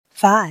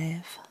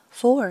5,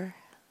 4,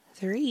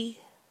 3,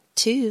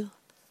 2,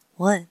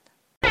 1.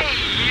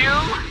 Hey, you!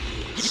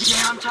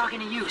 Yeah, I'm talking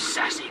to you,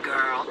 sassy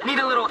girl. Need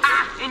a little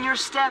in your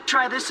step?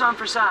 Try this song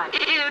for size.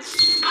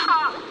 It's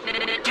pop.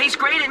 It tastes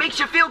great. It makes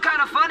you feel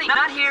kind of funny.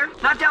 Not here,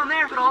 not down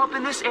there, but all up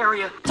in this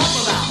area.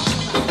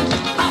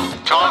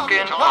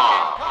 Talking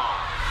Pop.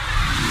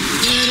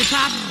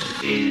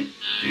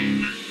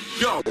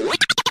 Yo.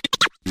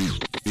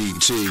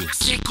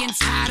 Sick and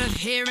tired of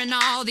hearing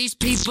all these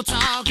people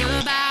talk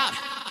about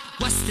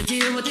what's the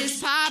deal with this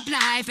pop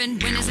life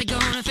and when is it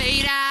gonna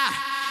fade out?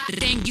 The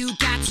thing you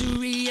got to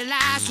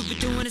realize, what we're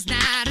doing is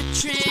not a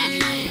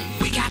trend.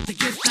 We got the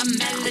gift of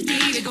melody,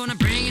 we're gonna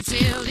bring it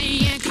till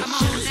the end. Come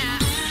on now.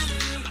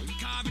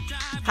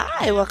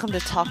 Hi, welcome to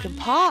Talking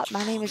Pop.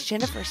 My name is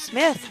Jennifer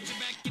Smith,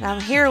 and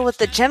I'm here with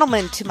the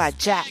gentleman to my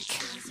Jack,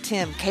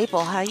 Tim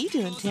Capel. How you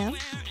doing, Tim?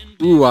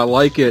 Ooh, I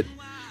like it.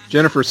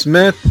 Jennifer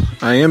Smith,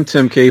 I am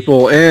Tim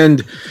Capel,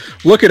 and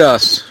look at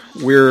us.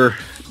 We're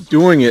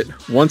doing it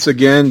once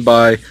again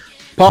by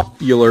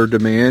popular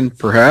demand,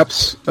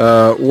 perhaps,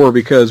 or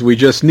because we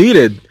just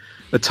needed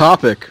a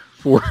topic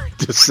for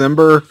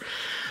December.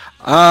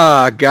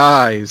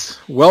 Guys,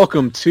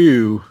 welcome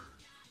to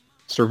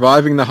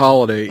Surviving the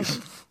Holidays,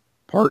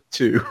 Part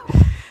 2.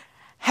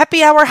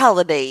 Happy Hour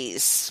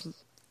Holidays.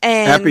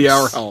 And, Happy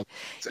Hour Holidays.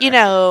 Exactly. You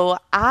know,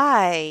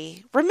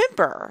 I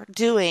remember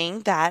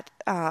doing that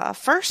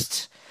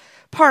first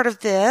part of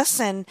this,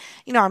 and,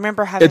 you know, I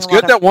remember having It's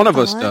good that one of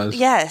us does.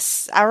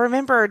 Yes, I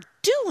remember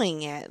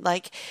doing it.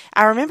 Like,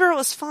 I remember it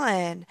was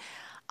fun.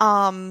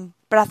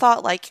 But I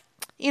thought, like,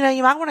 you know,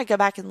 you might want to go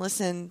back and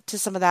listen to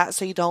some of that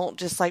so you don't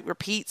just, like,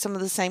 repeat some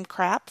of the same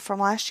crap from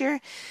last year.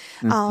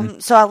 Mm-hmm.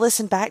 So I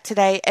listened back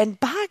today, and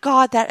by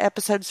God, that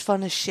episode's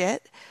fun as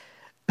shit.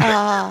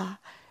 It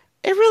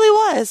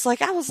really was.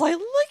 Like, I was like,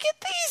 look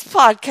at these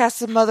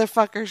podcasts and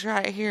motherfuckers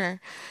right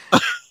here.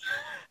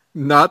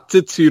 Not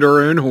to toot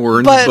our own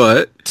horns,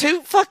 but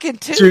toot fucking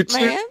toot,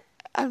 man.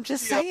 I'm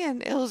just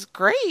saying, it was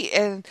great,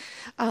 and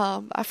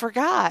I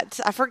forgot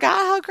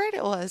how great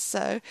it was.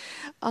 So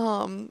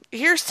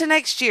here's to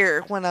next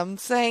year when I'm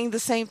saying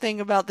the same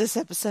thing about this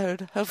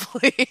episode,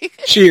 hopefully.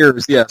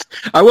 Cheers, yes.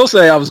 I will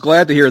say I was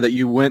glad to hear that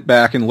you went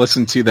back and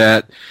listened to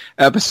that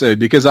episode,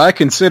 because I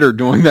considered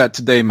doing that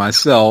today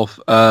myself.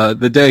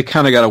 The day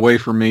kind of got away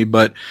from me,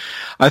 but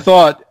I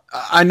thought,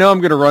 I know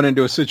I'm going to run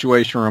into a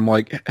situation where I'm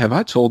like, have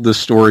I told this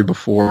story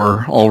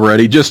before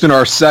already? Just in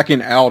our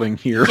second outing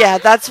here. Yeah,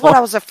 that's what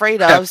I was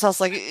afraid of. So I was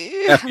like,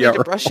 I need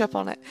to brush up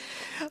on it.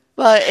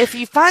 But if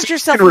you find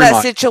yourself in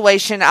that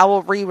situation, I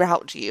will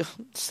reroute you.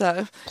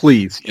 So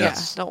please,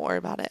 yes. Yeah, don't worry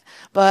about it.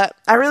 But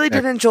I really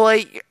did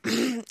enjoy.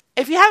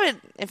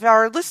 If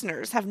our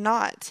listeners have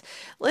not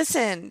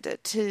listened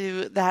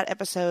to that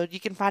episode, you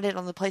can find it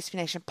on the PlayStation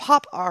Nation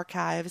Pop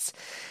Archives.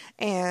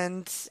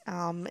 And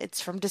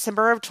it's from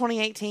December of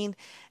 2018,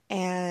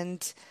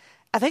 and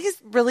I think it's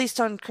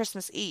released on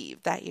Christmas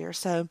Eve that year.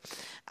 So,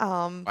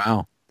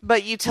 wow.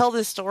 But you tell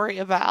this story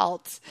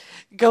about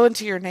going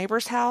to your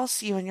neighbor's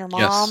house, you and your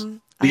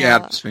mom. Yes, the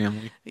Addams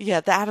family.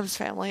 Yeah, the Addams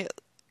family.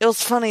 It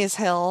was funny as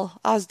hell.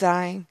 I was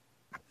dying.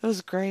 It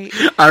was great.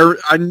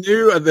 I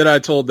knew that I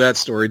told that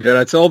story. Did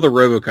I tell the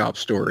RoboCop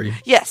story?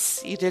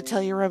 Yes, you did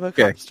tell your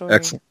RoboCop story,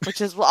 excellent.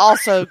 Which is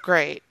also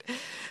great.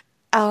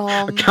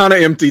 I kind of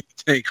emptied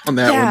the tank on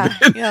that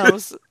one. Yeah, it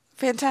was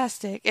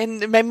fantastic,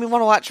 and it made me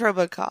want to watch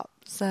RoboCop.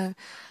 So,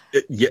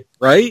 yeah,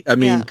 right? I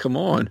mean, come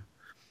on.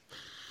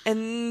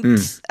 And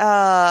so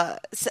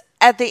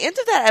at the end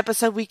of that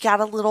episode, we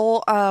got a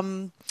little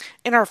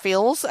in our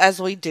feels,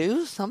 as we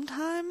do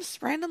sometimes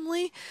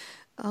randomly.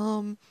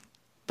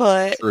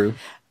 But True.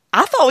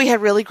 I thought we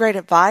had really great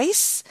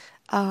advice.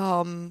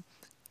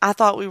 I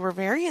thought we were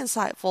very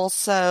insightful.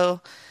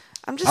 So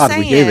I'm just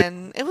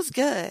saying it was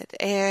good.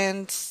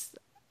 And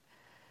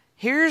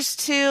here's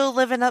to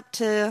living up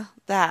to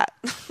that.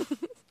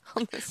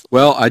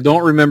 Well, I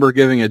don't remember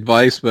giving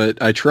advice,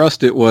 but I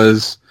trust it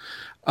was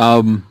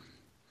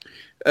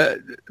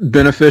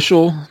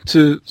beneficial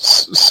to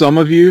some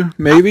of you,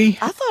 maybe.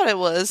 I thought it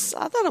was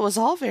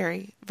all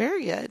very,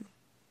 very good.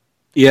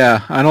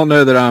 Yeah, I don't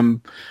know that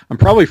I'm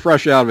probably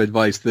fresh out of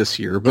advice this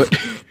year, but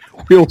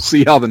we'll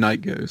see how the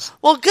night goes.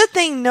 Well, good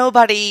thing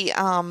nobody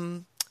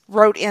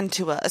wrote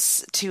into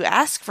us to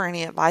ask for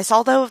any advice,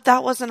 although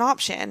that was an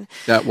option.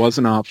 That was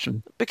an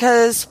option.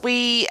 Because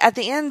we, at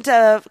the end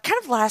of,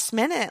 kind of last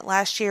minute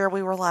last year,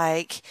 we were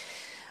like,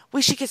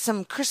 we should get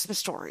some Christmas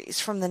stories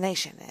from the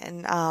nation.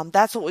 And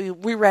that's what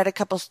we read a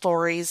couple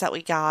stories that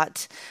we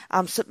got,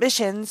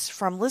 submissions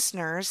from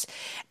listeners.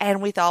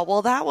 And we thought,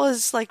 well, that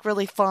was like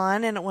really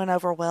fun and it went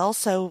over well.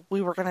 So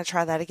we were going to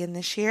try that again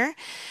this year.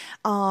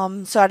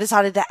 So I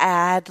decided to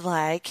add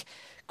like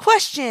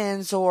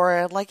questions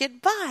or like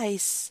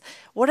advice,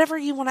 whatever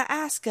you want to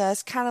ask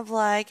us, kind of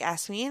like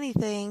ask me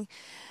anything,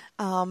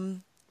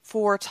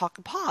 for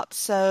Talking Pop.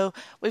 So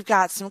we've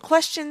got some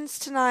questions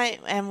tonight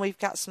and we've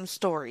got some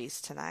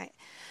stories tonight.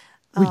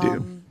 We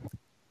do.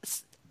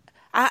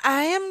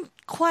 I am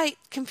quite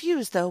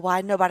confused, though,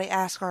 why nobody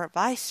asked our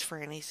advice for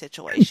any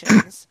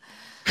situations.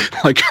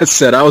 Like I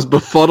said, I was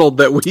befuddled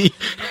that we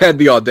had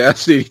the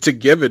audacity to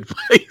give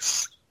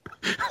advice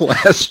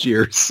last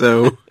year.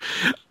 So,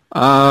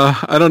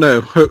 I don't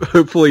know.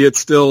 Hopefully it's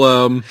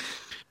still,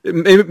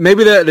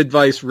 maybe that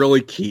advice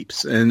really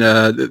keeps. And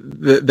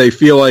they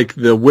feel like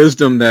the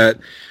wisdom that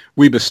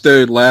we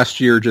bestowed last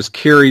year just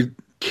carried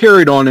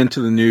on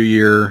into the new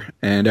year.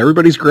 And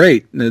everybody's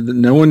great.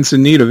 No one's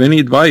in need of any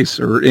advice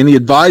or any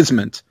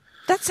advisement.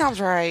 That sounds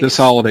right. This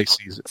holiday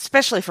season.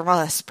 Especially from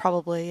us,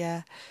 probably,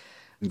 yeah.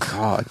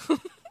 God.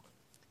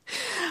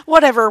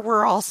 Whatever,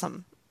 we're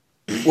awesome.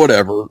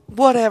 Whatever.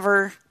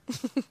 Well,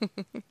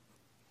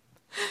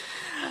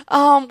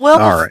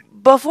 all right.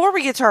 Before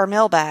we get to our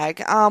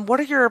mailbag, what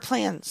are your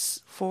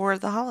plans for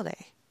the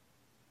holiday?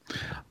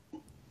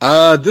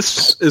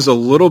 This is a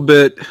little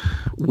bit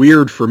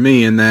weird for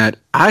me in that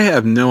I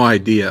have no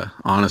idea,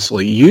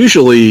 honestly.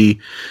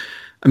 Usually,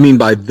 I mean,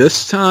 by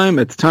this time,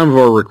 at the time of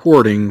our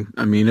recording,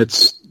 I mean,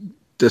 it's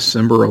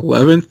December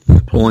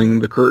 11th, pulling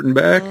the curtain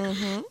back.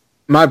 Mm-hmm.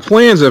 My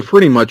plans have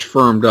pretty much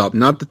firmed up.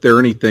 Not that they're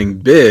anything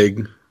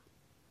big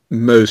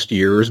most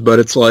years, but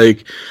it's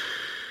like,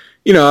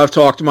 you know, I've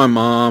talked to my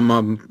mom.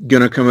 I'm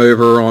going to come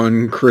over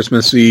on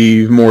Christmas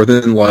Eve, more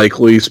than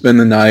likely, spend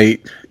the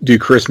night, do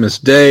Christmas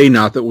Day.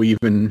 Not that we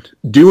even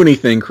do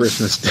anything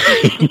Christmas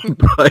Day,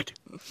 but,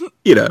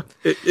 you know,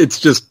 it's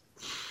just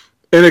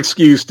an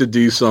excuse to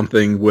do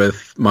something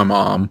with my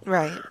mom.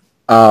 Right.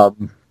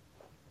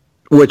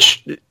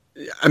 Which,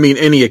 I mean,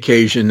 any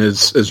occasion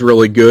is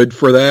really good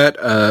for that,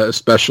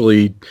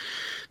 especially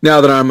now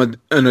that I'm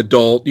an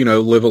adult, you know,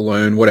 live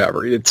alone,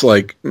 whatever. It's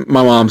like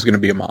my mom's going to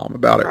be a mom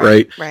about it,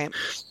 right? Right.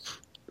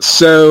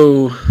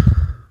 So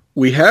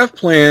we have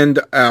planned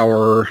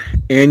our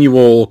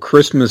annual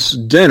Christmas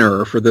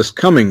dinner for this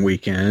coming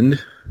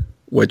weekend,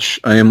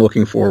 which I am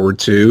looking forward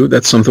to.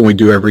 That's something we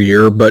do every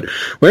year, but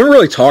we haven't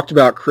really talked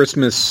about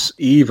Christmas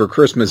Eve or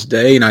Christmas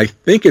Day, and I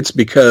think it's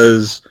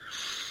because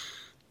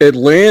it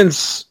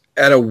lands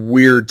at a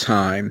weird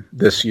time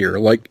this year.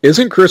 Like,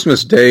 isn't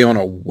Christmas Day on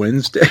a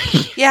Wednesday?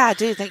 Yeah, I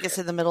do think it's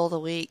in the middle of the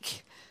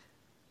week.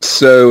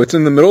 So it's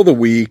in the middle of the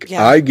week.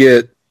 Yeah. I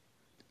get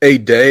a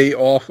day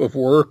off of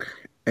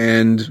work,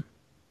 and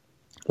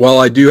while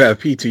I do have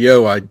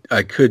PTO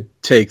I could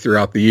take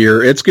throughout the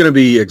year, it's going to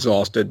be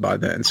exhausted by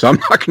then. So I'm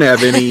not going to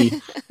have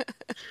any...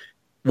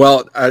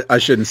 Well, I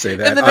shouldn't say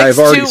that. In the next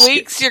 2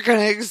 weeks, you're going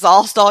to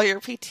exhaust all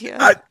your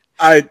PTO.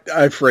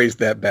 I phrased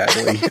that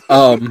badly.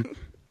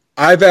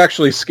 I've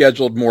actually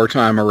scheduled more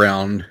time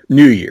around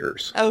New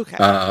Year's.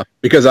 Okay.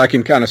 Because I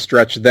can kind of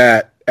stretch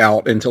that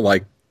out into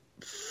like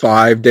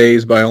 5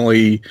 days by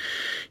only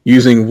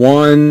using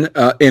one.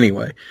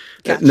 Anyway,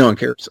 gotcha. No one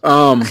cares.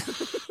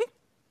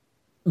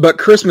 But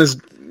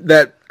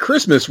that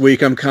Christmas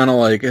week, I'm kind of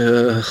like,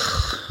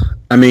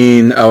 I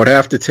mean, I would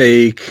have to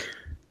take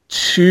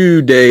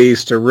 2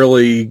 days to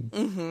really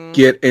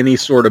get any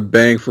sort of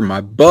bang for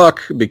my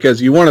buck,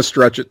 because you want to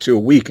stretch it to a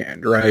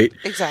weekend, right?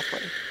 Exactly.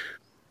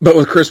 But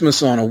with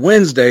Christmas on a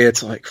Wednesday,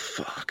 it's like,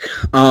 fuck.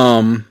 So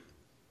I'm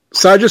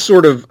just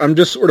sort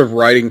of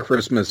writing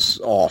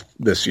Christmas off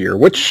this year,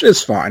 which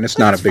is fine. It's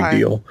not a big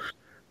deal.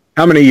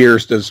 How many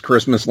years does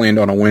Christmas land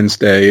on a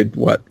Wednesday?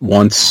 What,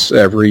 once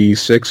every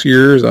 6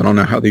 years? I don't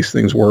know how these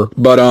things work.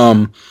 But,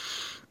 I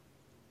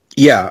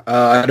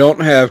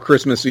don't have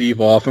Christmas Eve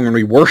off. I'm going to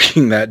be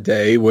working that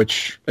day,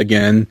 which,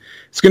 again,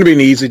 it's going to be an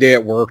easy day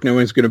at work. No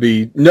one's going to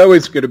be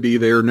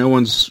there. No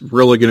one's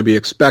really going to be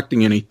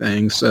expecting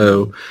anything.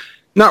 So,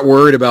 not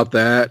worried about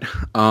that.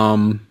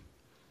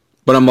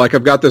 But I'm like,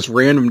 I've got this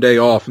random day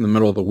off in the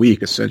middle of the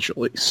week,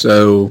 essentially.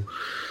 So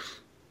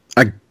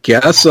I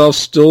guess I'll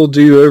still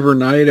do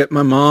overnight at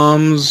my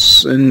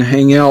mom's and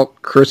hang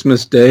out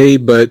Christmas Day.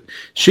 But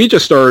she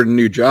just started a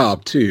new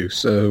job, too.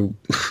 So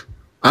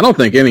I don't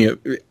think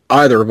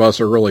either of us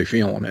are really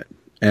feeling it.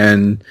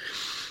 And,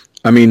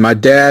 I mean, my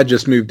dad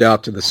just moved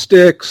out to the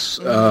sticks.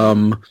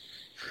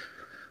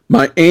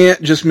 My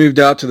aunt just moved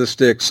out to the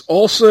sticks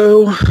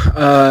also,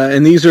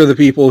 and these are the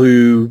people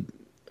who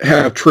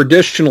have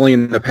traditionally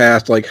in the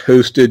past like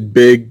hosted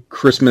big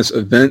Christmas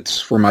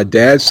events for my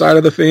dad's side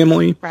of the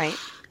family. Right.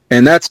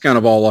 And that's kind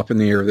of all up in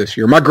the air this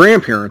year. My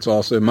grandparents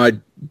also, my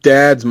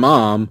dad's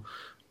mom,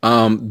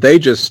 they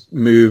just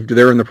moved.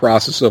 They're in the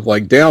process of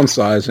like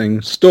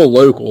downsizing, still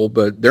local,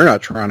 but they're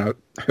not trying to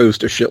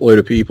host a shitload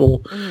of people.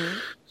 Mm-hmm.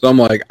 So I'm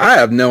like, I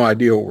have no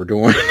idea what we're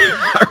doing.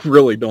 I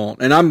really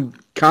don't. And I'm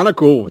kind of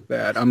cool with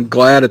that. I'm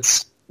glad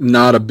it's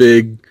not a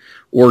big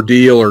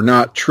ordeal or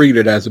not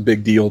treated as a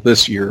big deal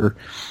this year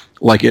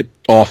like it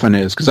often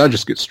is, because I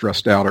just get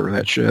stressed out over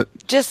that shit.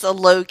 Just a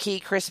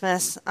low-key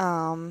Christmas.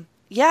 I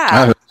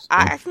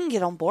can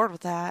get on board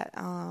with that.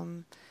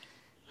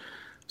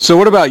 So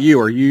what about you?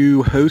 Are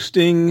you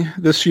hosting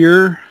this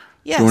year?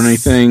 Yes. Doing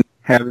anything?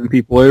 Having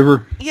people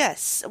over?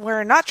 Yes,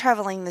 we're not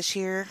traveling this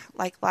year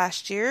like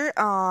last year.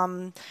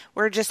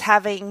 We're just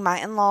having my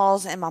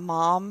in-laws and my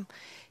mom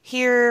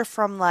here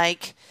from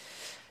like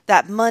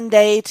that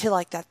Monday to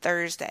like that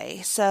Thursday.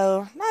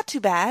 So not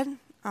too bad.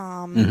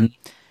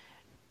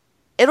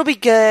 it'll be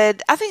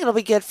good. I think it'll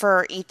be good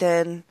for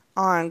Ethan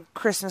on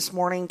Christmas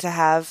morning to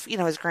have,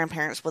 his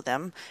grandparents with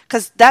him.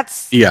 Because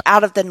that's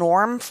out of the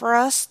norm for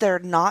us. They're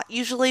not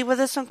usually with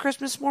us on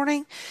Christmas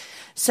morning.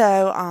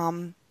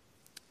 So,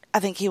 I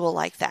think he will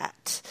like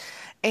that.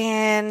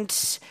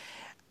 And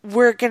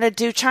we're going to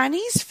do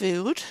Chinese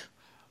food.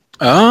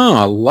 Oh,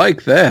 I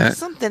like that.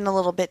 Something a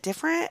little bit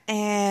different.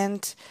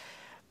 And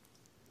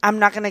I'm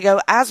not going to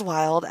go as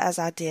wild as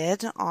I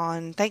did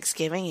on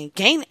Thanksgiving and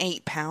gain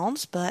 8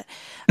 pounds, but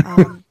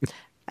I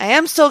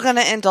am still going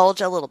to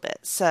indulge a little bit.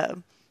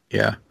 So,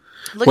 yeah.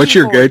 What's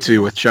your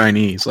go-to with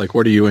Chinese? Like,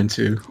 what are you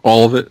into?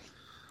 All of it?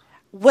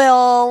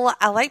 Well,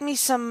 I like me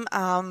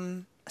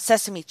some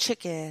sesame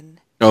chicken.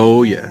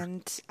 Oh, yeah.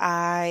 And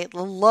I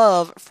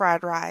love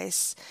fried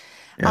rice.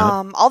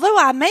 Yeah. Although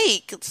I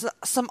make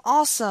some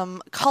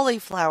awesome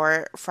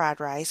cauliflower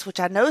fried rice, which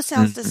I know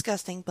sounds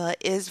disgusting, but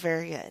is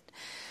very good.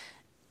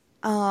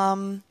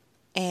 And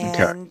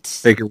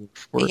take your word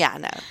for it. Yeah, I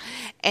know.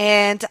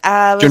 And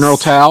I was, General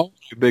Tao,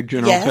 you a big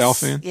General Tao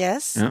fan?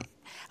 Yes. Yeah.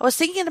 I was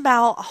thinking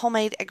about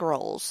homemade egg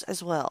rolls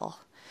as well.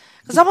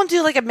 Because I want to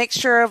do like a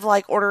mixture of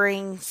like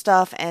ordering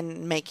stuff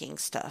and making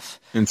stuff.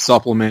 And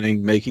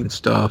supplementing, making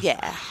stuff.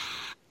 Yeah.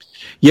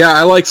 Yeah,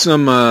 I like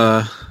some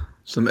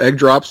egg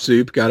drop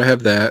soup. Got to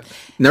have that.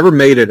 Never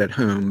made it at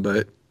home,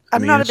 but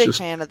I'm not a big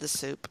fan of the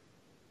soup.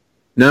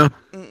 No?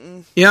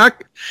 Mm-mm. Yeah,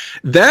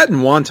 that and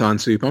wonton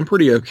soup I'm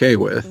pretty okay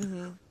with.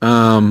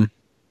 Mm-hmm.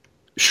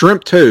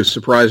 Shrimp toast,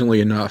 surprisingly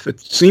enough. It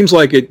seems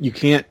like you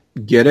can't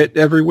get it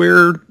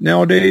everywhere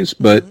nowadays,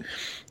 but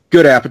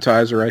good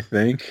appetizer, I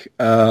think.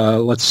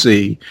 Let's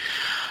see.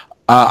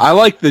 I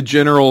like the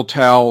General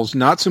Tao's,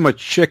 not so much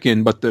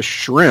chicken, but the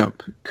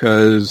shrimp,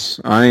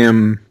 because I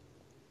don't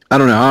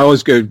know, I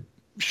always go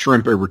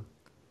shrimp over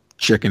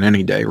chicken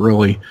any day,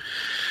 really.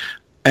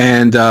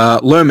 And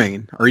lo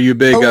mein. Are you a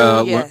big?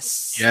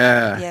 Yes.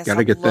 Yes,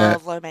 gotta get that. I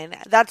love lo mein.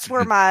 That's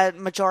where my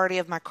majority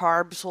of my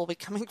carbs will be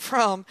coming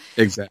from.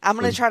 Exactly. I'm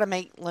going to try to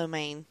make lo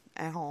mein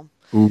at home.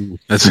 Ooh,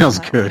 that sounds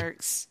good.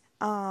 Works.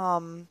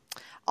 Also,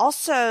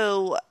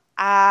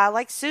 I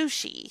like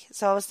sushi,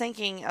 so I was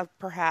thinking of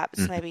perhaps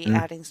maybe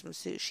adding some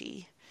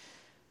sushi.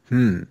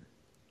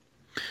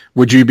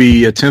 Would you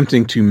be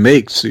attempting to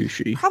make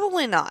sushi?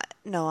 Probably not.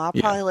 No, I'll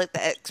probably let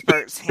the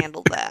experts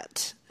handle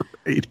that.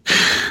 Right.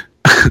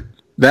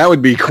 That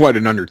would be quite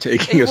an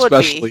undertaking,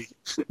 especially.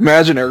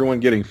 Imagine everyone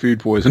getting food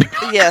poisoning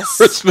on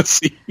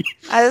Christmas Eve.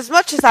 As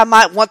much as I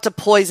might want to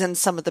poison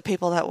some of the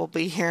people that will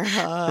be here,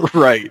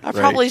 I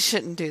probably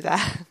shouldn't do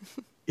that.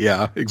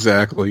 Yeah,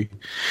 exactly.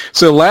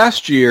 So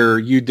last year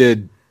you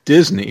did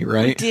Disney,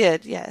 right? We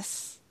did,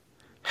 yes.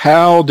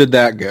 How did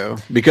that go?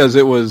 Because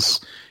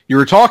you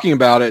were talking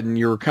about it and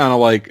you were kind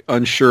of like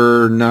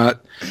unsure,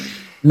 not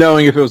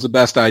knowing if it was the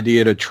best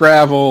idea to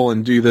travel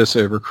and do this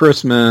over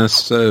Christmas.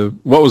 So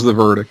what was the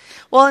verdict?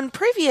 Well, in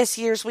previous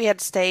years, we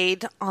had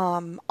stayed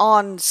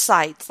on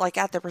site, like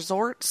at the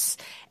resorts.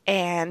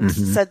 And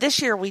so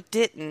this year we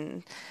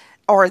didn't,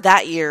 or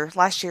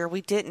last year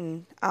we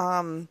didn't.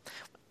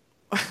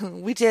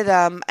 We did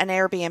an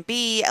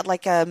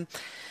Airbnb,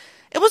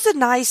 it was a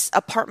nice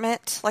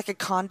apartment, like a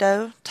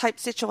condo type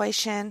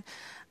situation.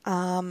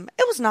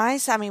 It was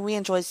nice. I mean, we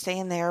enjoyed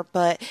staying there,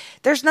 but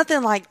there's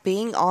nothing like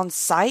being on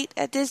site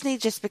at Disney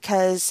just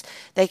because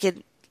they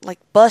could like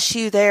bus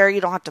you there.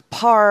 You don't have to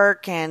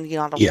park and you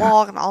don't have to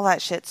walk and all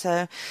that shit.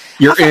 So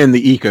you're in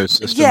the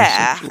ecosystem.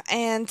 Yeah.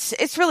 And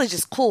it's really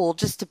just cool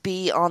just to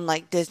be on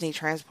like Disney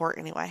transport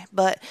anyway.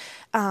 But,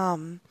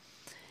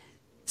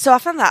 so I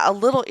found that a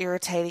little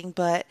irritating,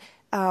 but,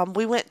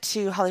 we went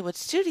to Hollywood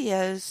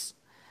Studios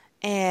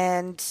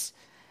and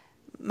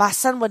my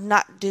son would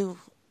not do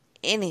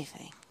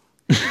anything.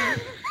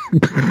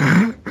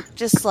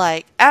 Just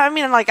like,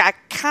 I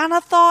kind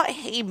of thought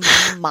he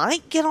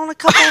might get on a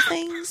couple of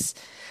things,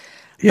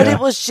 but it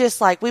was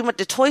just like, we went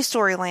to Toy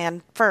Story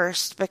Land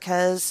first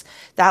because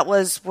that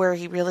was where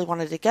he really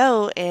wanted to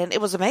go. And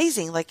it was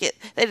amazing. Like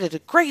they did a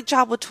great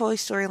job with Toy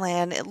Story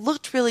Land. It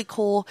looked really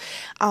cool.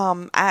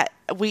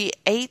 We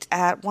ate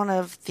at one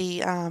of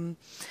the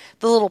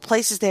little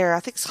places there. I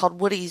think it's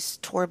called Woody's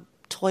Toy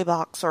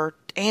Box or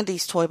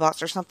Andy's Toy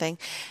Box or something.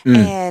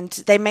 And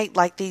they make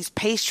like these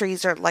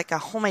pastries or like a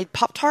homemade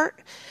Pop-Tart.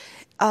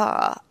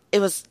 It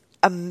was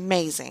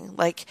amazing.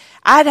 Like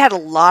I'd had a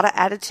lot of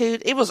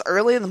attitude. It was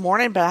early in the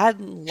morning, but I had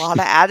a lot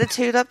of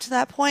attitude up to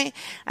that point.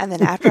 And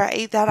then after I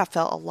ate that, I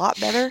felt a lot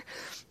better.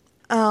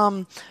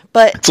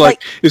 But it's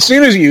like as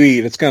soon as you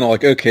eat, it's kind of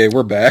like, okay,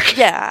 we're back.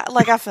 Yeah.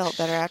 Like I felt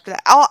better after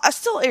that. I'm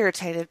still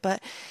irritated,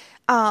 but,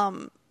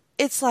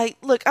 it's like,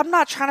 look, I'm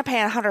not trying to pay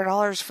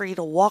 $100 for you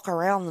to walk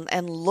around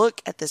and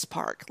look at this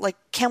park. Like,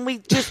 can we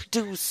just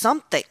do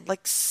something?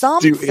 Like,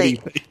 something. Do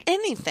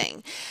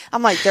anything.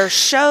 I'm like, there's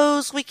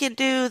shows we can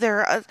do.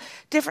 There are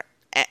different.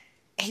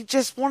 He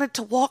just wanted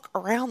to walk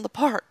around the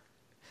park.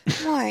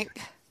 I'm like.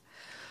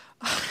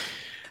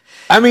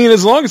 I mean,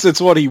 as long as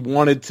it's what he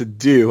wanted to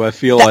do, I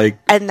feel like.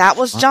 And that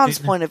was John's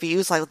point of view.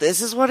 He's like,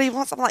 this is what he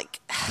wants. I'm like.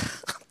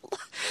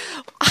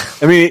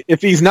 I mean,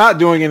 if he's not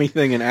doing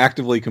anything and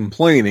actively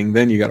complaining,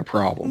 then you got a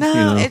problem. No, you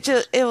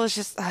know? it was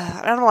just,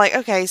 I'm like,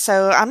 okay,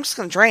 so I'm just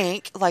going to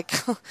drink. Like,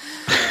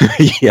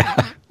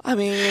 yeah. I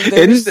mean,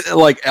 isn't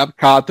like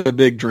Epcot the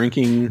big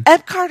drinking?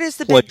 Epcot is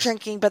the place? big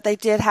drinking, but they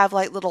did have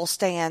like little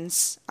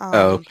stands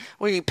where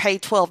you pay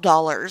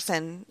 $12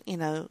 and, you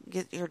know,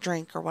 get your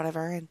drink or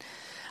whatever. And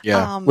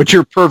yeah, which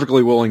you're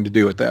perfectly willing to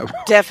do at that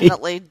point.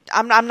 Definitely.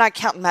 I'm not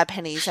counting my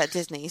pennies at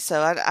Disney,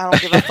 so I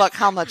don't give a fuck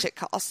how much it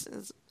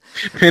costs.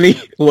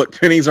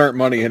 Pennies aren't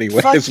money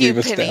anyway. Fuck you,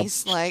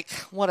 pennies. Like,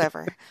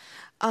 whatever.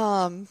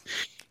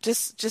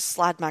 Just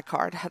slide my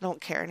card. I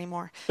don't care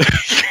anymore.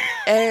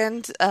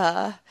 And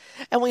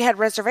we had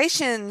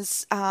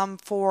reservations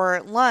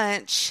for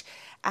lunch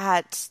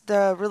at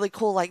the really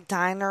cool, like,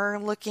 diner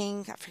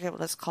looking, I forget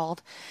what it's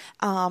called,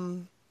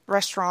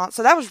 restaurant.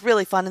 So that was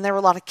really fun, and there were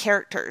a lot of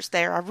characters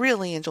there. I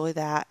really enjoyed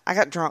that. I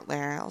got drunk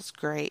there. It was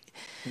great.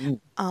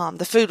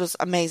 The food was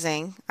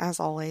amazing, as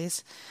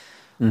always.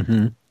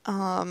 Mm-hmm.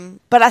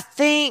 But I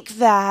think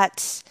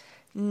that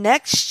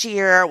next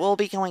year we'll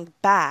be going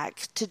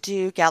back to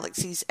do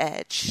Galaxy's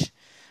Edge.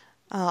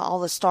 All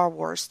the Star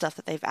Wars stuff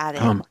that they've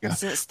added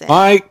since then.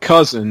 My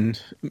cousin,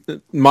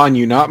 mind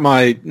you, not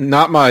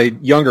my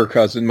younger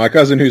cousin, my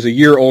cousin who's a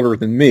year older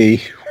than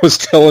me, was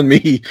telling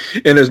me,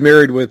 and is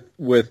married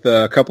with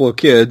a couple of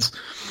kids,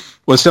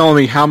 was telling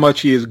me how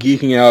much he is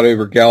geeking out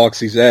over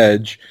Galaxy's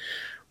Edge,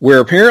 where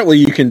apparently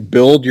you can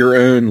build your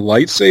own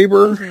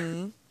lightsaber.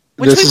 Mm-hmm.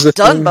 Which we've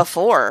done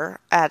before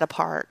at a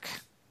park.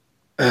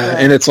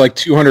 And it's like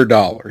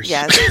 $200.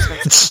 Yeah,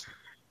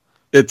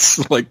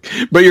 it's like,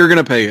 but you're going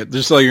to pay it.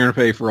 Just like you're going to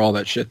pay for all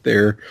that shit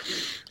there.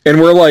 And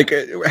we're like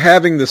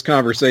having this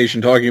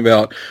conversation talking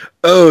about,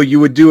 oh, you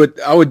would do it,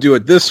 I would do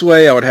it this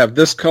way, I would have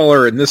this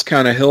color and this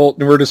kind of hilt.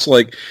 And we're just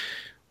like,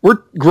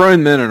 we're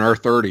grown men in our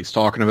 30s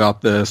talking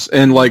about this.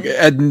 And like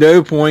at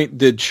no point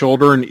did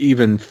children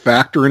even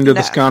factor into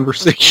this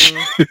conversation.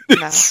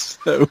 Mm-hmm. No.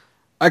 So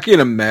I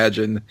can't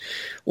imagine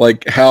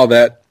like how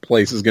that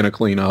place is going to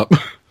clean up.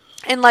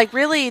 And like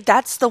really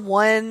that's the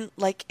one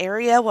like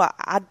area where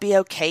I'd be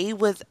okay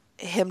with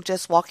him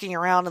just walking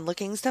around and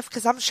looking and stuff,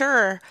 because I'm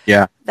sure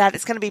that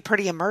it's going to be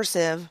pretty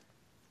immersive,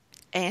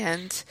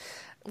 and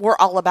we're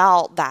all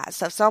about that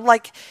stuff. So I'm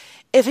like,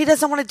 if he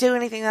doesn't want to do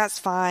anything, that's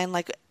fine.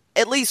 Like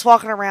at least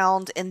walking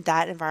around in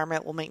that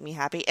environment will make me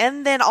happy.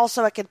 And then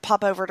also I could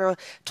pop over to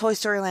Toy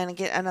Story Land and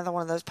get another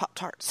one of those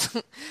Pop-Tarts.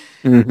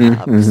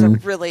 Because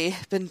I've really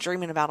been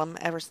dreaming about them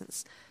ever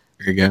since.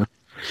 There you go.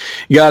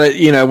 You got it.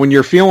 You know, when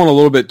you're feeling a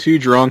little bit too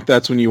drunk,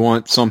 that's when you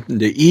want something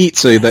to eat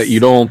so that you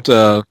don't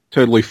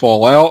totally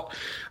fall out.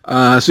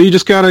 So you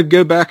just kind of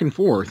go back and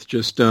forth.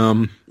 Just,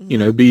 you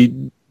know,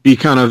 be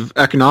kind of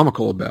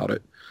economical about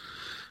it.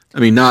 I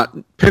mean, not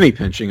penny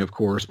pinching, of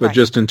course, but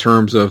just in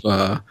terms of,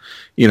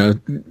 you know,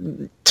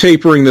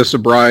 tapering the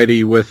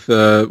sobriety with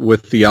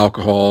the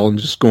alcohol and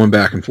just going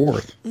back and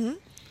forth. Mm-hmm.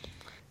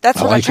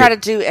 That's what I try to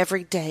do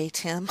every day,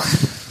 Tim.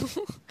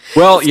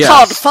 Well, it's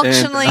called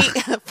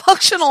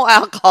functional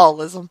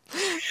alcoholism.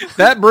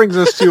 That brings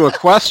us to a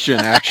question,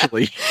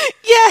 actually.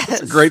 Yes.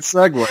 It's a great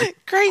segue.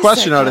 Great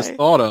question segue. I just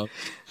thought of.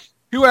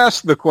 Who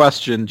asked the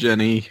question,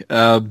 Jenny?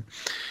 And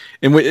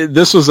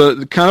this was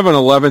a kind of an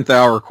 11th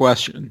hour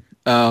question.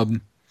 Not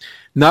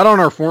on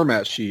our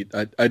format sheet,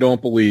 I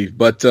don't believe.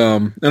 But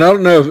and I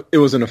don't know if it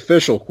was an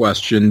official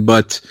question,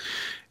 but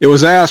it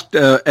was asked,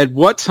 at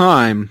what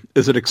time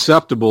is it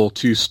acceptable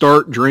to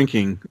start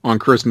drinking on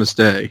Christmas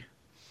Day?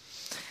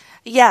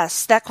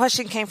 Yes, that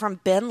question came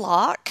from Ben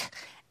Locke.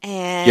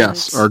 And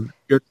yes, our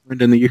good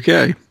friend in the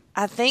UK.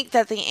 I think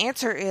that the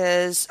answer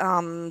is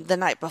the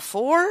night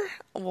before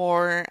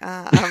or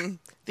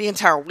the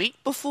entire week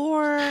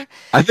before.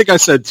 I think I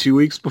said 2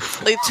 weeks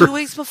before. Like 2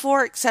 weeks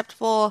before,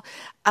 acceptable.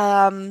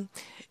 You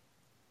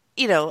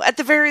know, at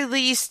the very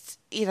least,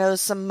 you know,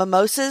 some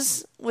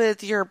mimosas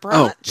with your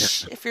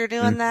brunch if you're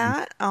doing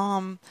that.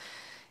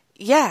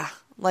 Yeah,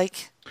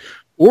 like.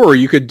 Or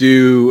you could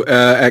do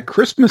at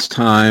Christmas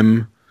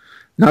time.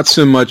 Not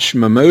so much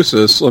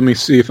mimosas. Let me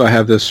see if I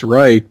have this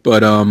right,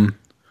 but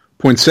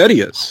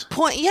poinsettias.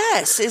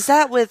 Yes, is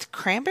that with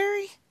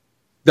cranberry?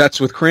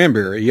 That's with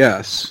cranberry.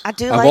 Yes, I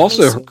do. I've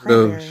also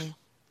heard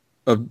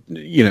of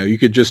you know, you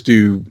could just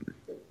do.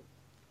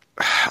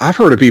 I've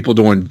heard of people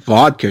doing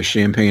vodka,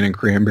 champagne, and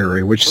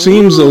cranberry, which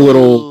seems a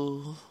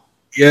little.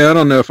 Yeah, I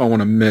don't know if I want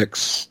to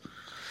mix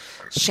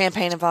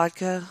champagne and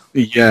vodka.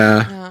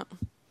 Yeah.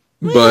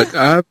 But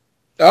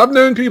I've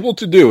known people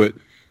to do it,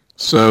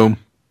 so.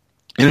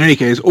 In any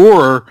case,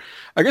 or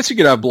I guess you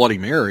could have Bloody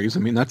Marys. I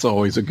mean, that's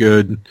always a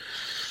good.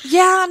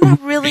 Yeah, I'm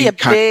not really a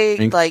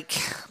big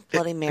like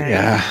Bloody Mary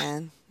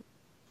fan.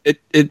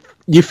 It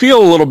you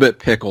feel a little bit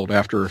pickled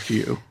after a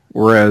few,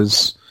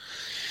 whereas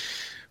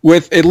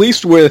with at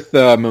least with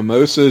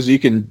mimosas, you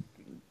can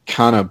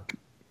kind of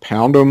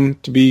pound them.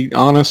 To be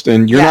honest,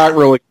 and you're not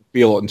really gonna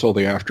feel it until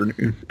the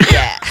afternoon.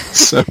 Yeah.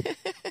 So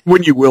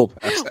when you will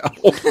pass out.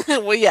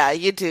 Well, yeah,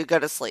 you do go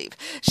to sleep.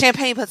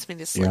 Champagne puts me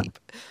to sleep.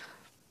 Yeah.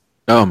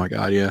 Oh my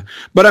God, yeah.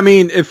 But I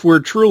mean, if we're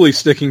truly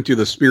sticking to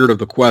the spirit of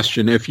the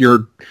question, if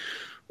you're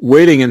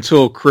waiting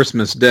until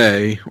Christmas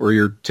Day, or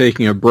you're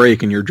taking a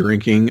break and you're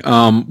drinking,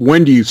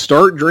 when do you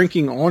start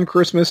drinking on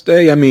Christmas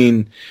Day? I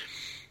mean,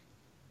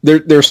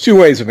 there's two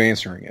ways of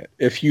answering it.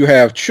 If you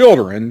have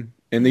children,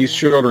 and these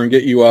children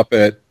get you up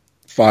at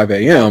 5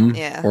 a.m.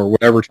 or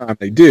whatever time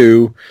they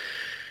do,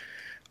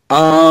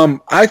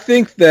 I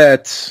think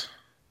that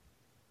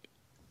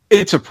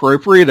it's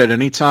appropriate at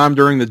any time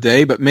during the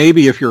day, but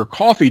maybe if you're a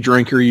coffee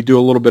drinker, you do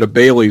a little bit of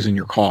Bailey's in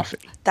your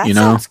coffee. That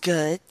sounds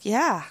good.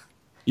 Yeah.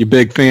 You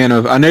big fan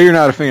of? I know you're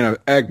not a fan of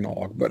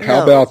eggnog, but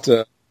how about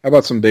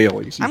some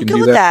Bailey's? I'm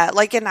good with that.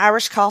 Like an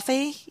Irish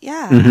coffee.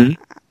 Yeah.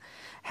 Mm-hmm.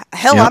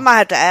 Hell, I might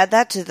have to add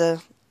that to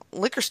the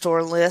liquor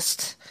store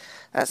list.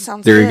 That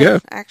sounds good. There you go.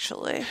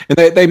 Actually, and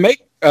they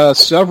make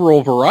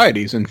several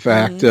varieties. In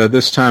fact,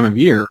 this time of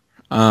year.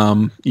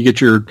 You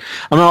get your,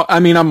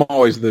 I'm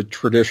always the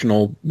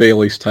traditional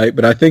Bailey's type,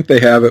 but I think they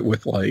have it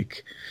with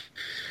like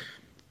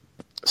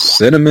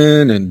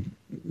cinnamon and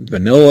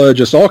vanilla,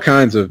 just all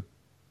kinds of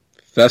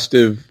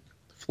festive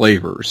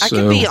flavors. I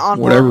could be on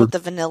board with the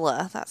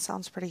vanilla. That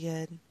sounds pretty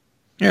good.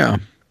 Yeah.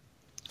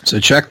 So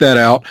check that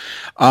out.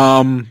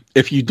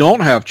 If you don't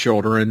have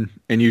children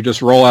and you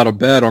just roll out of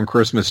bed on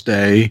Christmas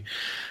Day,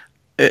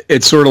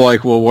 it's sort of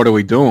like, well, what are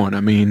we doing?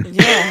 I mean,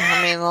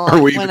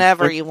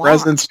 whenever you want.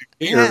 Presents,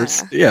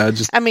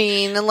 just. I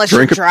mean, unless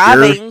you're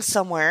driving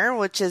somewhere,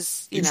 which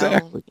is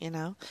exactly.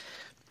 know.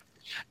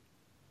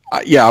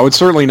 I would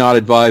certainly not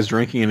advise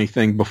drinking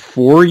anything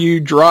before you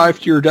drive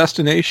to your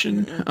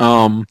destination.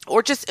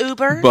 Or just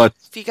Uber, but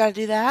if you got to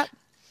do that.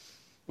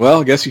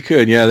 Well, I guess you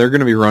could. Yeah, they're going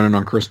to be running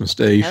on Christmas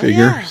Day, you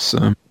figure. Yeah.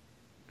 So.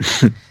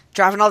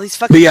 Driving all these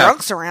fucking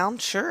drunks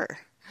around, sure.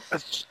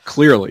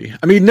 Clearly.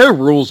 I mean, no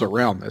rules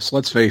around this.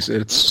 Let's face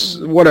it. It's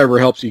whatever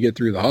helps you get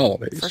through the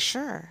holidays. For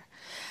sure.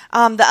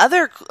 The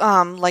other,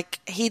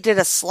 he did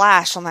a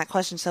slash on that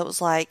question, so it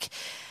was like,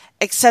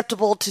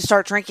 acceptable to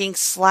start drinking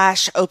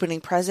 / opening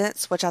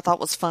presents, which I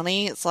thought was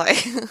funny. It's like,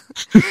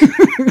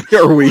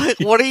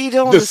 what are you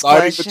doing with this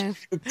question?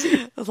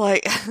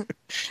 Like,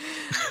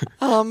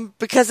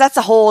 because that's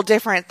a whole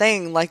different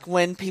thing. Like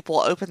when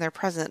people open their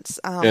presents,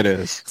 it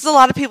is because a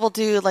lot of people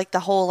do like the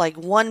whole like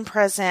one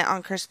present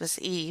on Christmas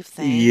Eve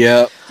thing.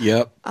 Yep.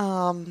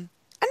 I've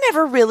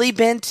never really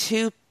been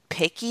too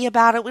picky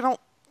about it. We don't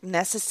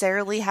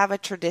necessarily have a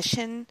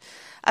tradition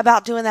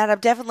about doing that.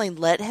 I've definitely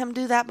let him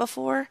do that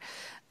before.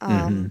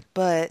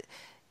 But,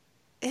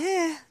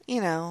 I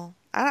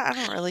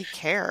don't really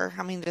care.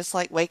 I mean, just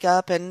like wake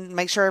up and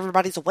make sure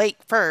everybody's awake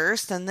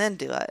first and then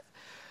do it.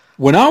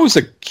 When I was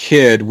a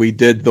kid, we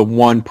did the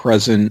one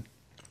present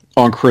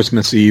on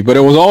Christmas Eve, but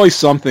it was always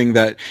something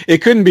that it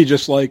couldn't be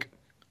just like,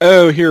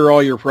 oh, here are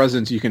all your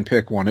presents, you can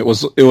pick one. It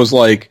was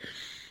like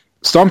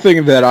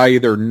something that I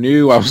either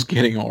knew I was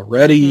getting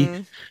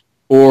already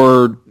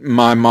or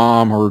my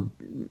mom or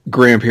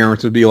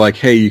grandparents would be like,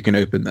 hey, you can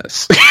open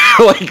this.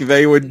 Like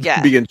they would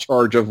be in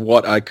charge of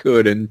what I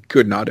could and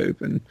could not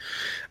open.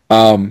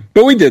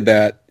 But we did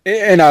that.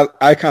 And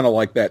I kind of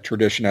liked that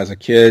tradition as a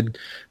kid,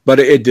 but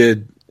it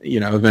did,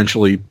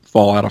 eventually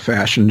fall out of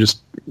fashion.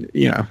 Just,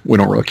 we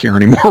don't really care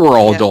anymore. We're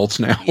all adults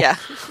now. Yeah.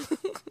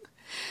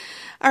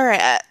 All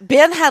right.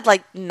 Ben had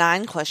like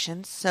 9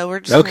 questions, so we're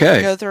just going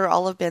to go through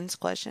all of Ben's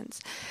questions.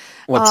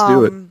 Let's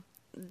do it.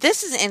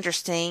 This is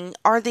interesting.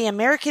 Are the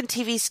American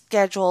TV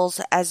schedules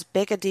as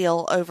big a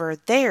deal over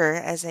there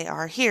as they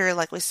are here?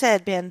 Like we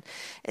said, Ben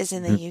is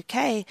in the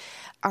UK.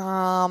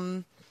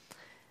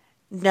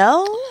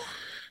 No?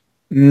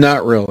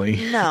 Not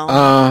really.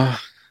 No.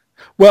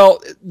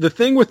 Well, the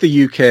thing with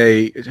the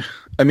UK,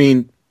 I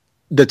mean,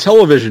 the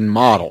television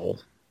model,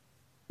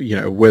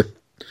 with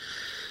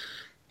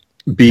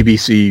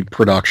BBC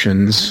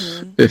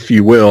productions, if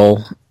you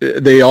will,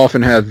 they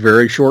often have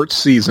very short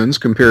seasons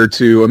compared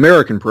to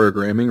American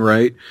programming,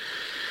 right?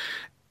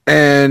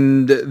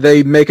 And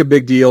they make a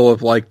big deal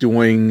of like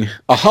doing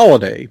a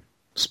holiday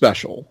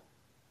special.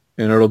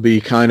 And it'll be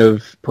kind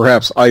of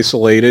perhaps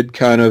isolated,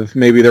 kind of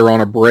maybe they're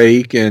on a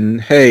break and,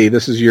 hey,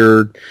 this is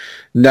your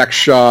next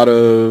shot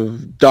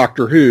of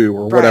Doctor Who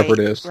or whatever it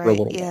is. For a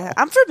little while.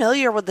 I'm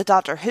familiar with the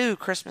Doctor Who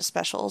Christmas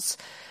specials.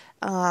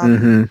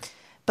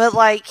 But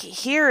like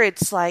here,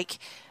 it's like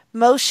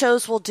most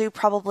shows will do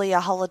probably a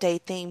holiday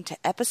themed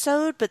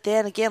episode. But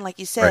then again, like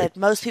you said,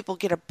 most people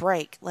get a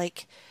break.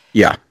 Like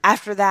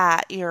after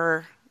that,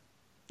 you're,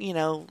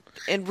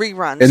 in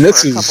reruns and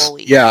this for a couple of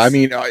weeks. Yeah, I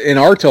mean, in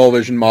our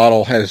television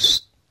model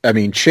has,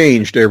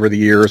 changed over the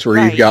years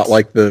where you've got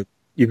like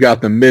you've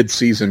got the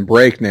mid-season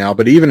break now.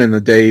 But even in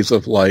the days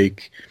of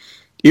like,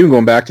 even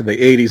going back to the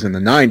 80s and the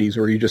 90s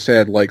where you just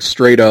had like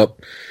straight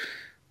up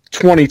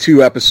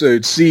 22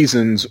 episode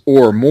seasons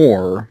or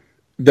more,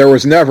 there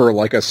was never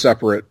like a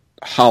separate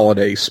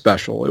holiday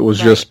special. It was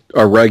just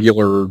a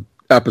regular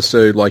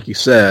episode, like you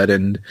said,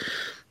 and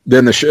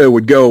then the show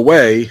would go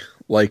away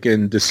like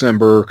in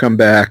December, come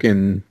back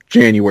in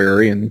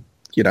January, and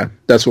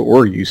that's what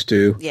we're used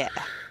to. Yeah.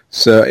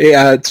 So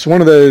it's one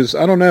of those,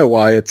 I don't know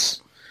why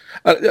it's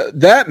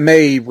that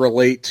may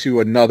relate to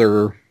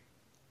another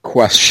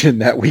question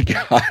that we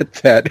got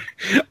that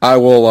I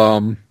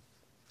will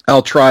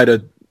I'll try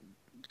to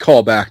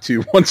call back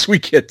to once we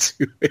get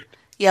to it.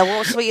 Yeah,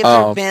 once we get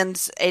through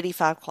Ben's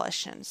 85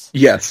 questions.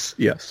 Yes.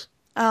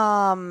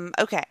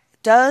 Okay.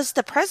 Does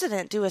the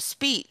president do a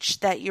speech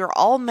that you're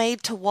all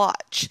made to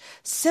watch,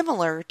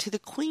 similar to the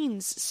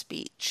Queen's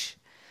speech?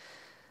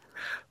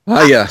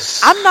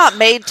 Yes. I'm not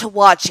made to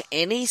watch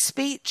any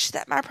speech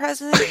that my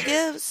president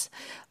gives,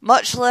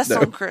 much less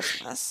on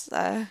Christmas.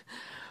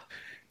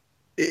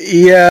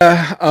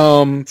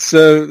 Yeah.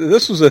 So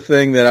this was a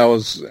thing that I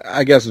was,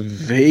 I guess,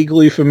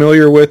 vaguely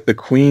familiar with, the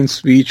Queen's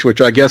speech,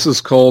 which I guess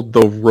is called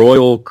the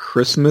Royal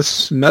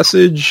Christmas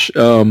Message.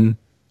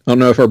 I don't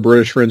know if our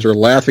British friends are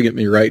laughing at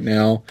me right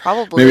now.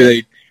 Probably.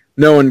 Maybe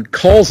no one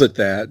calls it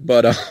that,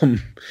 but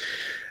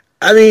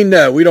I mean,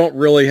 no, we don't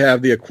really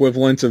have the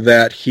equivalent of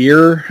that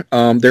here.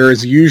 There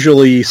is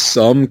usually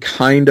some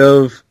kind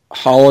of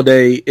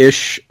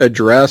holiday-ish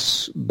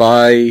address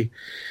by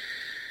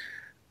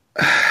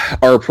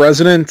our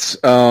president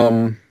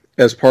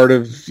as part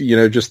of,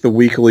 just the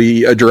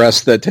weekly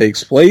address that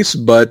takes place.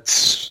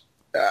 But,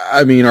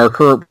 I mean, our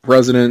current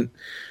president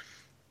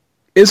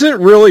isn't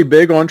really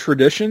big on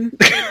tradition.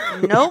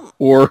 Nope.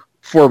 Or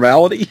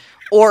formality.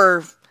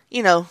 Or,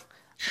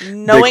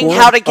 knowing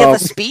how to give a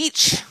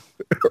speech.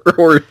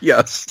 Or,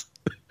 yes.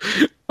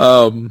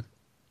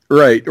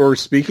 Right, or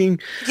speaking.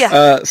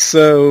 Yeah.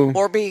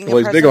 Or being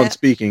he's big on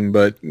speaking,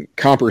 but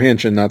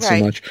comprehension, not so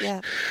much.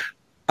 Yeah.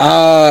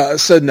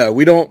 So no,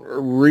 we don't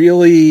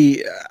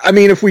really, I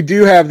mean, if we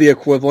do have the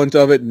equivalent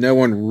of it, no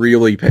one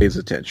really pays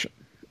attention.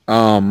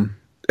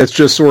 It's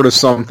just sort of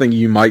something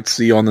you might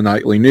see on the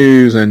nightly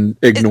news and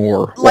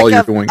ignore while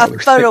you're doing other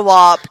things. A photo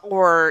op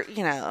or,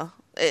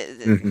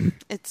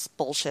 it's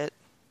bullshit.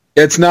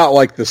 It's not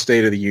like the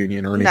State of the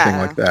Union or anything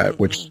like that,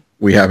 which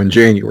we have in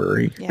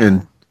January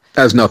and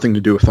has nothing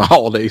to do with the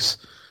holidays.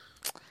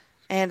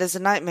 And is a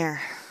nightmare.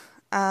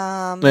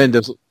 And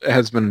it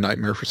has been a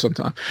nightmare for some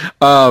time.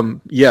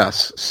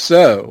 Yes.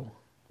 So,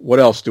 what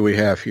else do we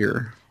have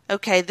here?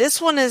 Okay, this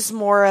one is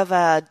more of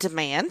a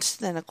demand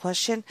than a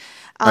question.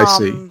 I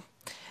see.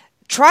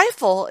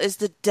 Trifle is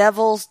the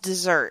devil's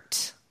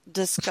dessert.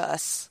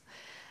 Discuss.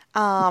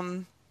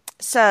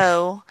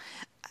 So,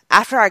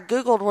 after I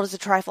Googled what is a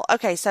trifle,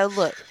 okay, so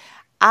look,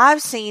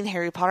 I've seen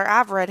Harry Potter,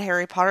 I've read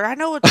Harry Potter, I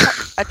know what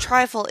a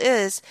trifle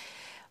is,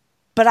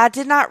 but I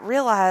did not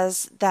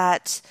realize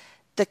that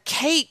the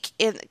cake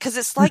because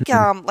it's like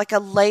a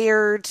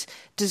layered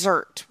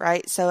dessert,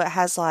 right? So it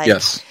has like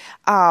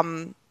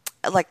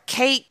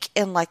cake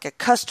and like a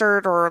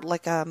custard or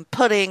like a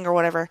pudding or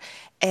whatever,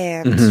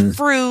 and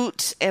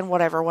fruit and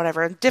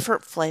whatever, and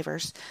different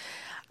flavors.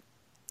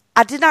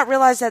 I did not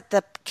realize that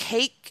the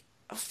cake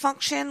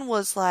function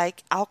was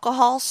like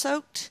alcohol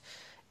soaked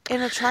in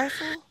a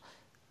trifle.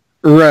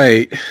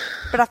 Right.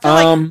 But I feel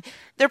like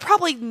there are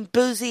probably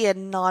boozy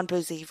and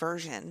non-boozy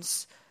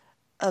versions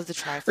of the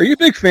trifle. Are you a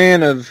big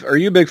fan of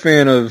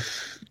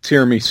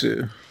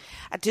tiramisu?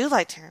 I do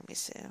like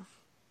tiramisu.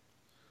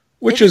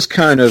 Which is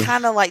kind of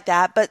like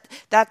that, but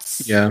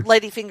that's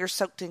ladyfingers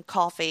soaked in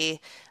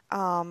coffee.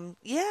 Here's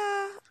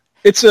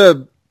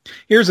the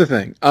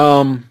thing.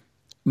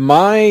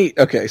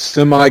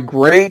 My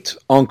great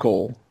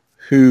uncle,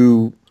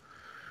 who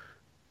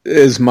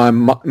is my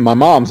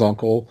mom's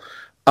uncle,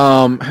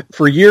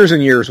 for years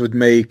and years would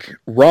make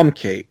rum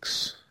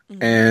cakes,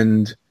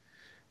 and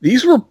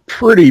these were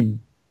pretty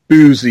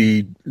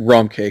boozy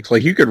rum cakes.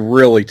 Like, you could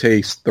really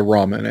taste the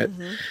rum in it.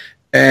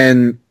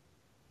 And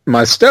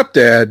my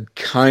stepdad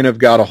kind of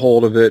got a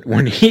hold of it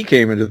when he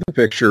came into the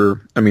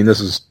picture. I mean, this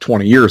is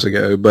 20 years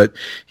ago, but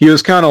he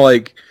was kind of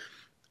like,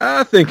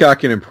 I think I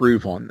can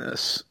improve on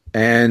this.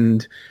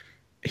 And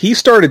he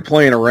started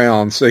playing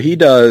around. So he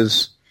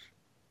does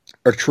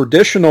what's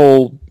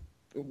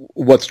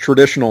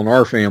traditional in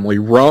our family,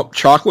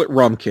 chocolate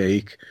rum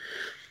cake,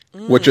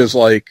 which is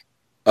like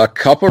a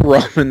cup of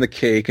rum in the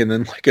cake and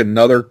then like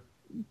another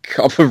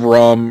cup of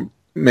rum,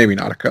 maybe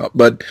not a cup,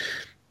 but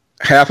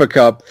half a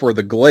cup for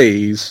the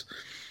glaze.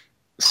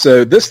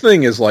 So this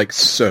thing is like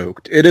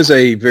soaked. It is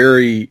a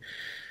very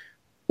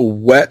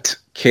wet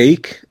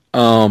cake.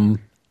 Moist.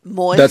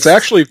 That's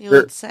actually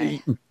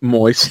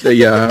moist.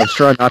 Yeah, I was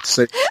trying not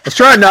to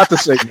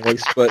say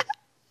moist, but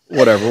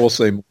whatever, we'll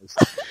say moist.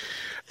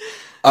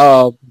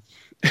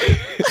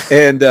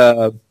 And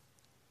I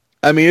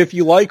mean, if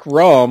you like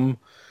rum,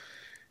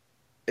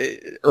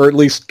 or at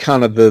least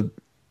kind of the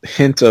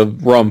hint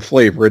of rum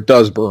flavor, it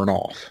does burn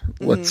off.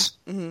 Let's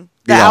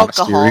the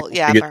alcohol,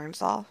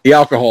 burns off. The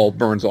alcohol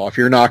burns off.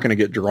 You're not going to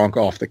get drunk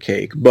off the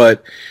cake,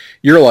 but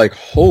you're like,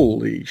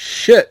 holy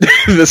shit,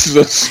 this is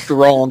a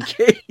strong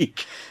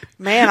cake.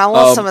 Man, I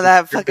want some of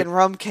that fucking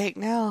rum cake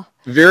now.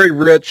 Very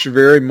rich,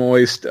 very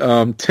moist.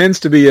 Tends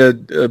to be a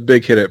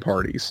big hit at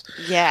parties.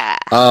 Yeah.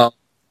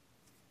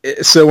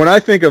 So when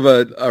I think of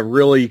a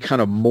really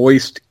kind of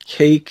moist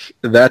cake,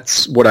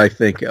 that's what I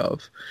think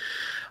of.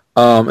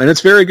 And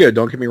it's very good,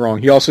 don't get me wrong.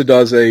 He also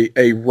does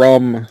a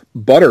rum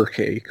butter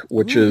cake,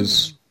 which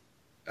is,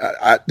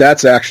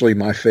 that's actually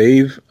my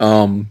fave.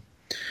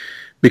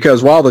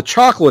 Because while the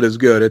chocolate is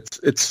good,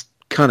 it's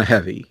kind of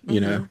heavy,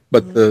 you know,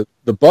 but the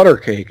butter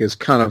cake is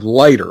kind of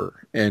lighter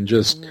and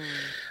just,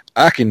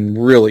 I can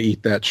really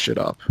eat that shit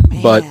up.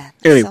 Man, but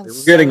anyway,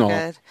 we're getting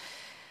on.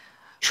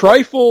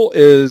 Trifle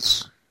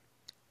is,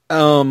 I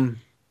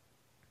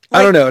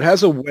don't know, it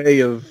has a way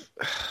of...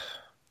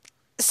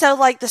 So,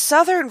 like, the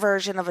southern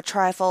version of a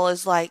trifle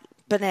is like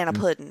banana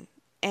pudding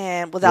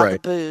and without the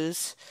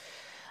booze.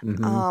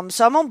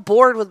 So I'm on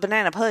board with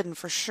banana pudding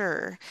for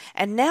sure.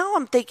 And now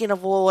I'm thinking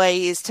of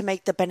ways to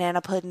make the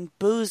banana pudding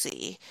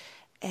boozy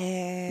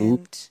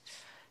and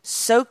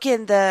soak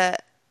in the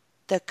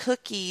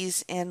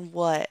cookies in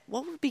what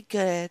would be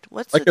good?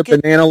 What's like a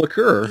banana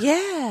liqueur?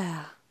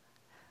 Yeah,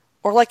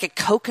 or like a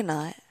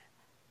coconut.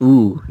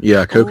 Ooh,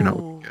 yeah, coconut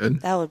would be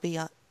good. That would be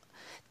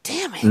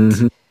damn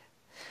it.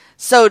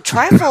 So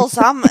trifles,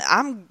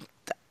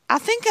 I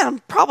think I'm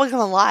probably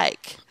gonna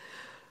like.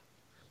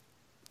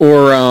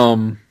 Or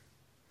I'm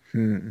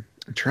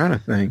trying to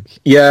think.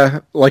 Yeah,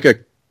 like a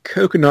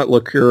coconut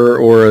liqueur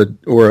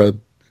or a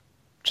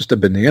just a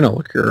banana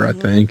liqueur, I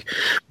think.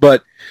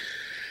 But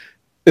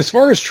as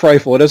far as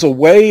trifle, it has a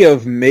way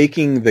of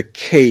making the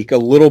cake a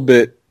little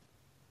bit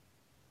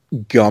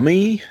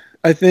gummy,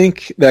 I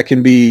think, that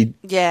can be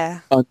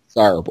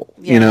undesirable,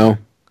 you know?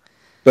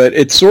 But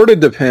it sort of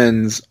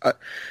depends.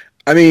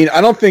 I mean, I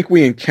don't think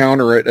we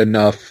encounter it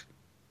enough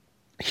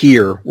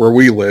here where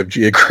we live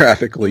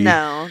geographically.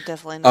 No,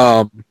 definitely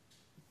not.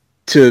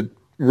 To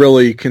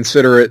really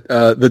consider it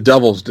the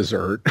devil's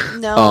dessert.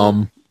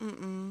 No.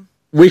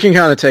 We can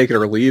kind of take it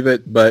or leave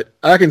it, but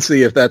I can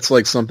see if that's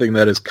like something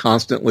that is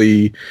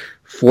constantly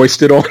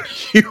foisted on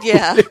you,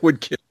 it would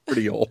get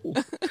pretty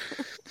old.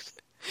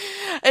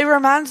 It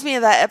reminds me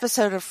of that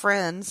episode of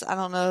Friends. I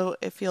don't know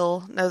if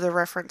you'll know the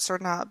reference or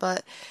not,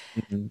 but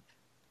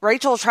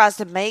Rachel tries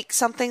to make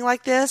something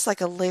like this,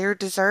 like a layered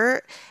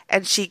dessert,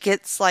 and she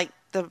gets like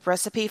the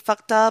recipe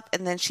fucked up,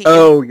 and then she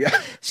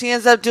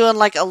ends up doing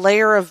like a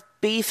layer of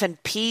beef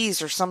and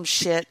peas or some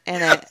shit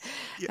in it.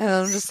 And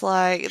I'm just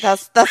like,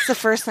 that's the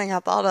first thing I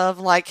thought of.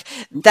 Like,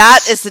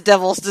 that is the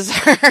devil's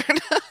dessert.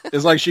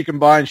 It's like she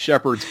combined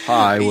shepherd's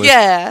pie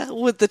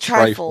with the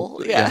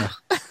trifle. Yeah.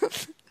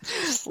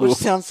 Which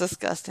sounds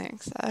disgusting.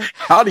 So.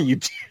 How do you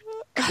do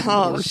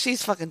Oh,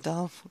 she's fucking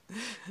dumb.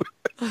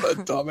 A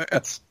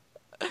dumbass.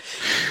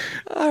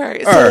 All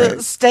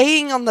right.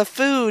 Staying on the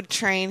food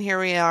train, here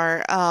we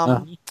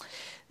are.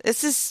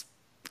 This is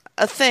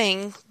a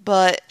thing,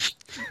 but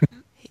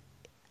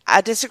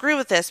I disagree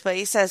with this, but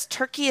he says,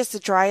 turkey is the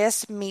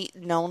driest meat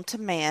known to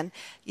man,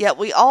 yet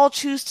we all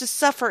choose to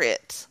suffer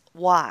it.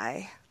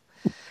 Why?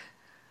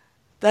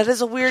 That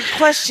is a weird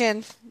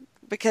question,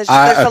 because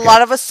there's a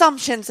lot of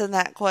assumptions in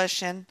that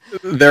question.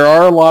 There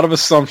are a lot of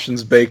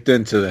assumptions baked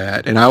into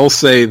that, and I will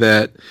say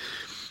that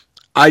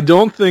I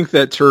don't think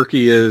that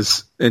turkey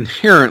is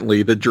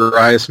inherently the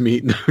driest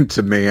meat known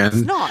to man.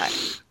 It's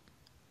not.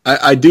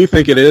 I do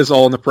think it is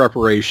all in the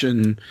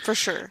preparation. For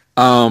sure.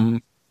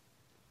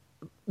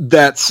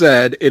 That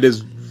said, it is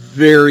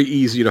very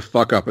easy to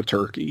fuck up a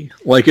turkey.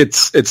 Like,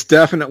 it's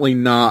definitely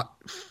not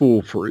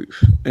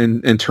foolproof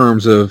in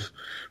terms of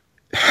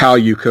how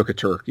you cook a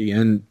turkey.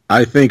 And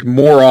I think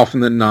more often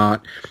than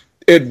not,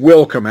 it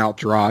will come out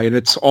dry, and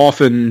it's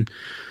often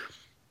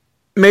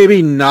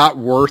maybe not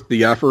worth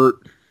the effort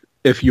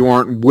if you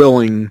aren't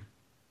willing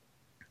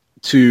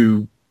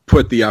to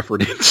put the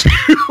effort into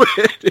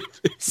it.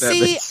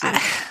 See,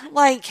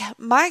 like,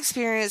 my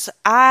experience,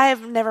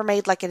 I've never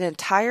made like an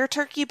entire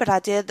turkey, but I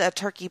did a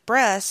turkey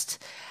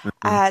breast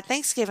at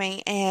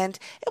Thanksgiving, and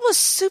it was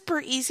super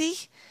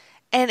easy,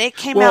 and it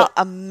came out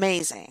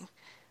amazing.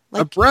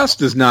 Like, a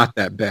breast is not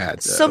that bad,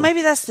 though. So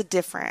maybe that's the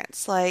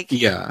difference. Like,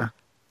 yeah.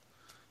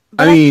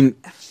 I mean,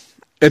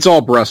 it's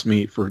all breast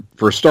meat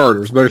for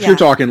starters, but if you're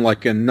talking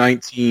like a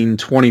 19,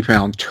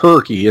 20-pound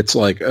turkey, it's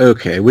like,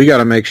 okay, we got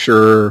to make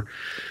sure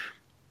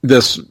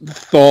this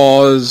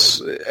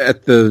thaws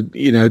at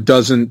the,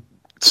 doesn't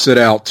sit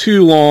out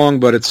too long,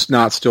 but it's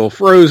not still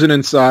frozen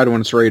inside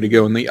when it's ready to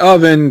go in the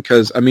oven,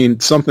 because, I mean,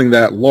 something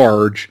that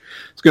large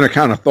is going to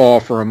kind of thaw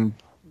from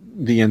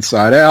the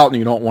inside out, and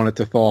you don't want it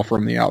to thaw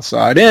from the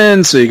outside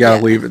in, so you got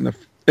to leave it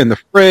in the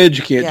fridge.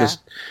 You can't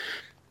just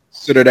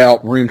sit it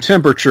out room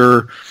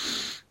temperature.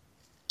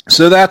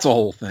 So that's a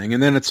whole thing.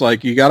 And then it's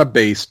like, you got to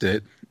baste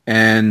it.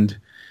 And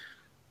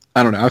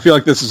I don't know. I feel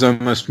like this is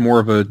almost more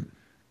of a,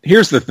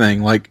 here's the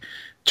thing, like,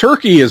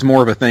 turkey is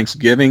more of a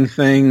Thanksgiving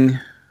thing,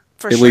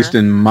 at least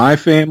in my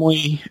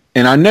family.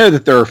 And I know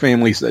that there are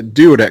families that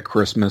do it at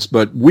Christmas,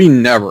 but we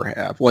never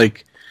have.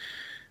 Like,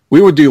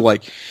 we would do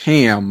like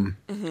ham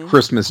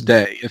Christmas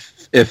Day,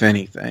 if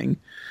anything,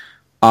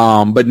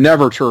 but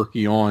never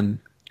turkey on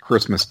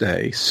Christmas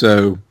Day.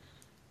 So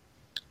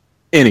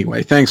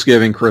anyway,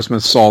 Thanksgiving,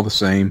 Christmas, all the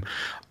same.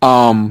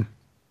 You've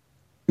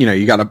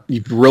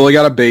really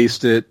got to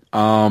baste it.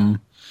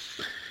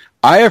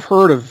 I have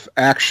heard of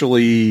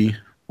actually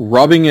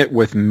rubbing it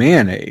with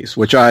mayonnaise,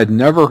 which I had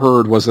never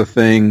heard was a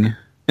thing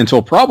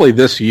until probably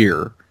this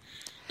year.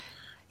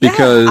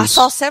 Because I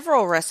saw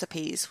several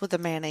recipes with a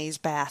mayonnaise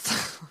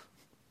bath.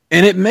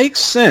 And it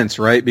makes sense,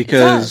 right?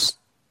 Because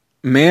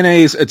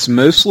mayonnaise, it's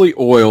mostly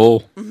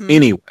oil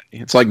anyway.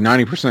 It's like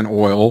 90%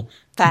 oil,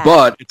 fat.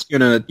 But it's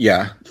gonna,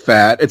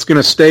 fat. It's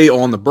gonna stay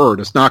on the bird.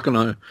 It's not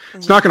gonna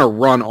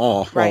run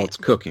off while it's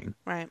cooking.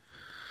 Right.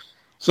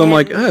 So I'm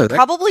like, oh, that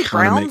probably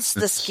browns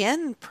the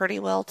skin pretty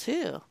well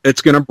too.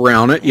 It's gonna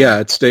brown it. Yeah,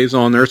 it stays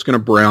on there. It's gonna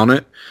brown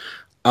it.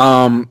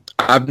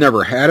 I've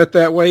never had it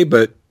that way,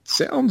 but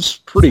sounds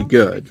pretty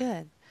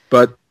good.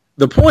 But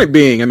the point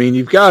being, I mean,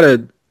 you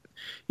gotta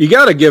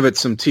give it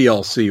some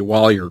TLC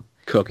while you're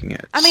cooking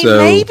it. I mean,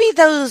 maybe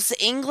those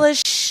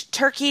English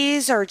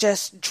turkeys are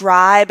just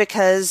dry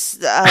because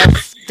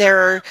of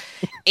their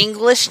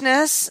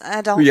Englishness.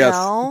 I don't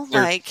know.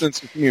 Like,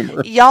 sense of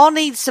humor. Y'all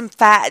need some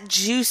fat,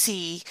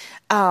 juicy,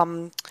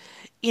 like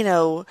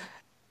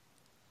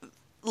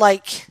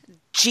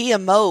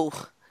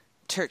GMO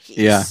turkeys.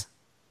 Yeah.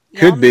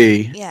 Could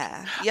be.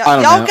 Yeah.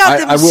 Y'all got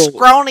them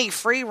scrawny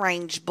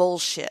free-range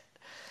bullshit.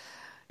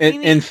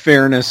 In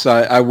fairness,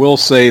 I will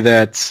say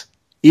that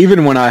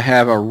even when I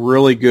have a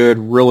really good,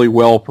 really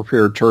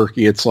well-prepared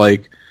turkey, it's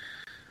like,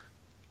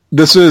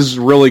 this is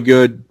really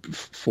good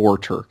for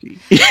turkey.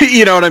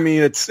 You know what I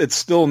mean? It's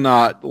still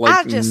not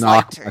like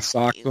knock my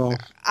socks off.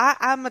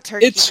 I'm a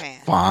turkey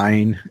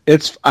fan.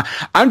 It's fine.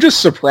 I'm just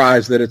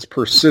surprised that it's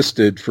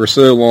persisted for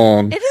so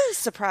long. It is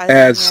surprising,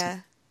 as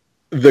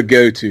the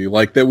go-to,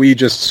 like that we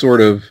just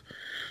sort of,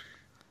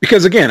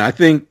 because again, I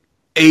think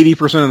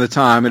 80% of the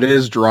time it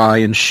is dry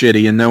and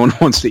shitty and no one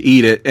wants to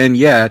eat it, and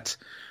yet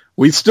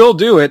we still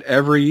do it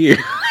every year.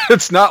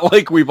 It's not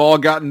like we've all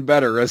gotten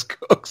better as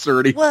cooks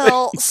or anything.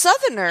 Well,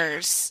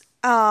 Southerners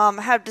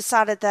have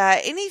decided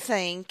that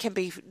anything can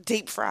be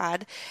deep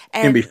fried.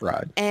 And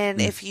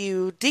if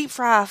you deep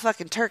fry a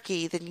fucking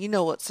turkey, then you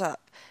know what's up,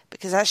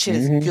 because that shit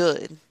is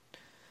good.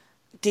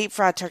 Deep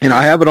fried turkey. And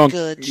I have it on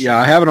good. Yeah,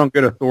 I have it on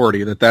good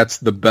authority that that's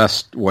the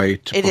best way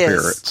to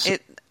prepare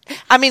it.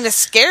 I mean, it's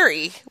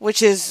scary,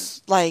 which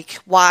is like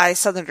why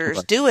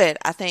Southerners do it,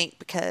 I think,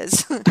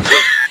 because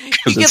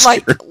you could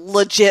like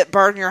legit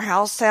burn your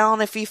house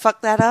down if you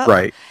fuck that up.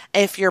 Right.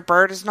 If your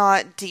bird is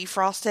not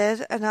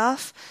defrosted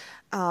enough.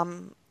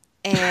 And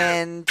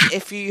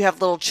if you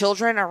have little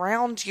children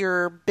around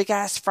your big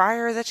ass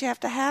fryer that you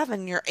have to have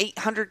and your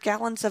 800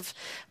 gallons of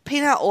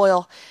peanut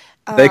oil,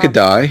 they could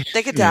die.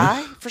 They could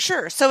die for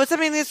sure. So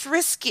it's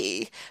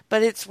risky,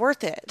 but it's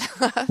worth it,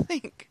 I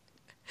think.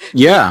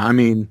 Yeah, I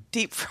mean,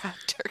 deep fried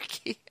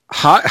turkey.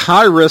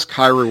 High risk,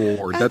 high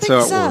reward. That's how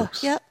it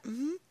works. Yep,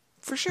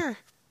 for sure.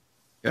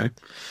 Okay.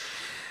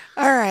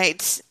 All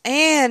right,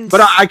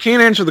 but I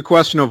can't answer the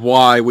question of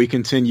why we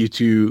continue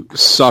to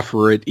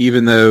suffer it,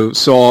 even though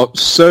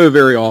so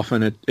very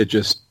often it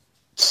just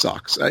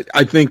sucks.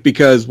 I think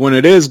because when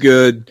it is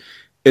good,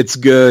 it's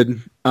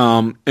good,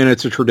 and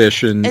it's a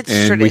tradition,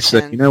 we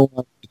say, you know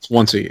what, it's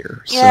once a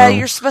year. Yeah, so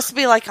you're supposed to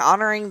be like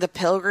honoring the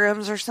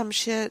pilgrims or some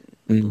shit.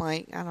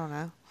 Like, I don't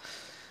know.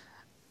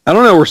 I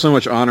don't know. We're so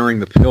much honoring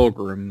the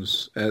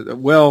pilgrims.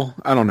 Well,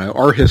 I don't know.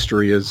 Our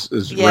history is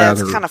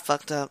rather... it's kind of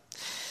fucked up.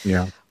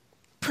 Yeah.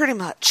 Pretty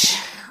much.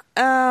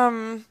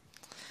 Okay,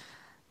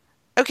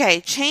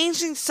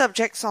 changing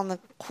subjects on the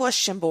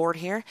question board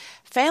here.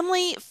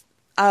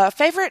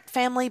 Favorite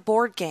family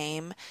board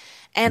game,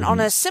 and on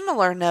a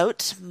similar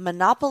note,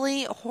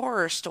 Monopoly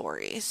horror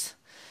stories.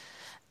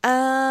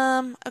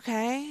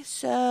 Okay,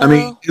 so... I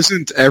mean,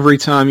 isn't every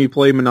time you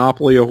play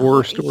Monopoly a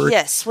horror story?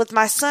 Yes, with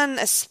my son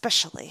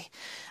especially.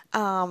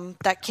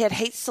 That kid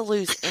hates to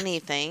lose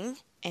anything,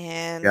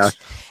 and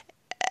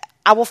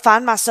I will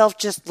find myself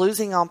just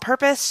losing on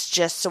purpose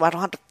just so I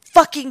don't have to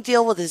fucking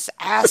deal with his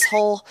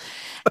asshole.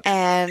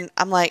 And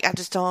I'm like, I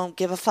just don't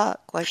give a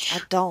fuck. Like,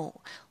 I don't.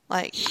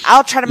 Like,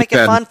 I'll try to make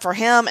it fun for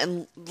him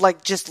and,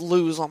 like, just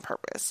lose on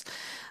purpose.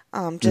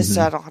 Just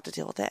so I don't have to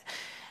deal with it.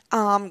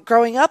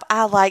 Growing up,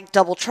 I liked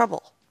Double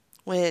Trouble,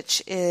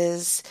 which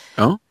is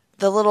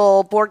the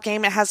little board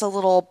game. It has a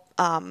little,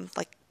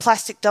 like,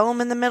 plastic dome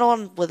in the middle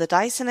and with a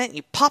dice in it, and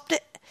you popped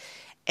it,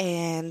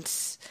 and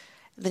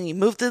then you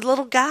moved the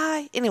little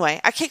guy.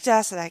 Anyway, I kicked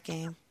ass at that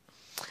game.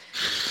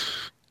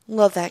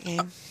 Love that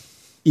game.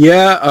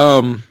 Yeah,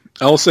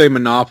 I'll say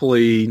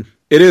Monopoly,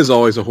 it is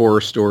always a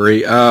horror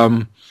story.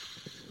 How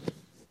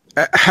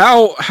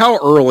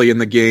early in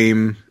the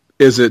game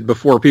is it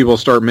before people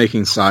start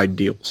making side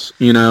deals?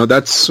 You know,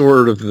 that's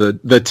sort of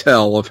the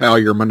tell of how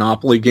your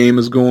Monopoly game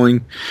is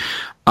going.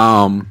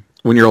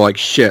 When you're like,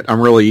 shit, I'm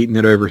really eating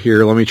it over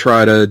here. Let me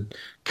try to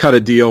cut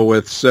a deal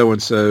with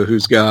so-and-so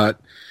who's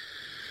got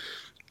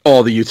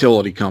all the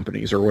utility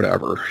companies or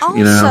whatever. Also,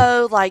 you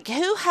know? Like,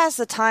 who has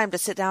the time to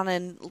sit down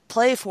and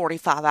play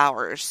 45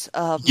 hours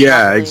of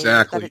Monopoly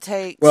exactly. that it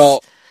takes?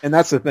 Well, and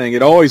that's the thing.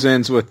 It always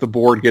ends with the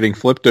board getting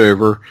flipped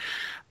over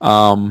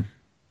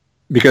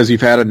because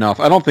you've had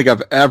enough. I don't think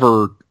I've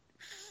ever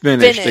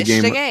finished a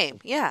game.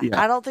 Yeah.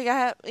 I don't think I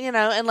have,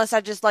 unless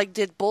I just like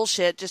did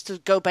bullshit just to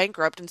go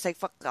bankrupt and say,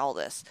 fuck all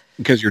this.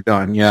 Because you're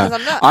done, yeah.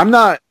 Because I'm done. I'm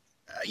not,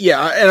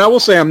 and I will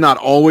say I'm not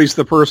always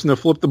the person to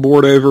flip the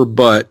board over,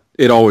 but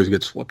it always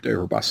gets flipped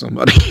over by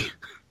somebody.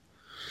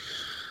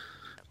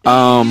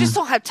 You just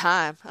don't have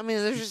time. I mean,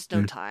 there's just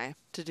no time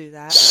to do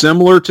that.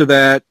 Similar to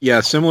that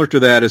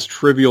is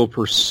Trivial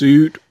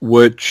Pursuit,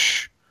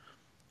 which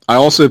I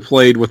also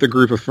played with a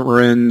group of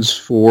friends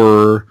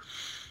for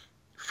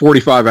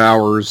 45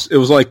 hours. It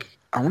was like,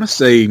 I want to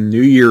say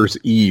New Year's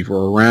Eve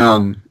or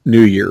around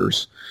New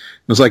Year's.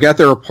 It was like at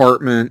their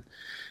apartment.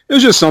 It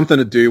was just something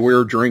to do. We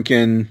were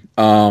drinking,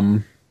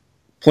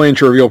 playing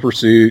Trivial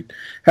Pursuit,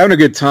 having a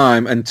good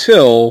time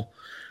until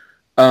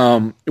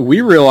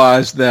we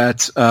realized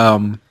that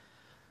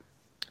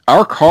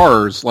our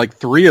cars, like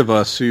three of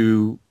us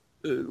who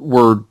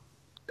were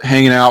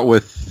hanging out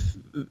with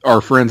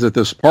our friends at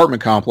this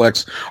apartment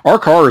complex, our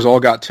cars all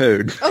got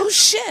towed. Oh,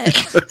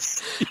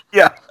 shit.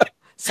 Yeah.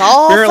 It's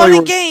all fun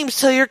and games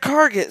till your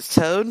car gets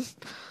towed.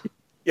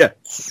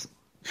 Yes.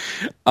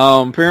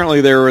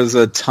 Apparently there was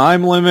a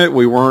time limit.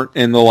 We weren't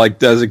in the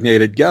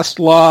designated guest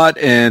lot,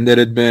 and it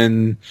had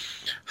been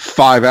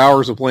 5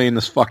 hours of playing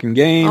this fucking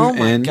game. Oh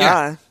my God.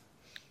 Yeah,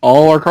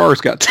 all our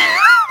cars got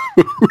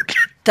towed.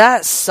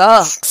 That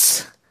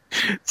sucks.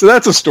 So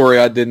that's a story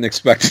I didn't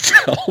expect to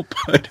tell,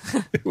 but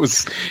it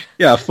was,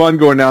 fun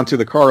going down to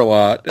the car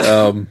lot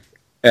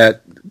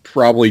at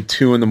probably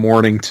 2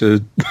 a.m. to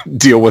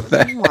deal with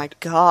that. Oh my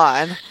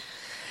God.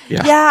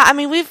 Yeah, I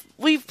mean,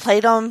 we've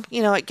played them,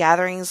 at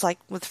gatherings,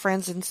 with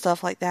friends and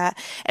stuff like that.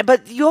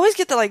 But you always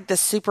get the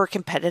super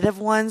competitive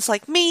ones.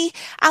 Like me,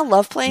 I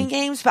love playing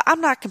games, but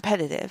I'm not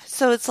competitive.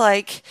 So it's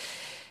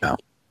no.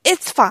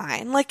 It's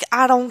fine.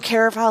 I don't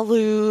care if I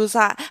lose.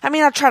 I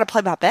mean, I try to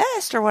play my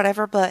best or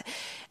whatever, but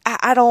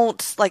I don't,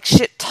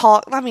 shit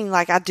talk. I mean,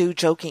 I do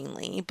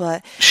jokingly,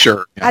 but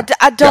sure. Yeah.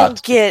 I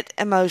don't get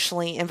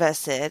emotionally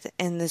invested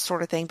in this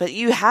sort of thing. But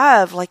you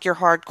have, your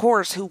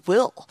hardcores who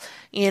will,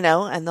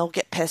 and they'll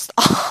get pissed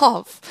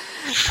off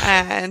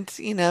and,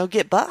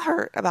 get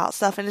butthurt about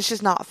stuff, and it's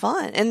just not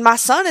fun. And my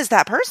son is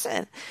that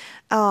person.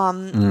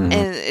 And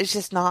it's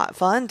just not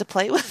fun to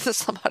play with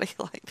somebody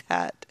like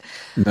that.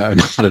 No,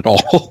 not at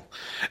all.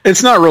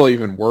 It's not really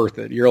even worth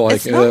it. You're like,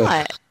 it's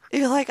not.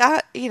 You're like,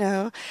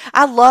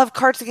 I love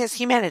Cards Against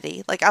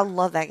Humanity. I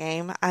love that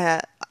game.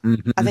 I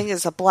think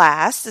it's a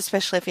blast,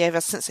 especially if you have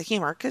a sense of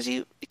humor, because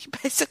you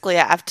basically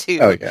have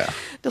to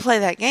play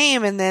that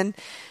game. And then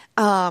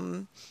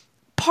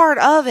part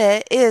of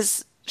it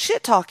is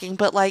shit talking,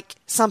 but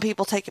some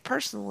people take it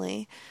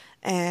personally.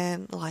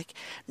 And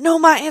no,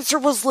 my answer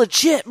was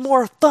legit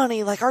more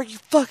funny. Are you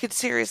fucking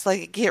serious?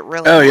 Get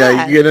really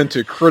mad. You get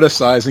into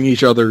criticizing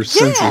each other's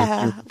senses.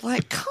 Yeah,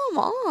 come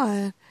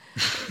on.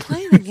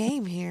 Playing a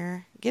game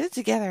here. Get it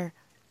together.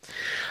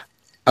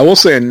 I will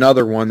say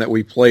another one that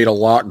we played a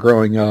lot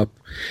growing up.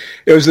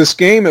 It was this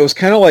game. It was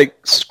kind of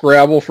like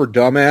Scrabble for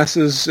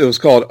dumbasses. It was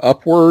called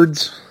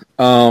Upwards.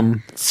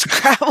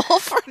 Scrabble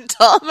for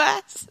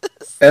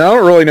dumbasses? And I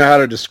don't really know how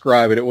to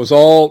describe it. It was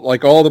all,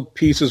 all the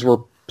pieces were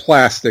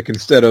plastic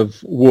instead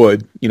of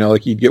wood,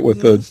 like you'd get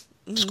with the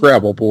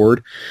Scrabble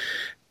board.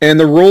 And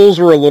the rules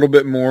were a little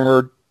bit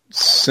more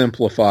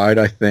simplified,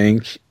 I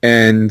think.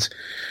 And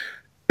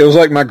it was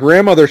my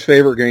grandmother's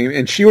favorite game,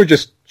 and she would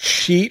just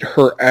cheat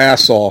her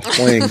ass off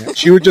playing it.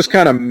 She would just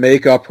kind of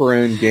make up her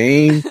own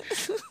game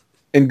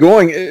and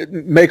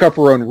make up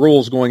her own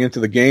rules going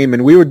into the game.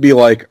 And we would be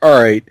like,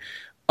 all right,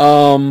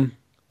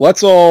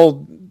 let's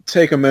all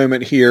take a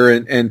moment here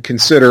and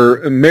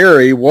consider,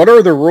 Mary, what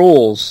are the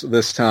rules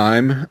this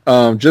time?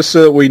 Just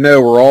so that we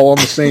know we're all on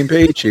the same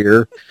page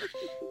here.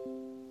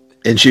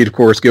 And she'd, of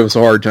course, give us a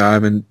hard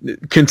time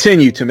and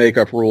continue to make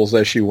up rules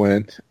as she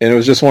went. And it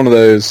was just one of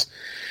those,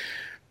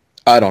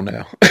 I don't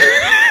know.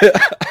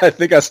 I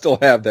think I still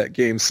have that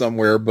game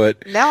somewhere,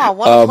 but now I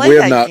want to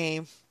play that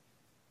game.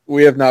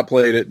 We have not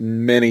played it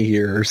in many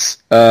years.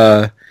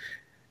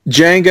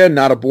 Jenga,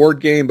 not a board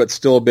game, but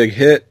still a big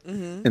hit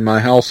in my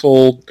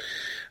household.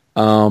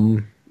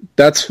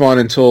 That's fun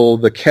until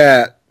the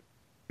cat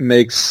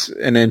makes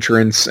an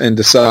entrance and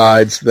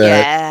decides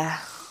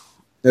that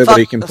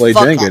nobody can play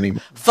Jenga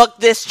anymore. Fuck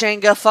this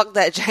Jenga, fuck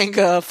that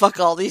Jenga, fuck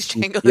all these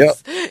Jengas.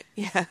 Yep.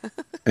 Yeah.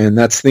 And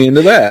that's the end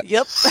of that.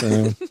 Yep.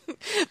 So.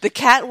 The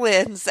cat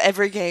wins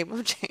every game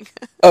of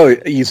Jenga. Oh,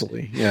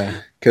 easily,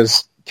 yeah.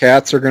 Because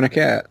cats are going to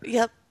cat.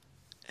 Yep.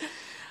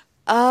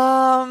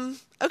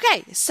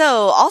 Okay, so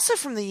also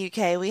from the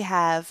UK we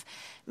have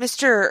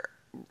Mr.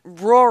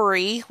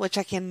 Rory, which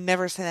I can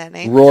never say that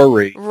name.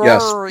 Rory.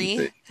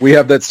 Yes. We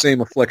have that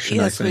same affliction,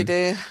 yes, I think.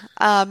 Yes,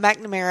 we do.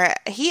 McNamara,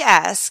 he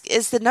asks,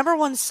 is the number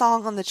one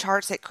song on the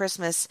charts at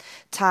Christmas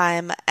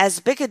time as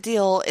big a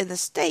deal in the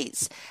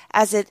States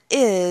as it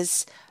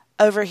is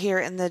over here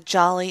in the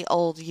jolly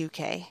old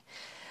UK?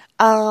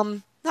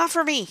 Not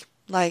for me.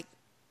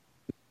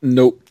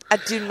 Nope. I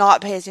do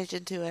not pay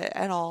attention to it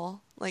at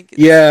all. We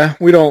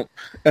don't.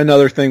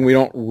 Another thing, we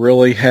don't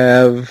really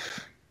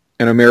have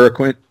an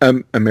American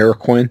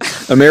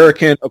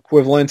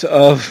equivalent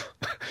of,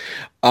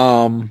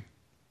 and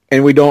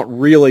we don't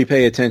really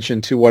pay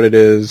attention to what it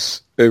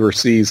is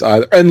overseas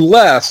either,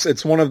 unless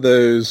it's one of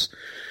those.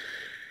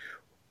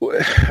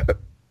 A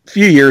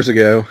few years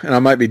ago, and I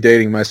might be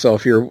dating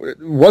myself here,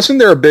 wasn't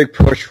there a big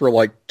push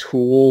for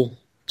Tool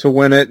to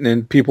win it,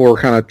 and people were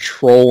kind of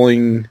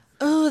trolling.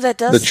 Oh, that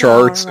does the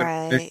charts.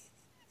 Right.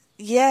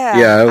 Yeah.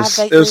 Yeah, it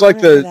was like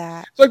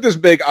it's like this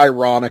big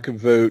ironic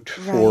vote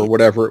for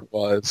whatever it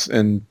was,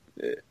 and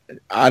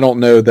I don't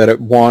know that it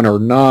won or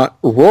not.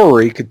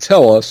 Rory could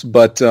tell us,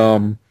 but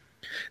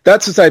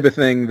that's the type of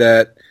thing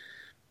that,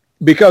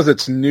 because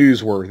it's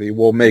newsworthy,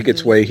 will make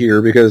its way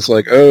here, because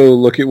like, oh,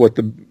 look at what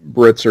the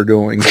Brits are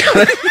doing.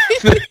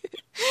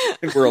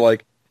 And we're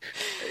like,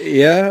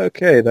 yeah,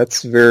 okay,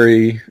 that's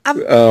very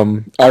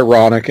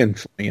ironic and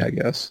funny, I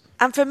guess.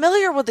 I'm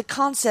familiar with the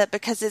concept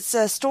because it's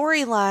a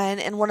storyline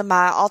in one of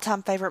my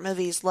all-time favorite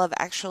movies, Love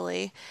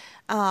Actually.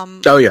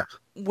 Oh, yeah.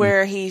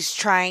 Where he's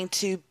trying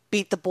to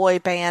beat the boy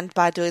band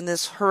by doing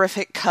this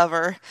horrific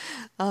cover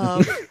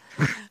of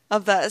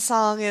that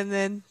song, and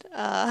then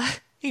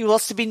he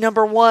wants to be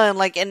number one,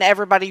 like, and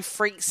everybody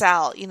freaks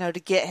out, to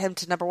get him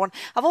to number one.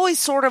 I've always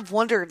sort of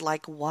wondered,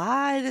 like,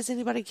 why does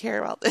anybody care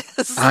about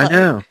this? I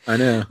know.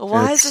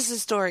 Why is this a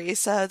story?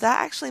 So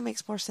that actually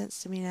makes more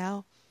sense to me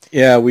now.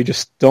 Yeah, we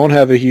just don't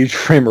have a huge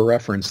frame of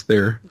reference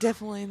there.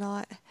 Definitely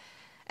not.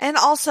 And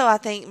also, I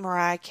think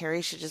Mariah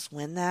Carey should just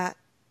win that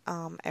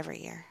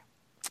every year.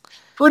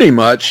 Pretty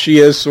much. She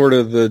is sort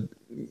of the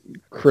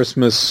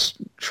Christmas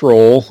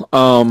troll.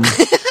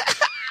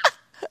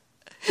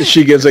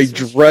 She gives a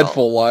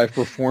dreadful live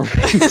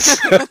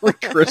performance every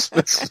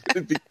Christmas.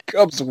 It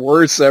becomes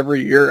worse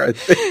every year, I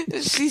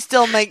think. She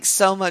still makes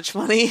so much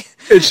money.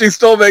 And she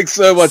still makes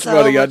so much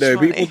money, I know.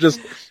 People just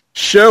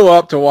show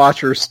up to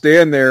watch her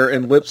stand there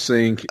and lip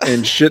sync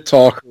and shit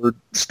talk her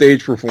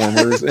stage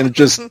performers, and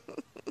just,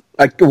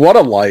 like, what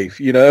a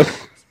life,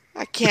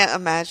 I can't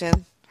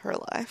imagine her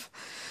life.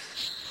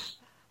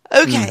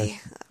 Okay,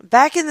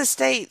 back in the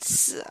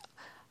States,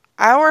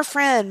 our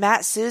friend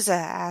Matt Souza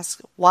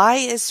asks, why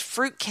is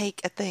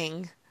fruitcake a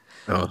thing?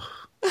 Oh.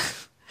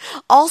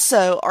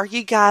 Also, are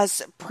you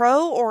guys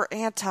pro or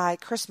anti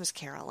Christmas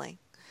caroling?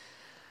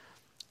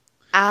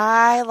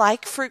 I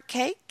like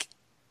fruitcake.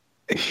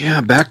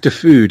 Yeah, back to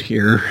food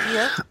here.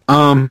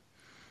 Yep.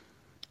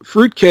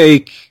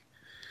 Fruitcake,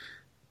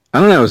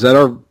 I don't know,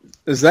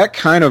 does that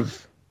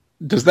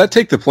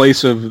take the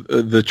place of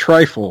the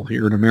trifle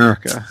here in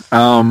America?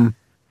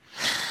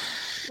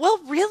 Well,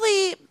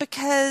 really,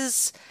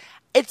 because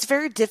it's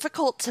very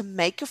difficult to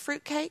make a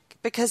fruitcake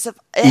because it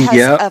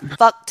has a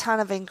fuck ton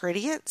of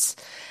ingredients.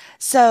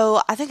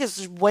 So I think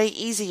it's way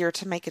easier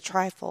to make a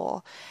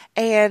trifle.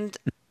 And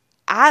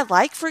I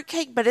like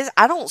fruitcake, but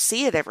I don't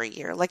see it every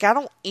year. Like, I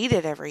don't eat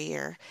it every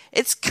year.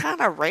 It's kind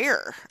of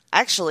rare,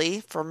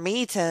 actually, for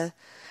me to...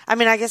 I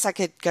mean, I guess I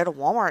could go to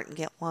Walmart and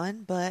get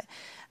one, but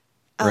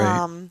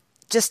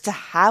just to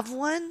have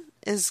one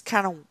is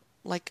kind of,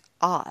 like,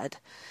 odd.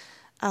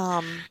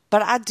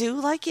 But I do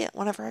like it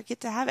whenever I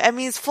get to have it. I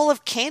mean, it's full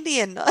of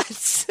candy and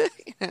nuts.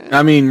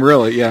 I mean,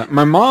 really, yeah.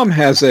 My mom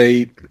has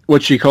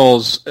what she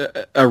calls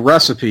a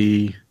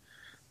recipe,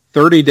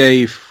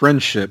 30-day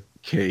friendship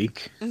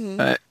cake.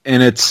 Mm-hmm.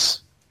 And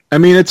it's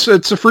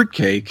a fruit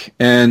cake,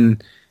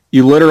 and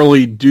you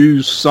literally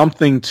do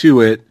something to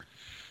it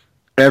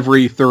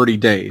every 30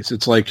 days.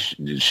 It's like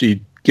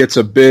she gets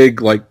a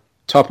big, like,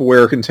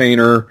 Tupperware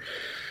container,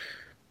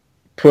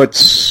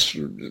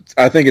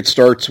 I think it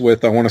starts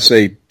with, I want to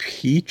say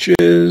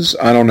peaches,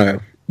 I don't know.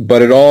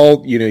 But it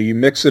all, you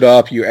mix it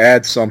up, you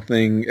add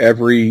something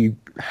every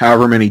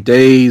however many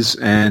days,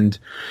 and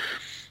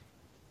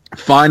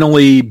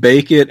finally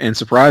bake it, and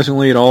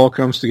surprisingly it all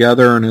comes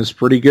together and is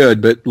pretty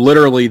good. But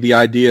literally the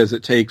idea is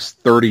it takes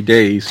 30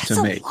 days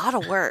to make. That's a lot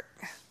of work.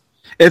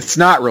 It's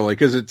not really,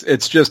 because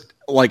it's just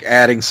like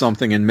adding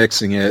something and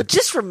mixing it.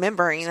 Just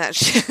remembering that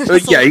shit.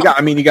 Yeah, you got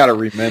to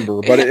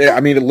remember. But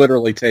it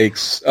literally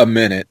takes a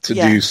minute to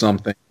do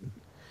something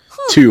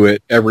to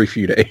it every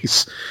few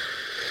days.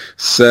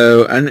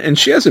 So, and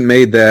she hasn't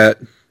made that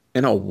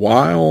in a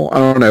while. I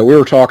don't know. We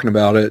were talking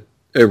about it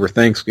over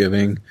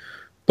Thanksgiving.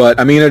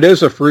 But, I mean, it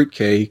is a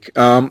fruitcake.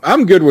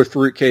 I'm good with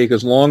fruitcake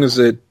as long as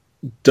it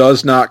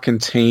does not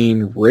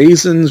contain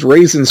raisins.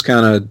 Raisins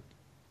kind of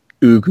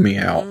oog me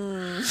out.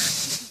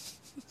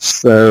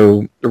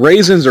 So,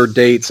 raisins or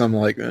dates, I'm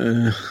like,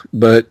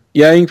 but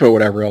yeah, you can put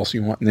whatever else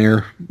you want in there.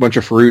 A bunch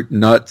of fruit,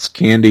 nuts,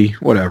 candy,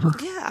 whatever.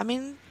 Yeah, I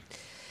mean,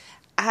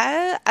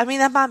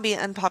 that might be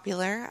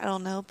unpopular. I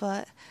don't know,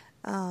 but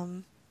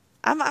I'm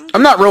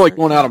not really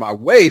going out of my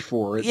way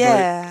for it.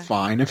 Yeah, but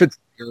fine if it's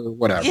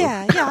whatever.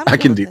 Yeah, I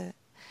can do it.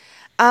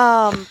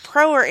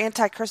 Pro or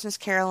anti Christmas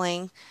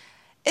caroling?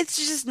 It's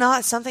just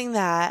not something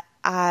that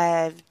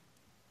I've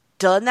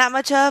done that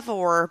much of,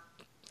 or.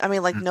 I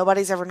mean, like,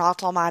 nobody's ever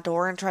knocked on my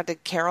door and tried to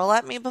carol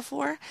at me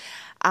before.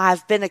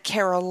 I've been a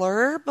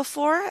caroler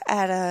before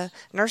at a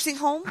nursing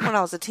home when I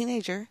was a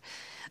teenager.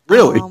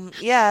 Really?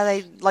 Yeah,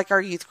 they, like,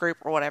 our youth group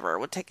or whatever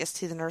would take us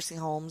to the nursing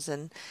homes,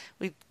 and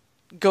we'd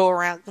go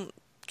around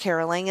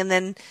caroling. And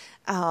then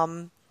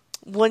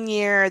one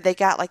year they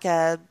got like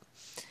a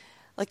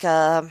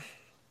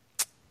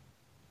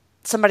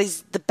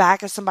the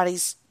back of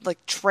somebody's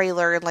like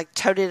trailer and like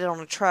toted it on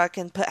a truck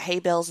and put hay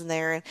bales in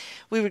there, and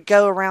we would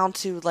go around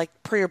to like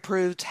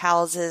pre-approved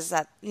houses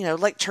that, you know,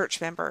 like church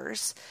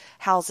members'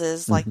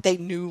 houses, like they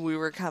knew we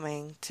were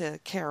coming to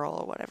carol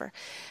or whatever.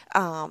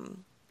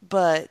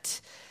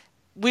 But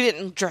we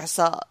didn't dress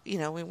up, you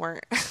know, we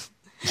weren't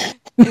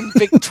in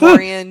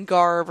Victorian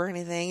garb or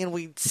anything, and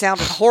we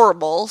sounded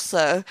horrible,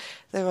 so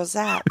there was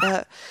that.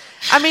 But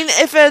I mean,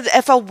 if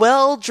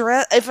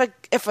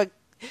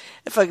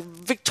a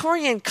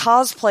Victorian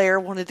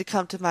cosplayer wanted to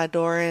come to my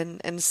door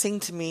and sing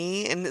to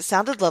me and it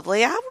sounded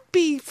lovely, I would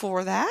be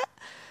for that.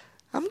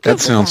 I'm good. That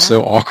sounds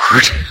so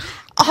awkward.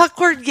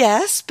 Awkward,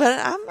 yes, but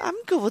I'm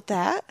good with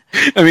that.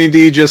 I mean, do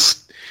you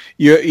just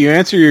you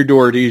answer your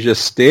door? Do you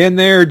just stand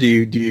there? Do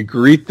you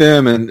greet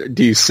them, and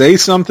do you say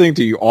something?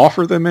 Do you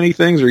offer them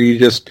anything, or you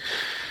just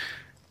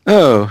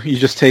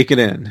take it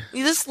in?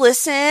 You just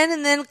listen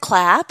and then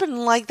clap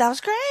and like, that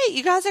was great.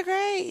 You guys are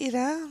great. You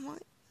know,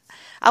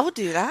 I would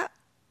do that.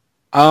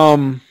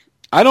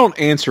 I don't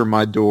answer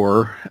my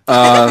door,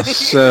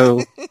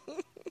 so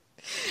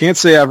can't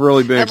say I've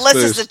really been unless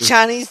exposed it's a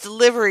Chinese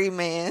delivery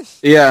man.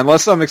 Yeah,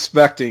 unless I'm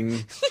expecting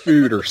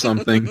food or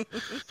something.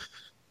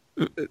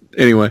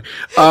 Anyway,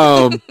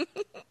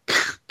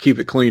 keep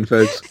it clean,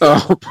 folks.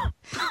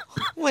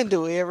 When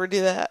do we ever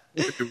do that?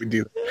 When do we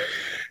do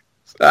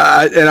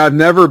that?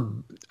 And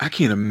I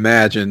can't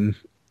imagine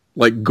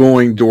like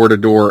going door to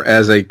door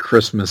as a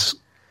Christmas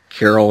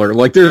caroler.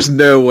 Like, there's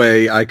no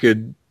way I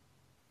could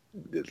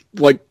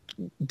like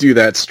do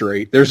that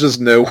straight. There's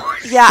just no way.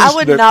 Yeah, I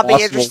would not be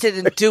interested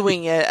in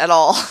doing it at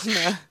all.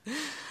 No.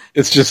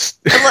 It's just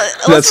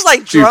unless it's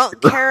like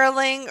drunk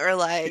caroling or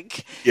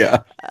like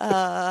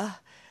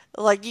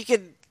like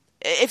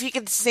if you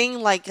could sing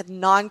like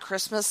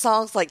non-Christmas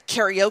songs, like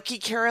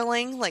karaoke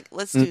caroling, like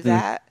let's do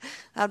that.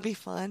 That'd be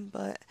fun,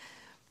 but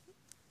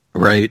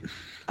right.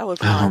 I would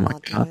probably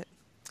not do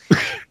it.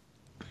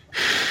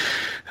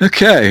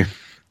 Okay.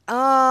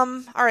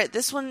 All right,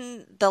 this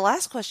one, the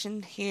last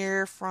question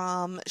here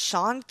from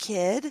Sean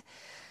Kidd.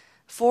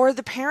 For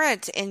the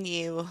parent in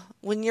you,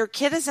 when your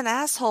kid is an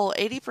asshole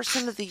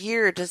 80% of the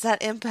year, does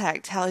that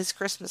impact how his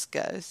Christmas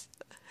goes?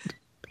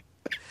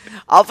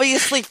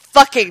 Obviously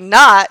fucking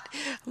not.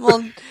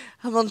 I'm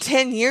on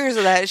 10 years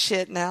of that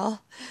shit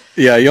now.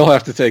 Yeah, you'll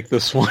have to take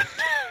this one.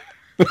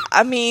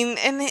 I mean,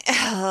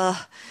 I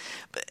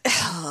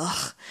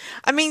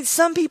mean,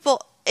 some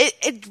people,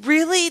 it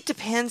really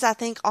depends, I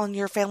think, on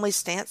your family's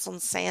stance on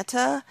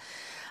Santa.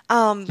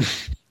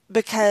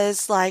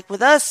 Because, like,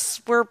 with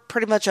us, we're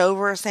pretty much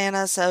over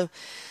Santa, so...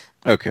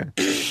 Okay.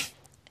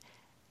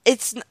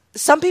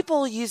 Some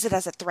people use it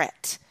as a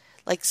threat.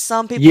 Like,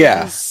 some people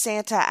use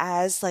Santa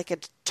as, like, a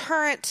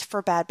deterrent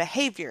for bad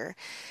behavior.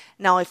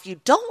 Now, if you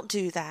don't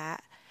do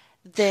that,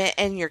 then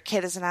and your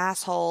kid is an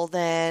asshole,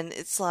 then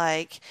it's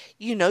like,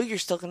 you know you're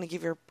still going to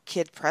give your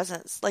kid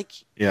presents. Like,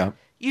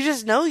 you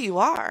just know you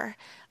are.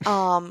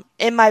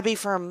 It might be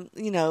from,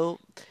 you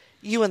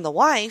and the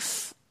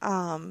wife,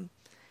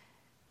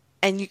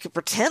 and you could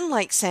pretend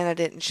like Santa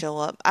didn't show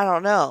up. I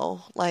don't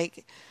know.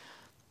 Like,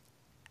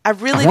 I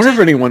wonder if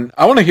anyone,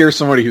 I want to hear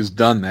somebody who's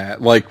done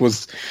that. Like,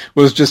 was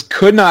just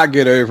could not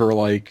get over,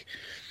 like,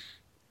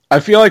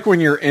 I feel like when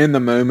you're in the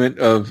moment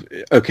of,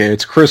 okay,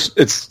 it's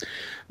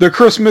the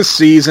Christmas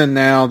season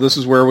now, this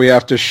is where we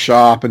have to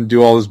shop and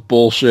do all this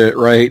bullshit,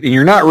 right? And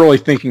you're not really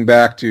thinking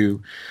back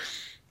to,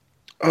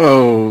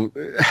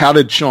 how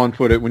did Sean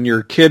put it? When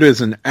your kid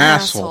is an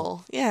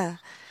asshole. Yeah.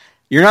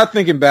 You're not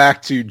thinking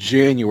back to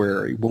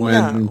January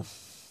when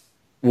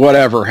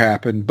whatever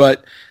happened,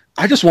 but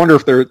I just wonder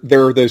if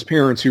there are those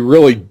parents who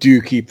really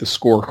do keep the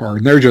scorecard,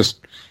 and they're just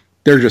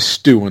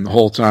stewing the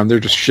whole time. They're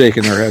just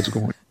shaking their heads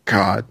going,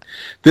 God,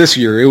 this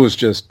year it was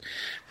just,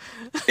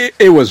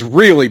 it was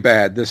really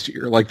bad this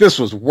year. Like, this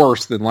was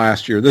worse than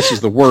last year. This is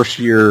the worst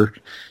year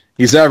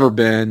he's ever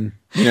been.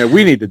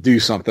 We need to do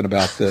something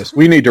about this.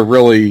 We need to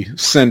really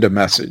send a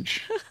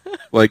message.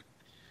 Like,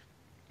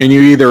 and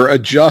you either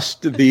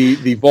adjust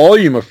the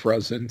volume of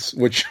presents,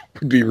 which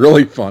would be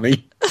really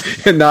funny,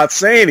 and not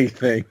say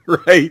anything,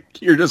 right?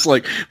 You're just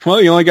like,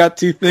 well, you only got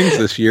 2 things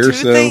this year, Two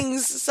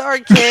things.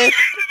 Sorry, kid.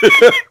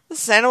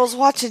 Santa was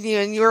watching you,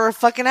 and you were a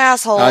fucking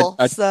asshole.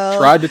 I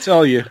tried to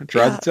tell you.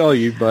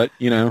 But,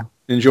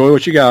 enjoy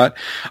what you got.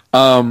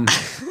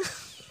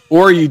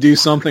 Or you do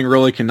something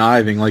really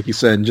conniving, like you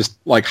said, and just,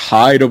 like,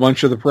 hide a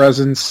bunch of the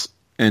presents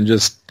and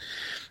just,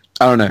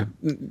 I don't know,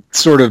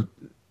 sort of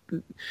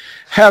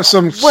have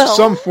some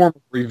form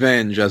of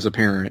revenge as a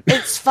parent.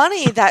 It's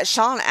funny that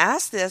Sean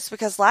asked this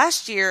because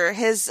last year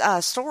his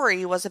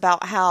story was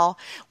about how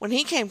when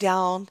he came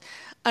down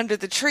under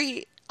the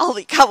tree, all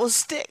he got was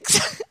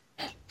sticks.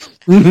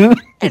 And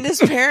his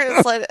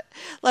parents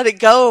let it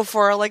go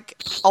for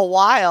like a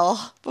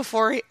while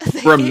before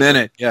for a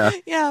minute. Yeah,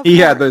 he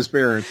had those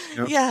parents.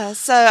 Yeah,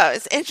 so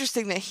it's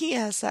interesting that he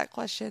asked that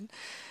question.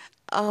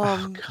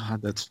 Oh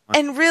God, that's funny.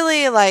 And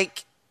really,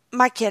 like,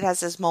 my kid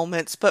has his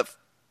moments, but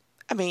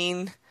I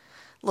mean,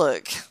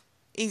 look,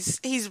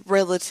 he's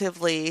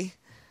relatively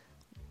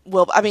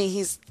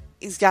he's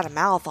he's got a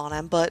mouth on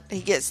him, but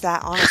he gets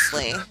that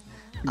honestly.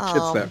 He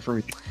gets that from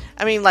you.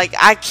 I mean, like,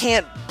 I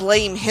can't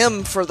blame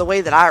him for the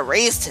way that I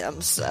raised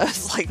him, so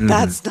it's like,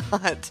 that's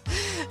not,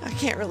 I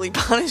can't really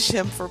punish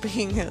him for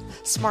being a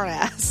smart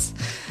ass.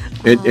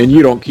 And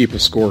you don't keep a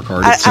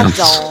scorecard, it sounds.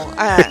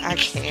 I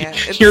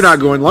can't. You're not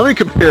going, let me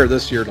compare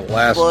this year to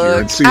last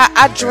year and see.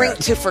 I drink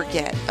to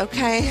forget,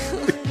 okay?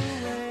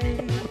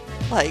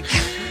 Like,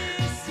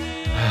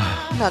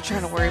 I'm not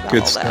trying to worry about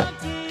all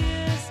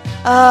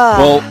that.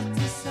 Well,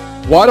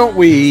 why don't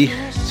we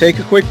take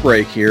a quick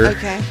break here?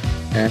 Okay.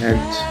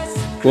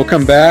 And we'll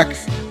come back.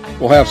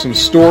 We'll have some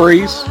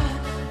stories,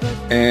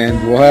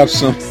 and we'll have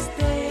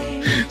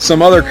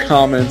some other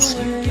comments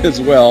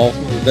as well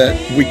that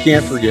we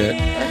can't forget.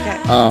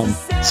 Okay.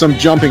 Some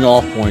jumping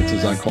off points,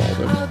 as I call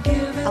them.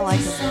 I like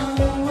it.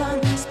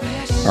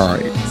 All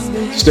right.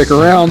 Stick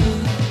around.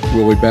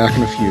 We'll be back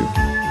in a few.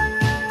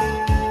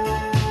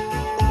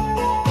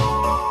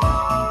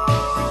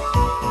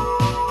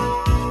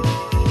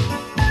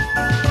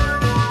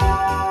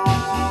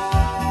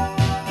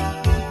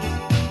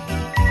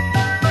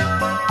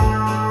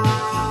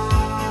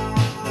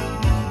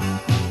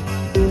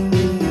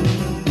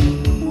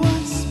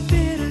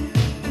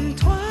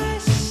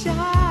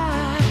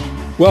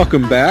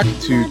 Welcome back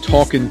to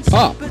Talkin'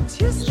 Pop,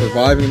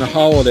 Surviving the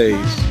Holidays,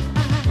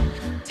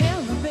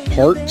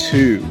 Part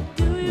 2,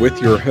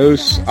 with your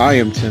hosts. I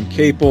am Tim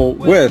Capel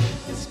with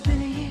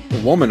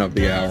the woman of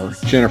the hour,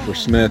 Jennifer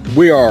Smith.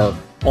 We are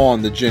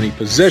on the Jenny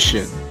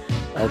position,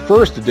 our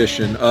first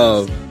edition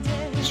of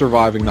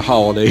Surviving the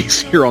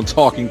Holidays here on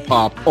Talking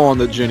Pop on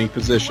the Jenny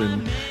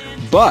position,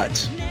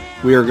 but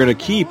we are going to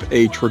keep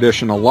a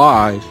tradition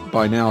alive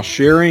by now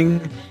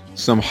sharing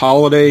some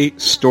holiday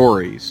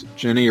stories.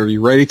 Jenny, are you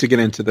ready to get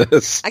into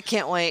this? I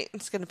can't wait.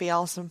 It's going to be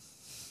awesome.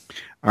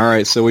 All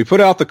right, so we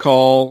put out the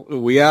call.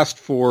 We asked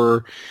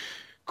for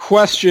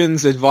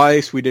questions,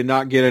 advice. We did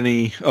not get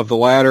any of the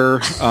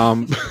latter,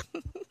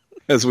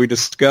 as we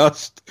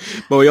discussed.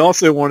 But we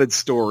also wanted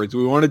stories.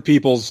 We wanted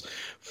people's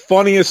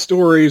funniest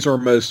stories or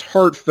most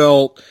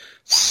heartfelt,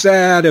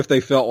 sad if they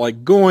felt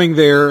like going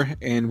there,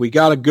 and we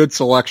got a good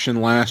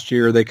selection last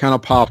year. They kind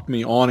of popped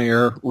me on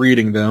air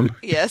reading them.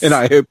 Yes. And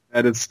I hope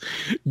that it's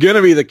going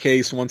to be the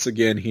case once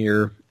again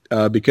here,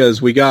 because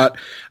we got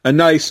a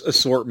nice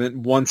assortment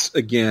once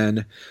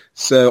again.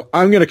 So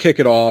I'm going to kick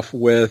it off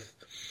with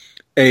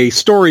a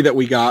story that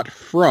we got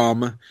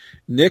from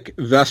Nick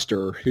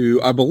Vester, who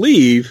I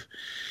believe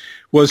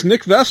was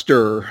Nick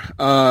Vester,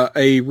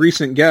 a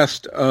recent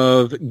guest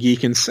of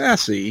Geek and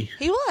Sassy.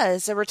 He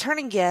was a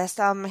returning guest.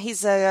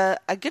 He's a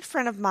good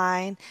friend of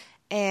mine,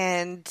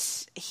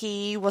 and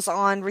he was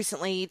on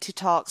recently to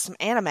talk some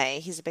anime.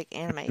 He's a big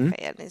anime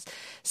fan. He's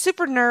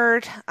super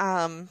nerd,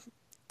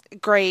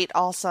 great,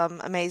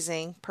 awesome,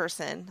 amazing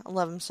person. I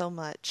love him so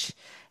much,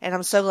 and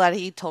I'm so glad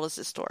he told us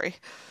his story.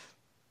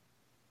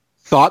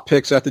 Thought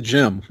picks at the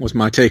gym was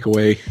my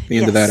takeaway at the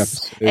end of that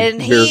episode. And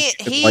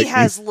he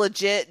has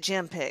legit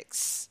gym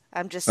picks.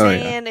 I'm just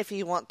saying, if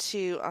you want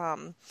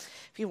to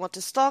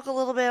stalk a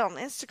little bit on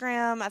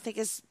Instagram, I think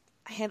his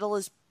handle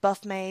is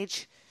Buff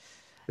Mage.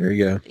 There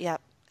you go.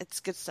 Yep, it's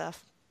good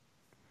stuff.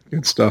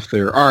 Good stuff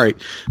there. All right.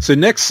 So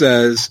Nick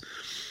says,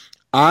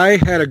 I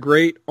had a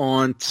great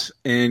aunt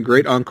and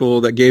great uncle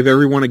that gave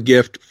everyone a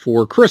gift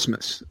for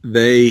Christmas.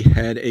 They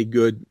had a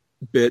good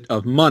bit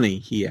of money,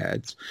 he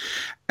adds.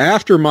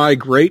 After my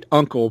great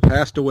uncle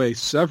passed away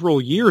several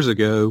years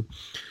ago,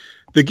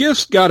 the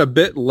gifts got a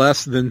bit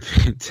less than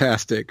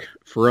fantastic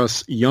for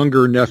us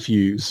younger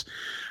nephews,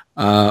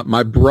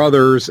 my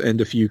brothers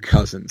and a few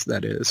cousins,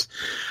 that is.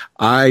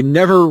 I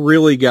never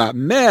really got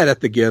mad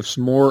at the gifts,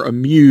 more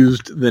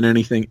amused than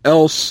anything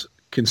else,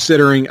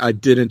 considering I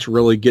didn't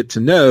really get to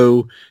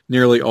know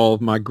nearly all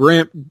of my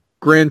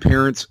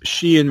grandparents.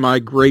 She and my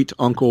great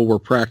uncle were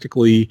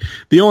practically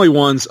the only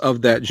ones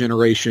of that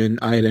generation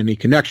I had any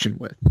connection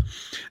with.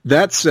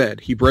 That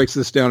said, he breaks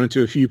this down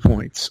into a few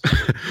points.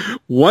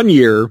 One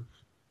year,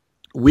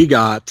 we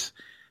got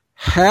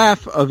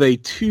half of a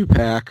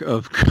 2-pack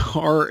of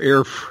car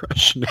air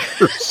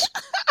fresheners.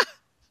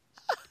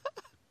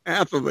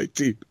 Half of a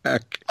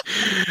 2-pack.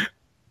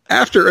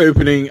 After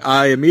opening,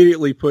 I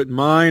immediately put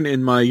mine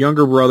and my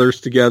younger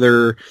brother's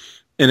together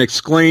and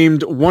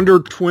exclaimed, Wonder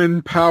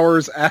Twin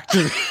powers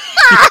activate.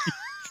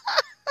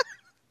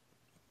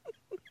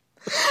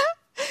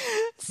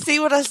 See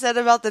what I said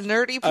about the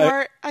nerdy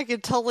part? I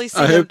could totally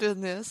see him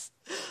doing this.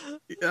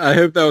 I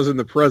hope that was in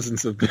the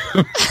presence of them.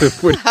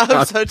 I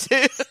hope so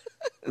too.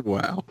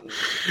 Wow.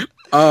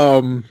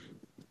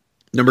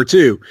 Number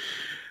 2.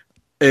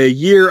 A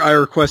year I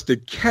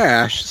requested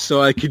cash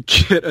so I could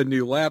get a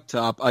new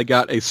laptop. I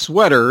got a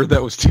sweater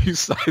that was 2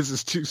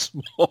 sizes too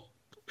small.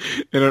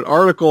 And an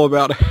article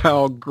about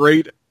how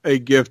great a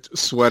gift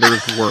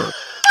sweaters were.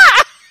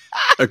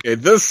 Okay,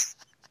 this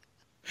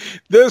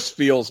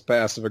feels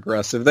passive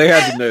aggressive. They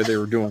had to know they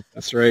were doing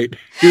this, right?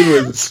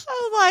 Who was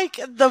like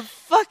the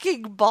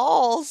fucking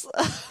balls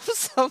of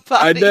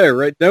somebody? I know,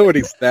 right?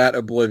 Nobody's that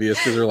oblivious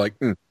because they're like,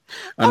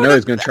 I know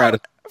he's going to try to.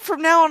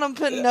 From now on, I'm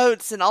putting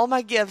notes in all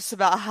my gifts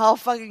about how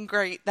fucking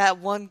great that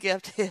one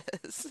gift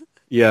is.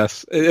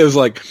 Yes. It was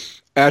like,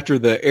 after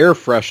the air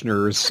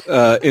fresheners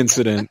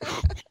incident,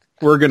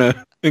 we're going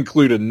to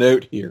include a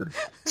note here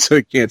so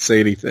he can't say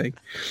anything.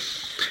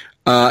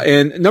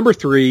 And number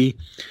 3,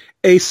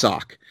 a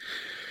sock.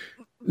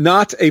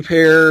 Not a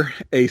pair,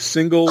 a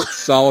single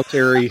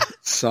solitary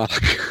sock.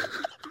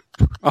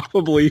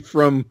 Probably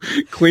from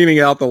cleaning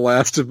out the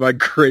last of my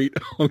great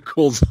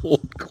uncle's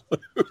old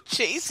clothes.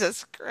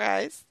 Jesus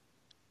Christ.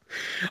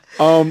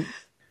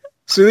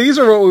 So these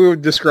are what we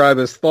would describe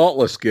as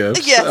thoughtless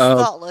gifts. Yes,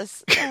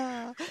 thoughtless.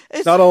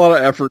 It's not a lot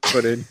of effort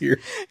put in here.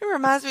 It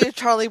reminds me of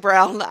Charlie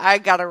Brown. I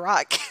got a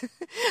rock.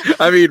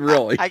 I mean,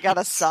 really. I got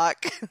a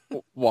sock.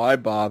 Why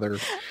bother?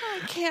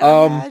 I can't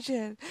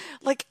imagine.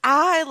 Like,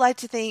 I like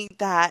to think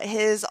that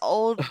his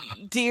old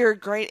dear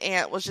great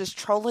aunt was just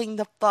trolling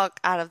the fuck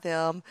out of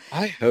them.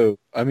 I hope.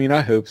 I mean,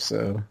 I hope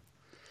so.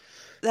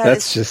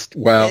 That's just,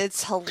 wow.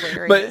 It's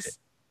hilarious. But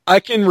I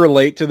can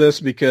relate to this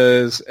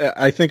because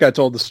I think I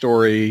told the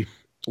story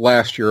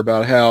last year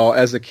about how,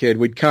 as a kid,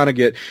 we'd kind of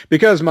get,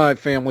 because my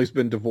family's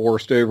been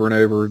divorced over and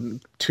over,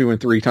 2 and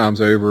 3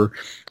 times over,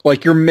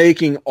 like, you're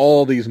making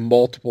all these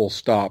multiple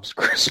stops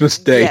Christmas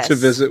Day to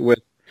visit with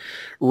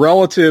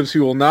relatives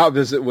who will not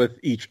visit with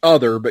each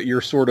other, but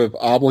you're sort of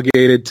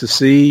obligated to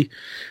see,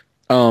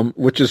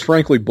 which is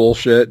frankly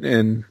bullshit.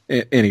 And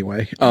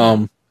anyway,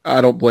 I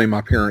don't blame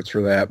my parents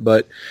for that,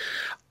 but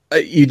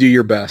you do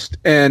your best.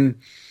 And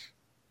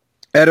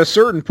at a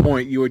certain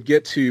point, you would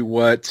get to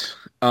what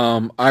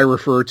I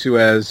refer to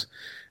as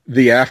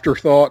the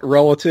afterthought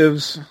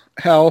relatives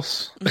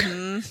house,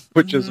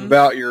 which is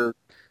about your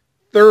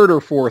 3rd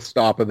or 4th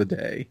stop of the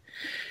day.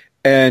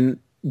 And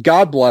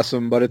God bless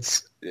them, but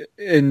it's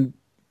in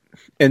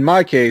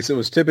my case, it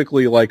was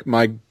typically like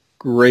my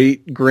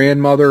great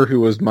grandmother, who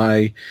was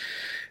my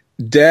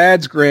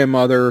dad's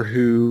grandmother,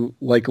 who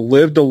like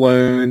lived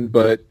alone,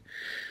 but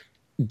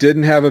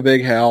didn't have a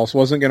big house,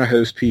 wasn't going to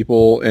host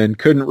people, and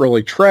couldn't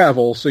really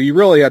travel. So you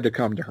really had to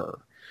come to her.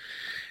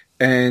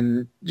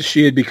 And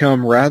she had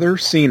become rather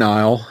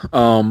senile.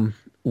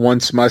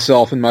 Once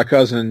myself and my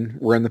cousin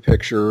were in the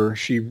picture,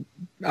 she,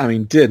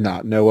 did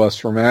not know us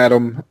from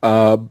Adam.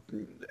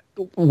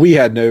 We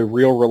had no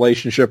real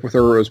relationship with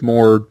her. It was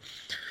more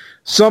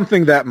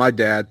something that my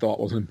dad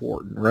thought was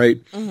important,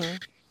 right? Mm-hmm.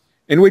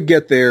 And we'd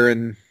get there,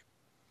 and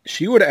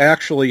she would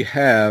actually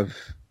have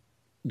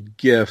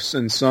gifts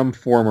in some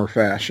form or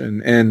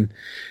fashion. And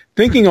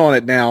thinking on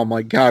it now, I'm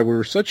like, God, we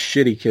were such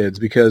shitty kids,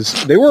 because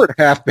they weren't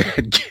half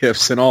bad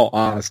gifts, in all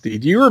honesty.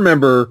 Do you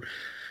remember,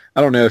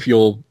 I don't know if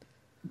you'll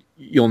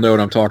know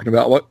what I'm talking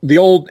about, the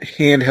old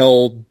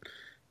handheld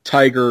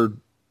Tiger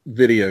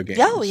video games?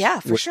 Oh, yeah,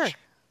 for sure.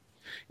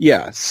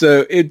 Yeah,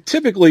 so it'd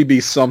typically be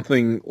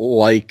something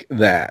like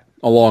that,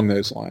 along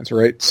those lines,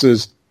 right? So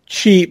it's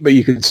cheap, but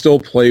you can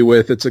still play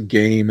with. It's a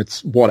game.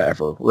 It's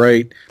whatever,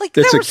 right? Like,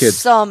 there was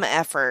some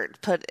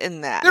effort put in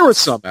that. There was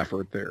some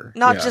effort there.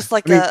 Not just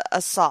like a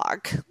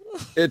sock.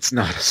 It's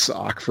not a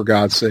sock, for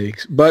God's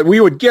sakes. But we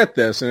would get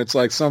this, and it's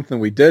like something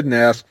we didn't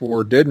ask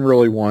for, didn't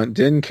really want,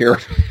 didn't care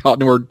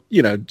about, and we're,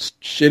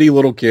 shitty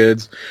little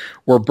kids.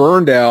 We're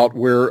burned out.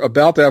 We're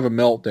about to have a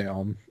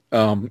meltdown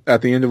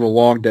at the end of a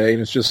long day,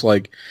 and it's just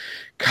like,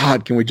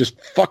 God, can we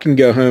just fucking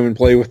go home and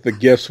play with the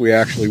gifts we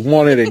actually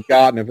wanted and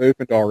got and have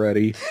opened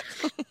already?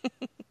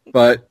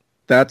 But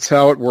that's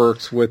how it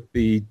works with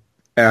the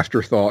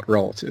afterthought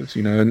relatives,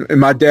 and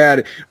my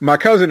dad, my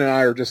cousin and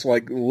I are just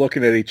like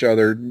looking at each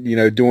other,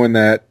 doing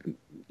that,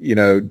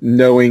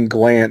 knowing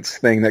glance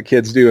thing that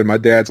kids do. And my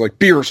dad's like,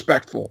 be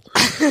respectful.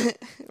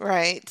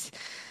 Right.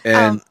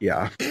 And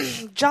yeah.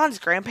 John's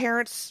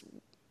grandparents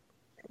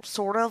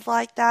sort of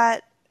like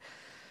that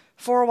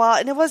for a while.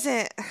 And it was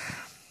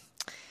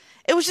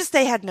just,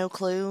 they had no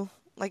clue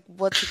like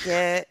what to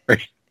get.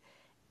 Right.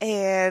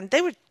 And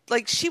they would,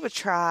 like, she would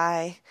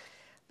try,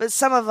 but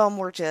some of them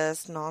were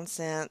just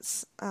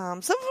nonsense. Some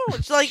of them were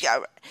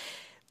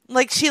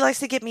like she likes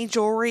to get me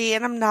jewelry,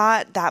 and I'm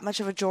not that much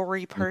of a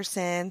jewelry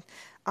person.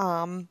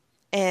 Or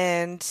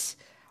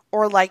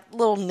like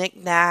little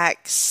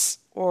knickknacks,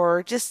 or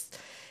it's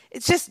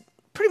just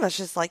pretty much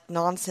just like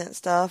nonsense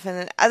stuff.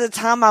 And at the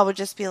time I would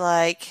just be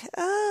like,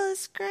 oh,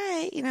 that's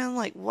great. I'm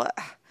like, what?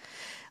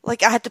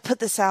 Like, I had to put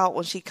this out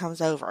when she comes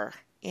over,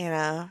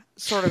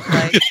 sort of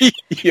like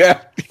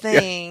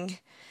thing.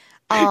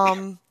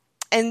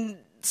 And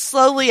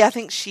slowly, I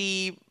think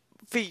she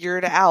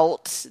figured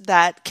out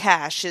that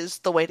cash is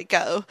the way to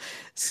go.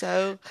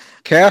 So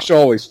cash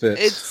always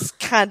fits. It's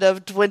kind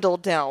of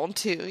dwindled down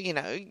to, you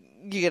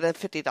get a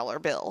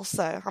 $50 bill.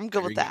 So I'm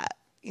good with that,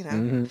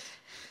 Mm-hmm.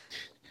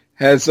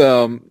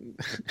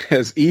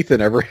 Has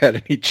Ethan ever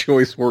had any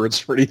choice words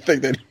for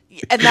anything that?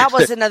 And that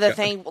was another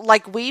thing.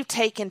 Like, we've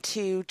taken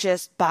to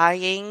just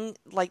buying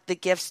like the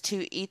gifts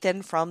to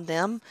Ethan from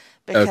them,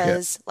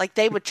 because like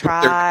they would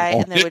try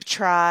and they would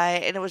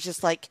try, and it was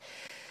just like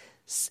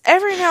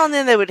every now and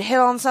then they would hit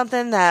on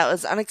something that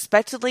was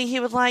unexpectedly he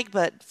would like,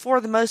 but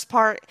for the most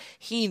part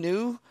he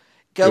knew,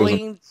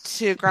 going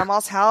to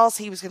grandma's house,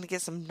 he was going to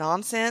get some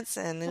nonsense,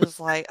 and it was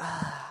like,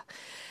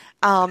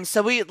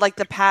 so we, like,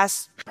 the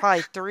past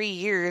probably 3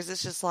 years,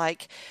 it's just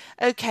like,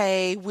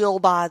 okay, we'll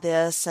buy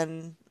this,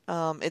 and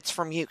it's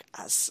from you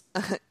guys.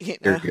 You know?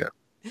 There you go.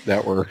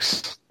 That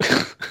works.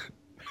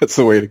 That's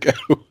the way to go.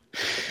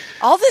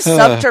 All this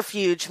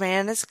subterfuge,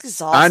 man, it's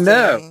exhausting. I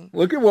know.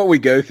 Look at what we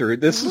go through.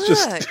 This is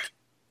just,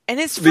 and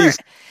it's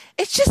just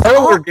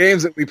older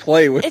games that we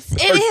play with.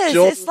 It is.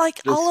 It's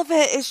like all of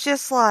it is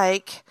just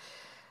like,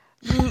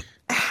 I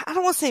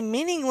don't want to say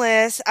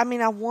meaningless. I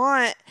mean,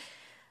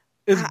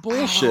 it's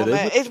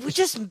bullshit. We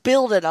just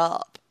build it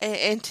up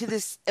into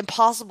this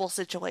impossible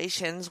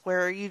situations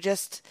where you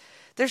can't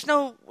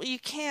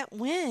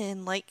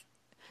win. Like,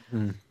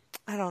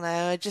 I don't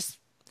know.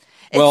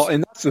 Well,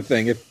 and that's the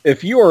thing.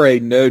 If you are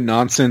a no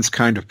nonsense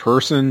kind of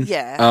person,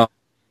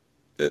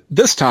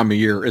 this time of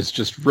year is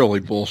just really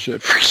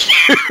bullshit for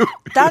you.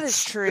 That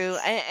is true.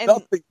 And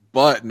nothing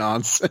but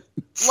nonsense.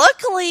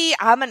 Luckily,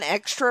 I'm an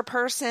extra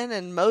person,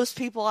 and most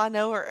people I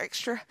know are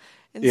extra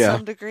in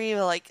some degree.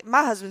 Like,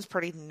 my husband's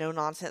pretty no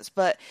nonsense,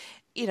 but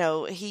you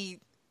know, he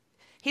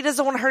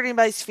doesn't want to hurt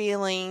anybody's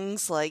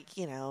feelings. Like,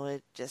 you know,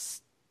 it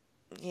just,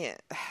 you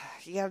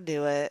gotta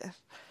do it.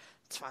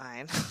 It's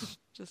fine.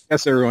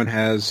 Yes, everyone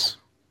has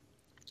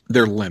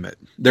their limit.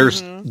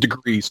 There's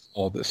degrees to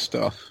all this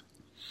stuff.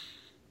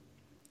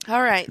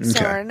 All right. Okay.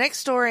 So our next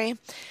story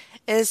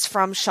is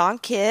from Sean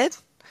Kidd,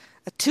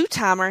 a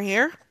two-timer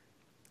here.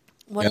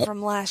 One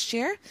from last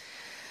year.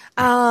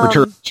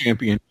 Returning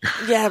champion.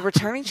 Yeah,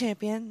 returning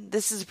champion.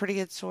 This is a pretty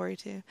good story,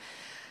 too.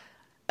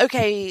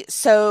 Okay,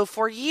 so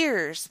for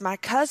years, my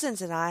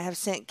cousins and I have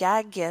sent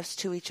gag gifts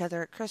to each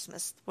other at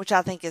Christmas, which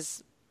I think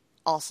is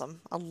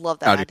awesome. I love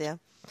that idea.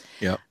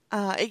 Yep.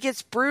 It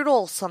gets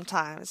brutal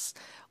sometimes.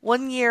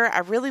 One year, I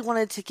really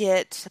wanted to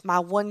get my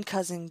one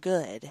cousin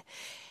good.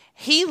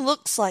 He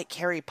looks like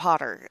Harry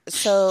Potter,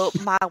 so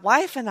my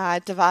wife and I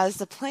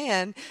devised a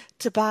plan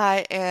to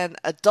buy an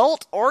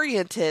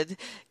adult-oriented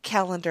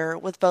calendar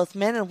with both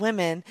men and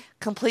women,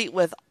 complete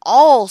with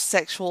all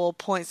sexual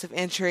points of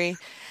entry,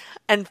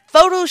 and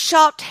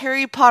photoshopped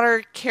Harry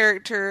Potter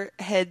character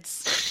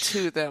heads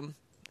to them.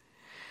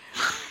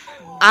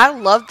 I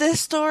love this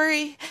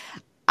story.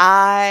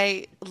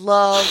 I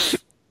love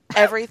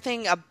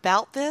everything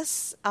about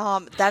this.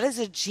 That is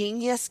a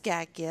genius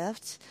gag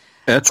gift.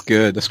 That's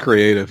good. That's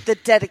creative. The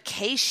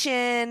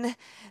dedication,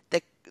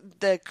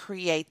 the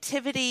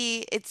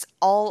creativity, it's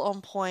all on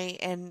point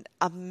and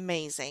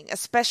amazing,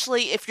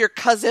 especially if your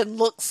cousin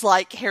looks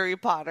like Harry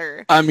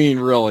Potter. I mean,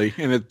 really.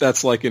 And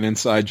that's like an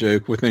inside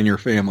joke within your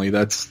family.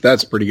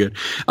 That's pretty good.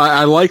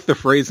 I like the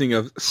phrasing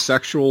of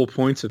sexual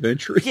points of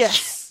entry.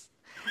 Yes.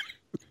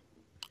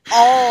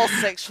 All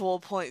sexual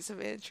points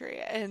of entry.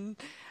 And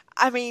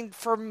I mean,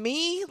 for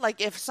me,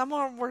 like, if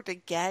someone were to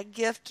gag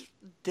gift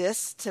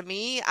this to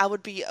me, I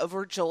would be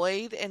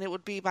overjoyed, and it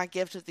would be my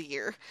gift of the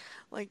year.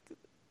 Like,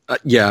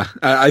 yeah,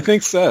 I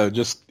think so.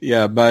 Just,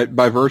 by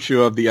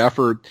virtue of the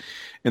effort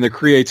and the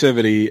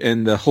creativity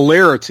and the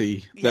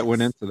hilarity that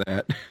went into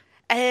that.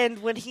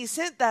 And when he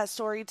sent that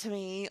story to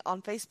me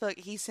on Facebook,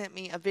 he sent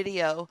me a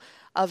video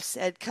of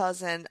said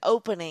cousin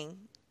opening,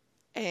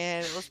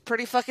 and it was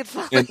pretty fucking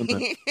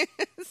funny.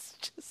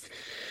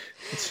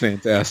 It's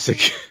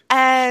fantastic.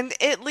 And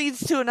it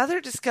leads to another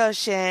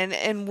discussion.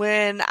 And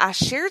when I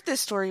shared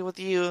this story with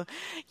you,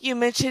 you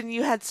mentioned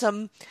you had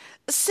some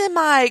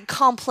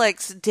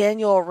semi-complex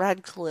Daniel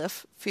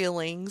Radcliffe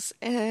feelings.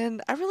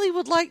 And I really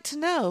would like to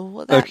know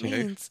what that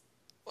means.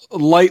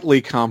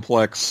 Lightly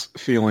complex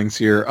feelings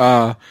here.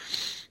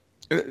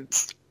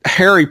 It's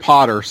Harry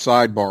Potter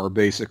sidebar,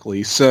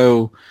 basically.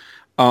 So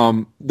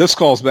this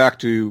calls back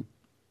to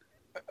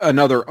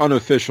another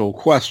unofficial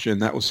question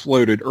that was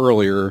floated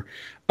earlier.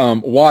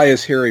 Why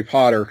is Harry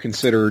Potter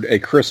considered a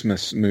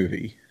Christmas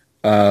movie?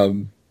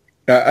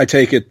 I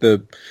take it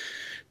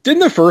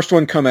didn't the first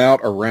one come out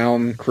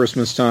around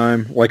Christmas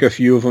time? Like a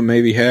few of them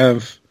maybe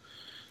have?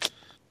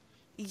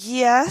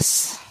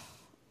 Yes.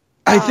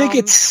 I think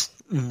it's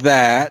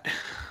that,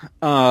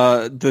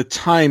 the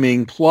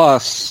timing,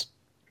 plus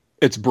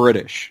it's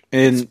British.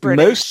 And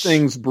most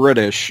things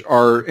British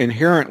are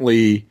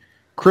inherently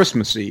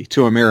Christmassy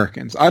to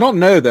Americans. I don't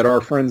know that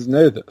our friends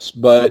know this,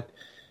 but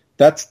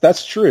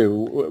that's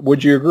true.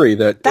 Would you agree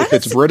that if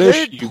it's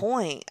British? Good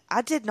point.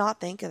 I did not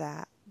think of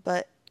that,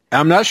 but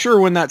I'm not sure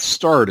when that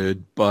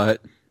started,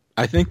 but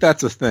I think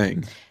that's a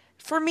thing.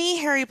 For me,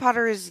 Harry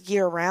Potter is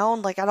year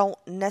round. Like, I don't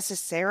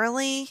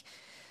necessarily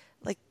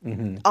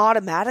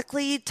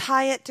automatically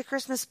tie it to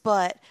Christmas,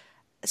 but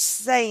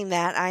saying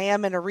that, I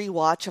am in a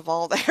rewatch of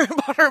all the Harry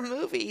Potter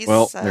movies.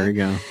 Well, there you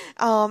go.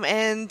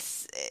 And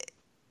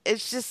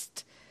it's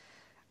just,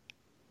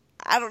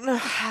 I don't know.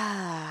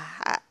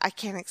 I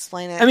can't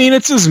explain it. I mean,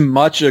 it's as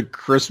much a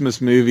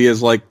Christmas movie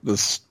as like the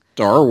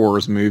Star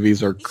Wars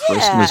movies are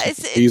Christmas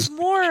movies. It's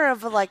more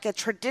of a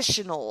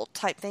traditional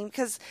type thing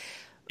because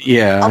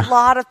Yeah. A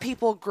lot of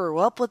people grew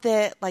up with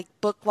it, like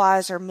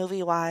book-wise or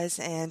movie-wise,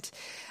 and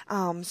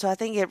so I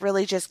think it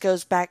really just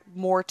goes back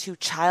more to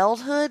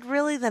childhood,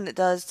 really, than it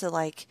does to,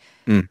 like,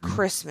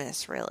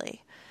 Christmas,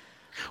 really.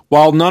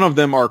 While none of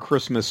them are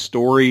Christmas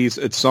stories,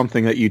 it's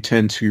something that you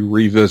tend to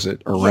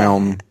revisit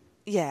around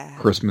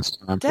Christmas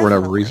time for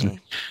whatever reason.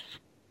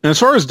 And as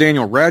far as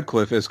Daniel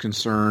Radcliffe is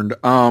concerned,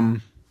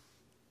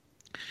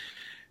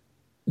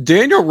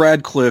 Daniel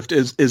Radcliffe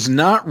is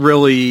not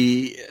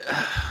really,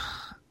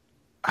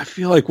 I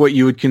feel like, what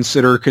you would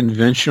consider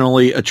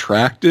conventionally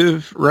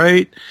attractive,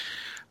 right?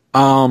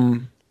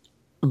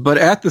 But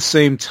at the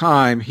same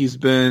time, he's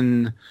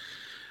been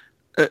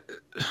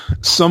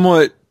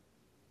somewhat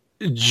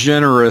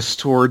generous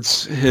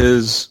towards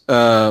his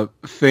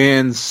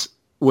fans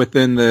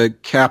within the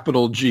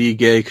capital G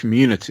gay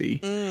community.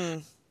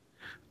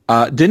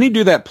 Didn't he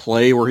do that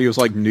play where he was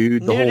like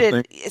nude the whole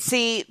thing?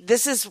 See,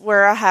 this is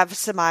where I have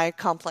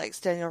semi-complex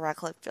Daniel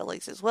Radcliffe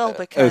feelings as well,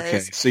 because okay,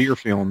 so you're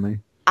feeling me.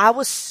 I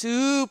was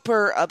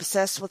super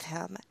obsessed with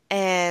him,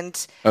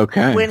 and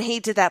when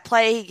he did that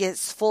play, he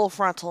gets full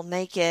frontal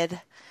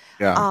naked.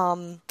 Yeah.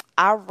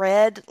 I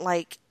read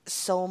like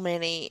so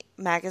many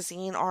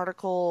magazine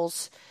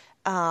articles,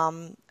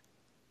 online.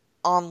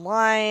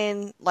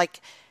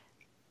 Like,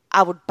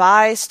 I would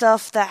buy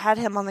stuff that had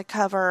him on the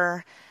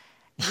cover.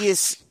 He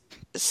is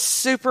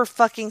super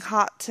fucking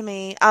hot to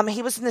me.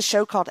 He was in the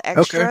show called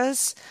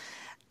Extras,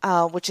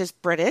 which is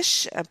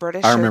British, a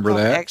British show called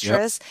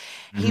Extras.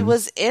 Yep. He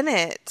was in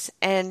it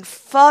and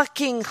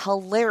fucking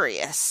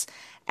hilarious,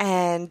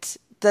 and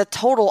the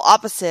total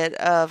opposite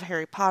of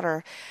Harry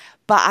Potter.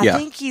 But I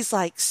think he's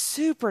like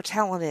super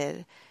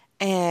talented,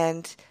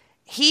 and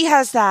he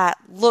has that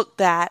look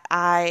that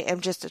I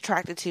am just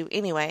attracted to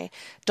anyway.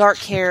 Dark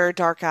hair,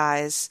 dark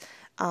eyes,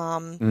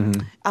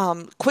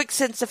 quick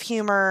sense of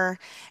humor,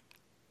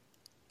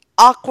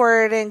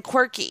 awkward and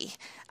quirky.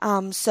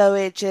 So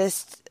it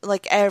just,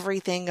 like,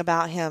 everything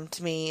about him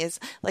to me is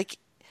like,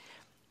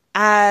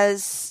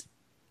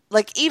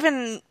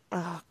 even,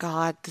 oh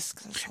God, this.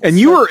 And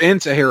you were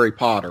into Harry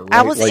Potter, right?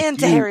 I was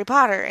into Harry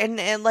Potter,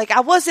 and like, I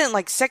wasn't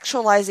like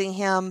sexualizing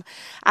him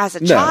as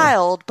a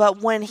child,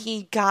 but when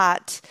he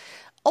got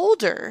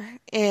older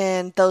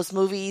in those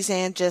movies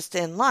and just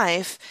in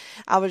life,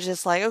 I was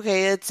just like,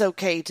 okay, it's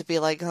okay to be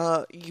like,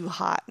 oh, you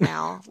hot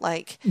now,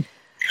 like.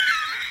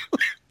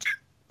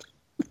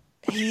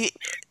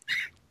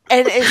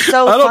 And it's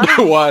so I don't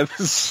funny. know why this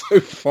is so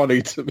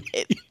funny to me.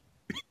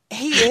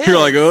 He is. You're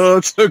like, oh,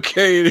 it's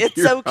okay.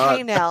 It's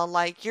okay now.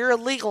 Like, you're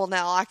illegal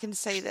now. I can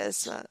say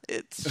this.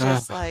 It's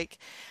just like,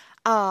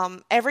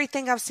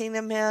 everything I've seen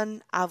him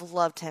in, I've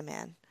loved him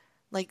in.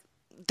 Like,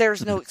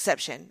 there's no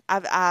exception.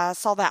 I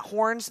saw that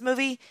Horns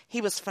movie.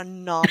 He was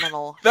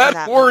phenomenal. that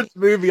Horns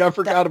movie. I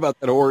forgot about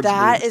that Horns movie.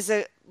 That is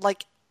a,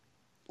 like,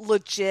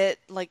 legit,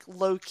 like,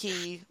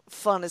 low-key,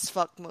 fun as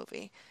fuck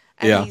movie.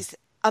 And he's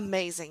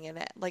amazing in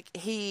it. Like,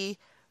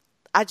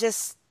 I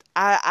just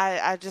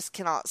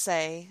cannot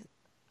say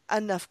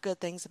enough good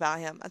things about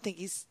him. I think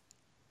he's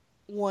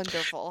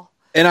wonderful.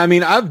 And I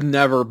mean, I've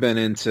never been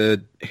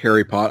into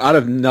Harry Potter. I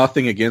have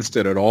nothing against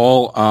it at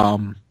all.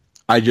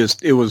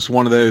 It was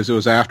one of those, it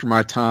was after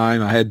my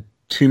time. I had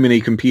too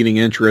many competing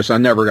interests. I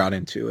never got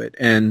into it.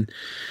 And,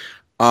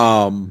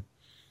 I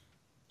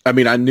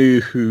mean, I knew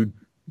who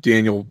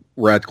Daniel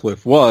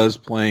Radcliffe was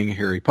playing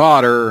Harry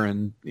Potter,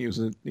 and he was,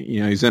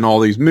 he's in all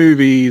these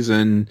movies,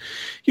 and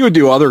he would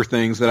do other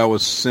things that I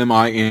was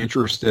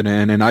semi-interested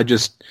in, and I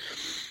just,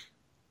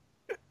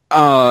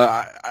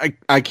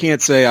 I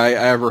can't say I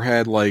ever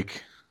had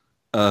like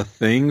a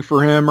thing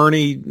for him or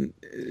any.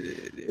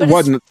 It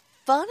wasn't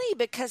funny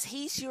because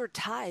he's your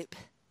type,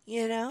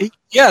 you know?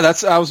 Yeah,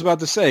 I was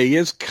about to say, he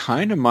is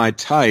kind of my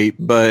type,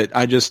 but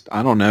I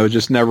don't know, it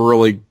just never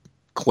really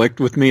clicked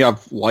with me.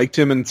 I've liked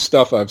him and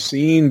stuff I've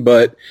seen,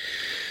 but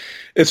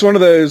it's one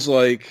of those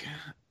like,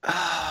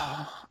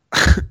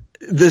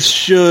 this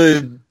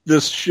should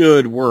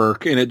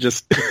work, and it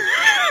just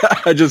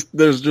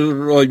there's just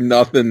really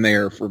nothing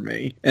there for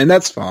me, and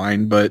that's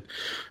fine. But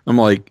I'm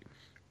like,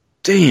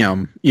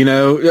 damn,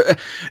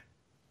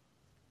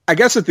 I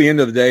guess at the end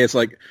of the day, it's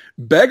like,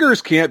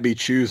 beggars can't be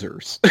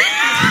choosers.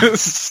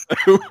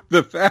 So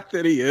the fact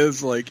that he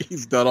is like,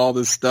 he's done all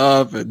this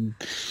stuff and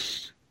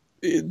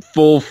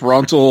full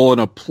frontal in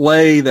a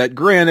play that,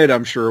 granted,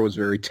 I'm sure it was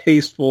very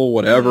tasteful,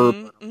 whatever.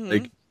 Mm-hmm.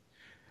 Like,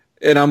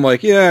 and I'm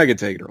like, yeah, I can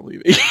take it or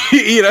leave it.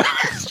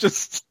 It's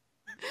just.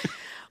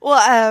 Well,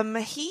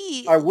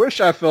 I wish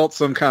I felt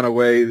some kind of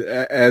way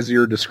as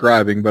you're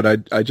describing,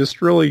 but I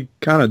just really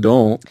kind of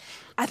don't.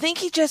 I think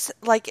he just,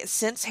 like,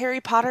 since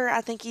Harry Potter,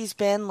 I think he's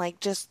been, like,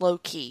 just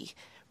low-key,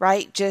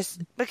 right?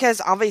 Just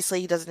because,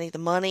 obviously, he doesn't need the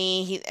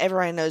money.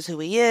 Everybody knows who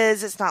he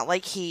is. It's not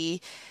like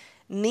he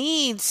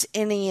needs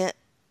any,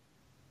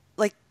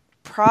 like,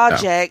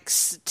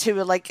 projects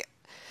to, like,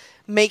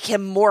 make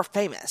him more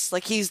famous.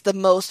 Like, he's the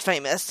most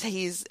famous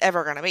he's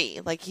ever going to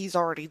be. Like, he's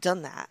already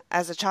done that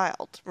as a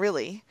child,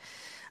 really.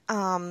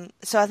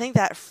 So I think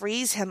that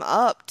frees him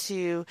up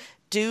to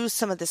do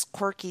some of this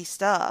quirky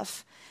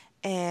stuff.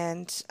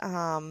 And,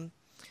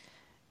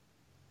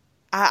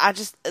 I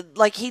just,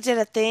 like, he did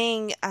a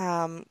thing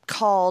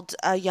called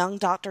A Young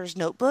Doctor's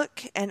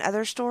Notebook and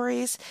Other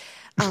Stories.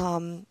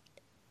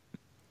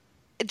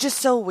 Just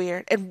so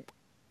weird and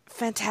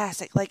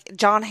fantastic. Like,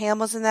 John Hamm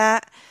was in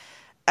that.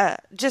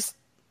 It's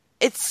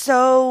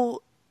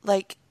so,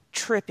 like,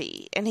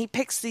 trippy. And he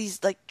picks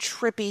these, like,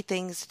 trippy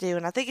things to do.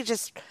 And I think it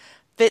just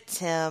fits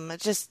him.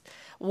 It's just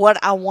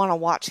what I want to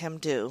watch him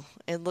do.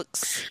 It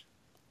looks...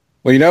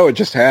 Well, it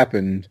just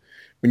happened.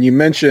 When you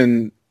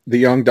mention the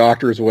Young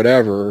Doctors,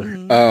 whatever,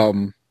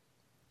 I'm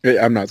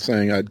not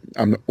saying I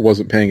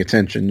wasn't paying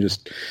attention.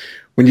 Just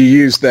when you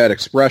used that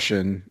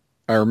expression,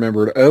 I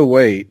remembered, oh,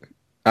 wait,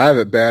 I have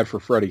it bad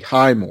for Freddie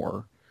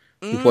Highmore,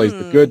 who plays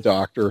the good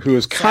doctor, who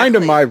is kind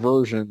of my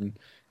version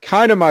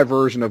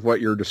of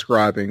what you're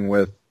describing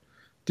with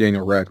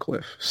Daniel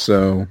Radcliffe.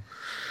 So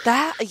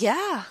I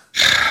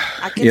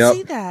can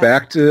see that.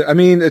 Back to,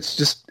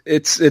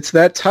 it's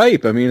that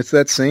type. It's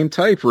that same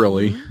type,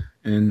 really.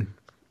 And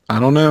I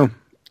don't know.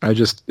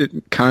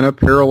 It kind of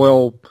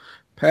parallel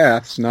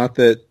paths. Not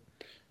that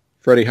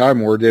Freddie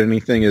Highmore did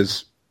anything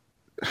as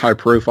high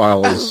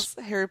profile as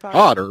Harry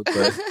Potter,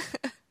 but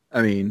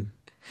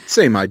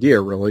same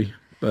idea, really.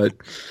 But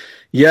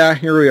yeah,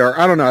 here we are.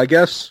 I don't know. I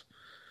guess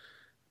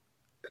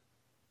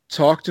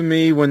talk to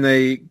me when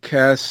they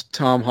cast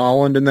Tom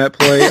Holland in that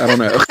play. I don't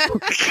know.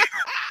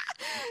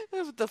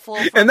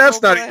 And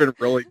that's not even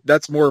really.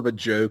 That's more of a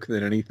joke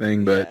than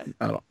anything. But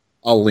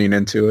I'll lean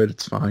into it.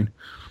 It's fine.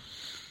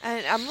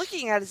 And I'm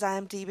looking at his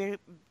IMDb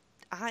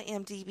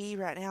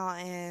right now,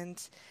 and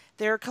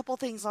there are a couple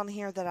things on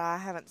here that I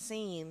haven't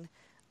seen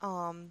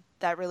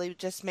that really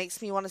just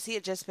makes me want to see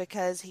it just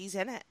because he's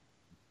in it.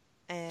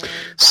 And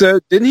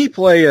so didn't he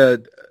play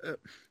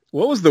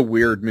what was the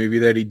weird movie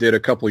that he did a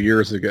couple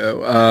years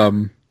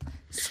ago?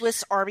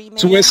 Swiss Army Man?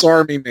 Swiss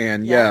Army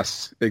Man,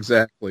 yes,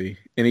 exactly.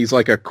 And he's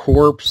like a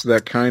corpse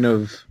that kind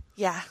of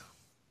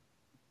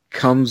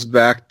comes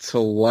back to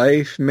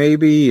life,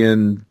 maybe,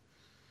 and...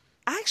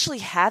 I actually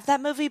have that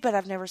movie, but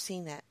I've never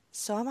seen it.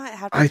 So I might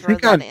have to throw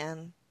that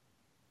in.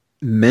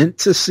 Meant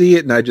to see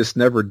it, and I just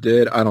never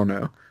did. I don't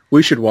know.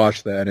 We should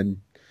watch that and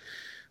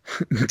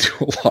do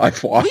a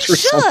live watch or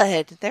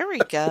something. There we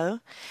go.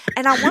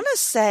 And I want to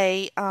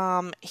say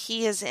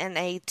he is in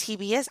a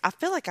TBS. I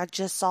feel like I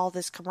just saw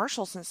this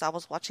commercial since I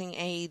was watching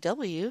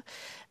AEW.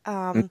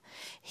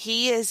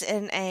 He is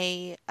in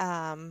a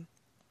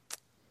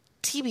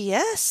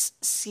TBS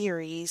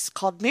series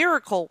called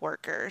Miracle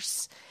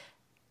Workers,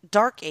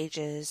 Dark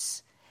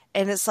Ages.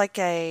 And it's like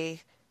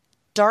a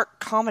dark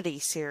comedy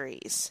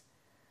series.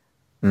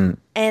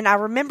 And I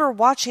remember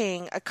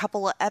watching a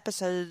couple of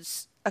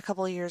episodes a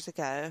couple of years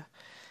ago.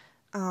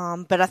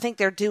 But I think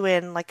they're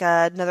doing like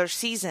another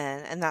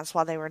season, and that's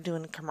why they were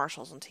doing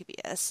commercials on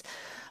TBS.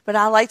 But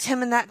I liked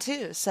him in that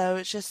too. So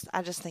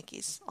I just think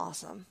he's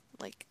awesome.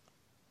 Like,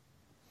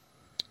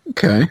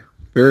 okay.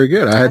 Very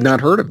good. I had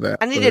not heard of that.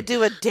 I need to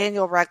do a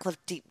Daniel Radcliffe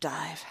deep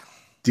dive.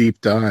 Deep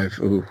dive.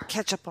 Ooh.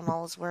 Catch up on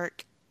all his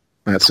work.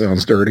 That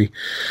sounds dirty.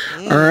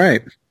 All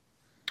right.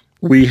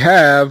 We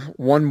have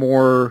one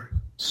more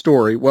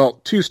story.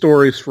 Well, two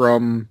stories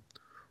from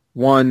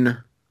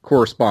one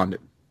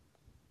correspondent.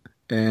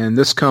 And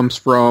this comes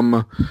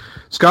from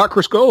Scott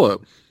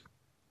Criscolo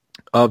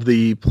of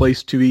the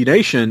Place to Be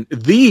Nation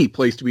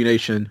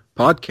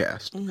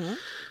podcast.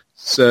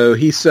 So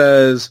he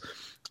says,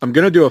 I'm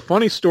going to do a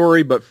funny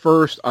story, but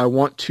first I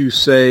want to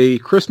say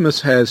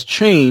Christmas has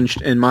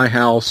changed in my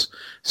house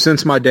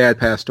since my dad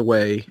passed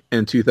away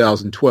in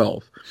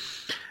 2012,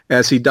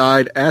 as he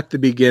died at the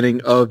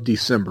beginning of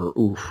December.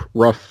 Oof,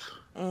 rough.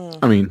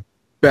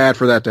 Bad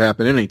for that to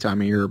happen any time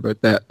of year,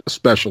 but that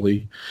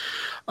especially.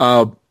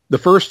 The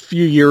first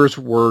few years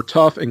were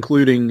tough,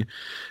 including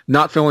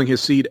not filling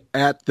his seat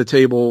at the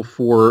table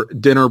for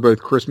dinner both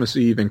Christmas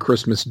Eve and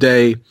Christmas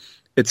Day.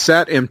 It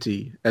sat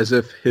empty, as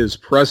if his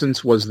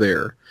presence was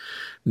there.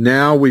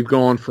 Now we've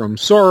gone from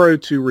sorrow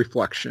to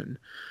reflection.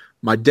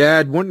 My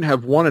dad wouldn't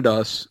have wanted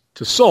us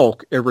to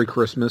sulk every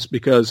Christmas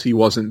because he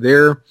wasn't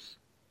there.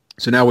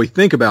 So now we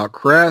think about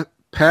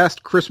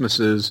past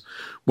Christmases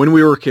when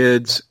we were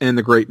kids and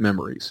the great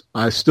memories.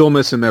 I still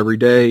miss him every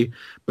day,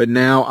 but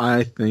now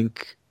I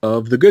think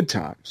of the good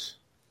times.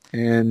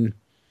 And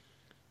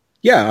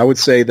yeah, I would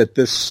say that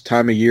this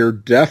time of year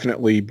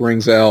definitely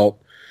brings out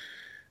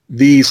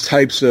these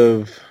types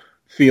of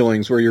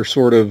feelings where you're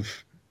sort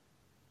of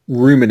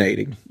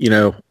ruminating,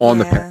 on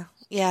the past.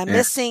 Yeah,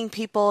 missing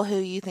people who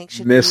you think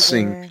should be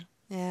there.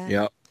 Yeah.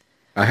 Yep.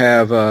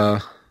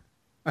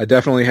 I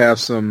definitely have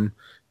some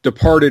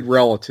departed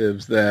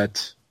relatives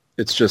that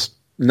it's just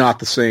not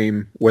the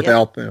same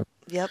without them.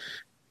 Yep.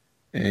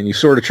 And you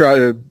sort of try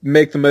to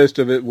make the most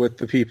of it with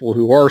the people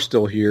who are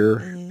still here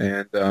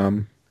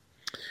and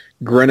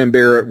grin and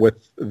bear it with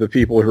the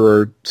people who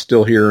are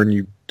still here and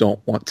you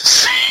don't want to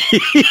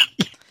see.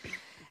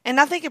 And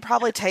I think it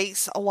probably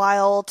takes a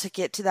while to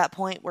get to that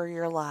point where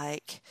you're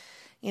like,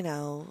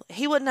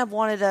 he wouldn't have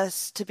wanted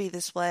us to be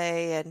this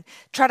way, and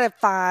try to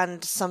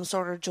find some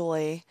sort of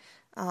joy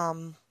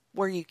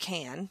where you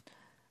can,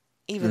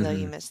 even though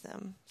you miss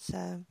them.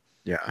 So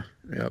Yeah.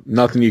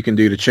 Nothing you can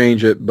do to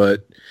change it,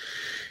 but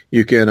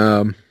you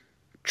can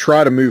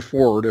try to move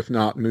forward, if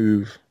not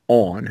move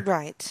on.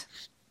 Right.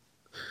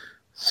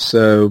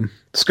 So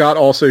Scott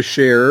also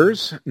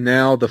shares,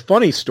 now the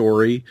funny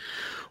story,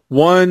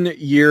 one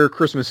year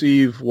Christmas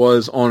Eve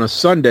was on a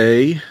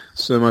Sunday,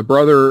 so my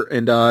brother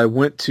and I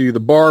went to the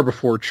bar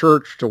before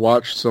church to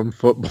watch some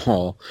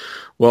football.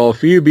 Well, a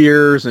few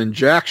beers and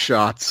jack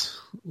shots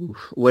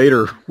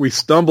later, we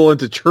stumble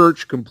into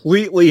church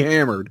completely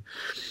hammered.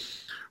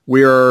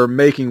 We are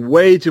making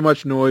way too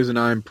much noise, and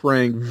I'm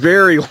praying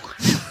very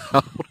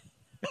loud,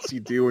 as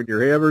you do when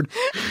you're hammered.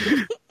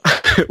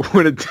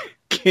 When it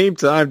came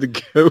time to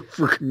go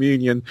for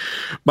communion,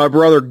 my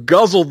brother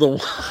guzzled the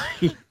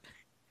wine,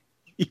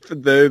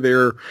 even though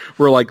there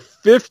were like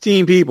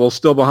 15 people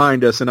still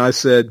behind us, and I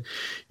said,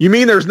 "You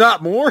mean there's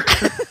not more?"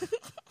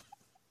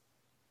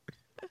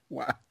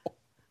 Wow.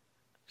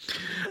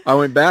 I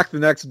went back the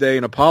next day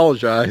and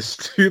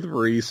apologized to the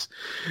priests.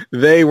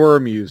 They were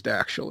amused,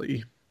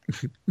 actually.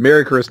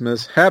 Merry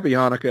Christmas, Happy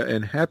Hanukkah,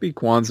 and Happy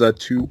Kwanzaa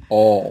to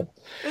all.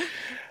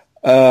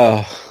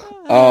 I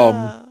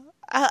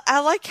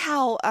like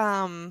how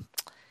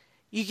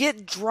you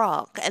get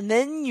drunk and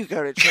then you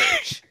go to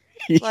church.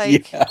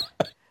 Like, yeah.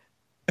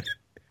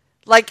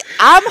 Like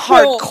I'm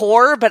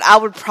hardcore, but I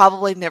would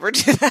probably never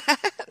do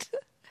that.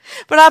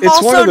 But I'm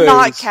also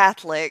not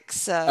Catholic,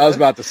 so I was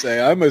about to say,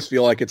 I almost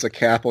feel like it's a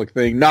Catholic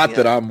thing. Not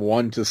that I'm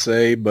one to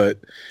say, but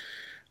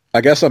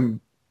I guess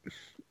I'm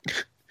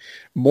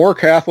more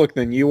Catholic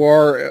than you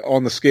are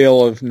on the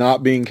scale of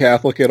not being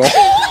Catholic at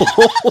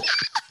all.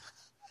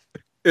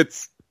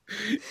 It's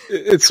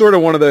sort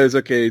of one of those,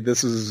 okay,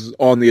 this is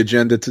on the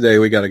agenda today,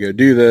 we got to go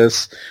do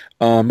this.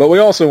 But we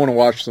also want to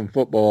watch some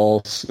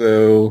football,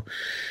 so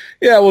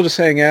yeah, we'll just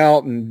hang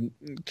out and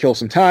kill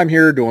some time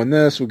here doing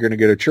this. We're going to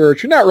go to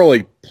church. You're not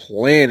really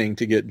planning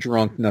to get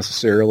drunk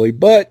necessarily,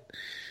 but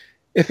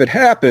if it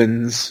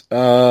happens,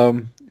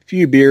 a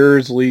few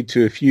beers lead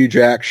to a few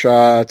jack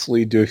shots,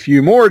 lead to a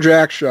few more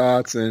jack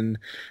shots, and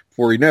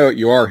before you know it,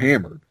 you are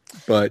hammered.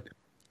 But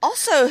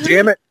also,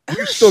 damn it,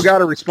 you still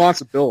got a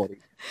responsibility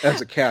as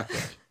a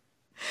Catholic.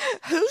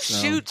 Who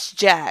shoots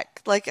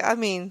Jack? Like, I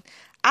mean,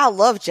 I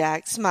love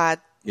Jack. It's my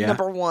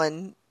number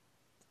one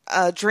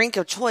drink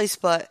of choice,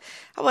 but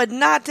I would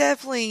not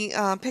definitely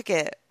pick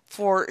it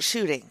for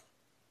shooting.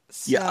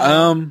 So,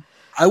 yeah,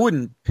 I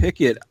wouldn't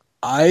pick it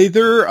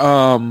either.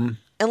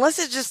 Unless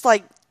it's just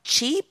like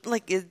cheap,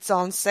 like it's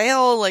on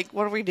sale. Like,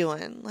 what are we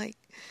doing? Like,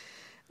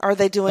 are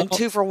they doing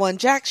 2-for-1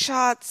 jack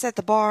shots at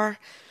the bar?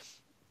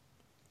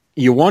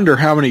 You wonder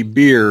how many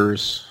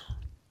beers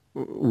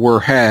were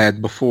had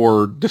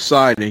before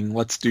deciding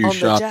let's do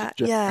shots.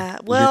 Yeah,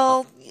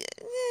 well,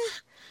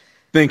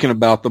 thinking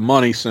about the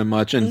money so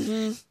much,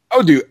 and I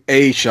would do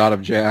a shot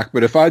of Jack,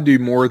 but if I do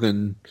more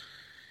than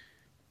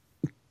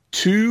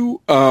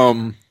two,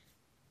 I'm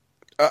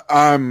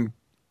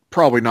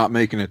probably not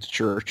making it to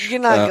church. You're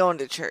not going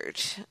to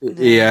church. No.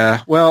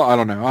 Yeah, well, I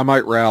don't know. I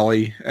might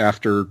rally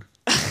after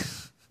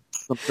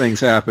some things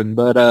happen,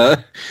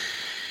 but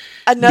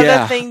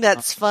another thing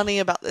that's funny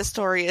about this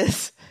story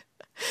is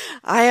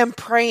I am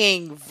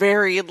praying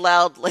very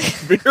loudly.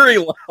 Very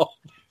loud.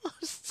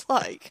 It's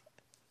like...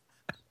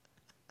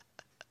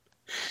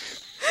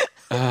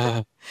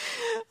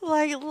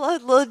 like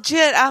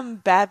legit, I'm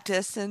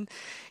Baptist, and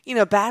you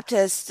know,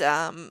 Baptists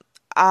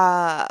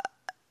are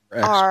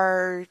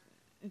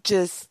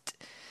just,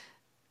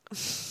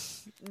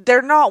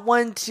 they're not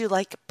one to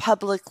like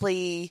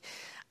publicly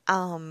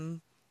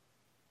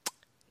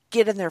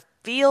get in their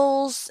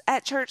feels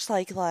at church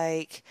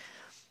like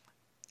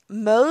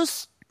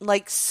most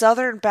like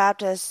Southern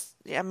Baptists.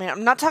 I mean,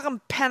 I'm not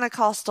talking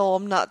Pentecostal.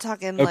 I'm not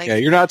talking like...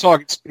 Okay, you're not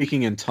talking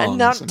speaking in tongues. I'm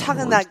not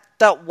talking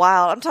that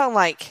wild. I'm talking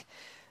like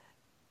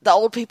the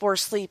old people are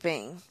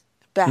sleeping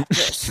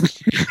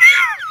Baptist.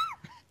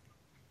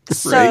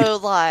 So,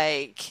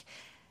 like,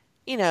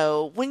 you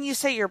know, when you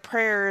say your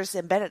prayers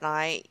in bed at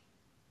night,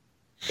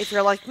 if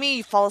you're like me,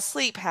 you fall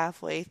asleep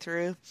halfway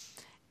through.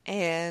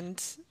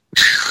 And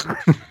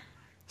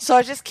so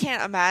I just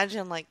can't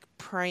imagine, like,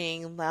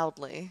 praying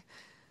loudly.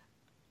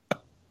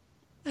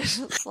 It's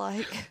just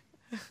like...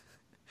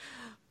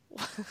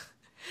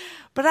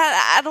 But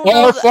I don't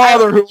know. Our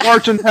Father who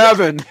art in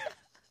heaven.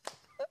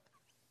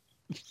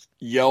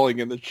 Yelling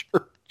in the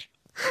church.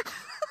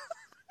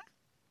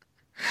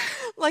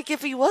 Like,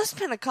 if he was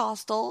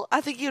Pentecostal, I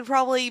think he would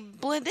probably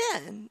blend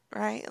in,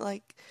 right?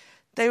 Like,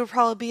 they would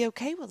probably be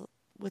okay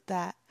with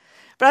that.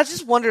 But I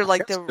just wonder,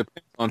 like, depends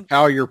on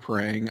how you're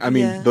praying. I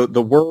mean,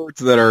 the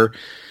words that are...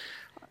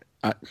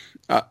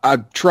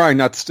 I'm trying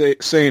not to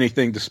say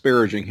anything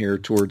disparaging here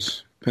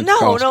towards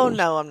Pentecostals.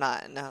 No, I'm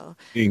not. No.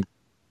 Being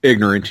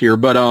ignorant here,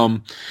 but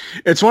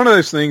it's one of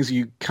those things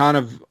you kind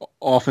of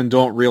often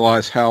don't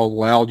realize how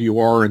loud you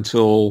are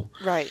until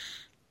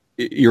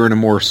you're in a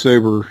more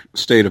sober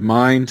state of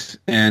mind.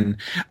 And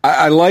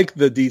I like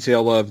the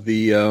detail of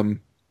the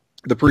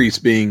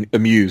priest being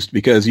amused,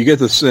 because you get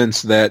the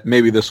sense that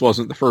maybe this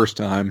wasn't the first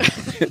time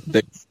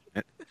they,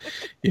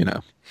 you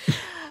know.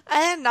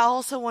 And I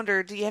also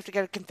wonder, do you have to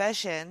go to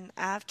confession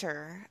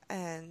after?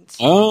 And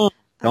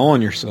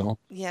telling yourself.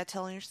 Yeah,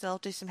 telling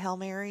yourself. Do some Hail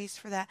Marys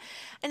for that.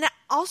 And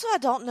also, I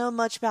don't know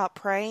much about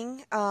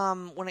praying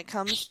when it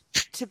comes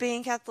to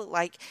being Catholic.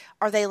 Like,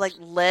 are they like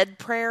led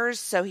prayers?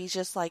 So he's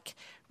just like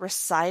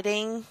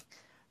reciting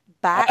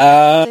back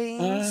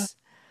things?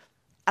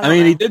 I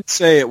mean, he did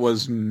say it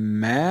was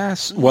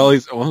Mass. Mm-hmm. Well,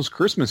 it was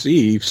Christmas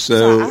Eve,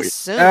 so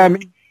I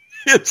mean,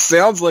 it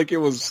sounds like it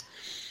was.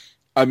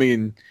 I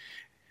mean,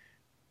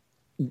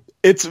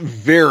 it's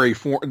very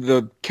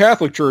the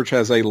Catholic Church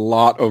has a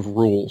lot of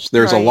rules.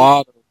 There's a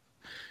lot of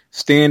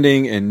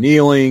standing and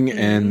kneeling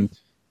and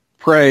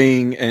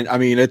praying, and I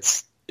mean,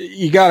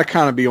 you got to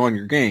kind of be on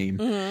your game.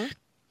 Mm-hmm.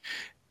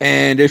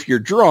 And if you're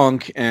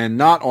drunk and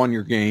not on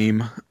your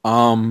game,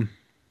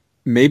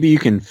 maybe you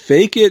can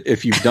fake it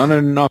if you've done it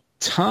enough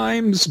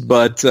times,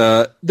 but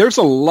there's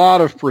a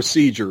lot of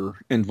procedure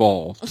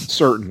involved,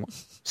 certainly.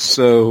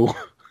 So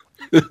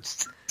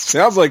it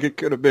sounds like it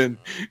could have been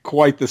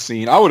quite the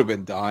scene. I would have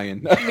been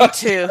dying. Me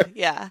too,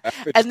 yeah.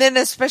 And then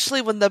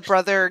especially when the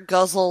brother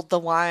guzzled the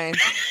wine.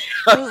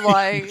 I was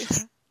like,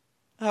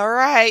 all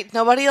right,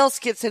 nobody else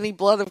gets any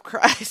blood of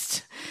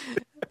Christ.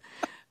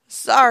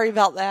 Sorry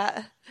about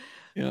that.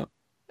 Yeah.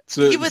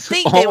 So you would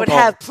think they would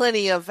have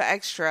plenty of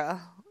extra.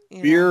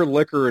 Beer,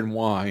 liquor, and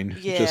wine.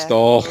 Yeah. Just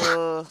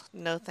all.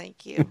 No,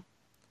 thank you.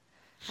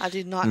 I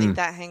do not need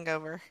that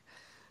hangover.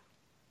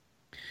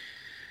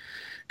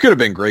 Could have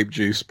been grape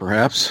juice,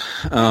 perhaps.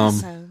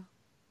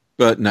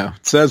 But no,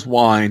 it says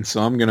wine,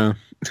 so I'm gonna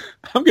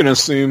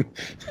assume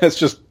that's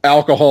just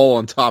alcohol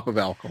on top of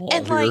alcohol.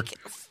 And here. like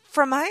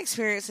from my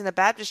experience in the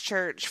Baptist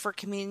church for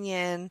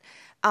communion,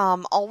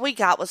 all we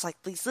got was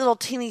like these little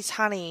teeny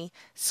tiny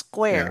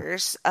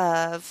squares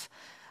of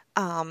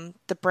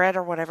the bread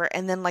or whatever,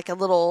 and then like a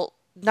little,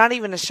 not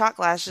even a shot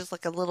glass, just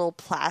like a little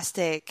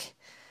plastic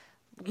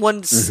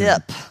one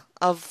sip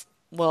of,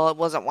 well, it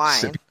wasn't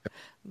wine,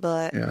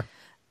 but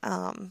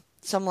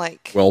so I'm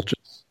like,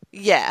 Welch's.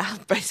 Yeah,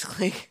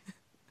 basically.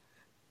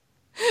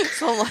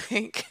 So I'm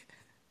like,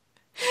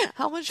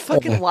 how much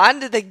fucking wine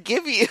did they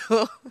give you?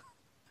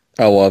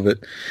 I love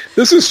it.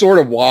 This is sort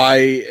of why,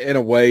 in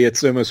a way,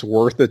 it's almost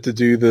worth it to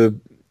do the,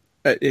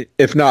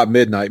 if not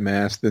midnight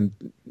mass, then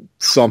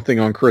something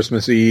on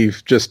Christmas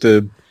Eve, just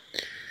to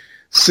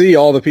see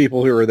all the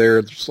people who are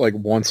there just like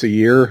once a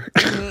year.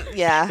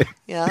 Yeah.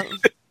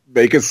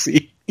 Make a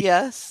scene.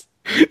 Yes.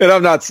 And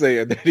I'm not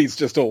saying that he's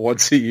just a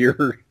once a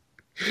year.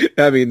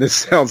 I mean, this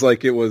sounds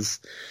like it was,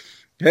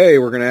 hey,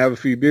 we're going to have a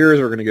few beers,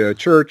 we're going to go to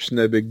church,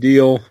 no big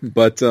deal.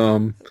 But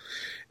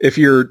if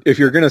you're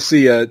going to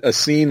see a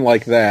scene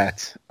like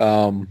that,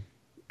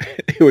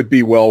 it would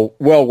be well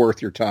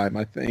worth your time,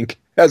 I think,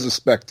 as a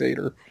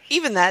spectator.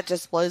 Even that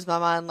just blows my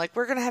mind. Like,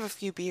 we're going to have a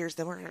few beers,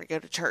 then we're going to go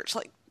to church.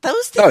 Like,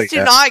 those things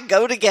do not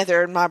go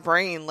together in my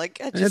brain. Like,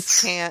 I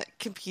just can't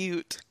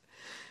compute.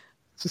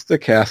 It's just a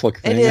Catholic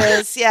thing. It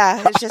is,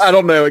 yeah. It's just... I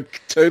don't know. It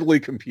totally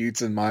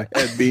computes in my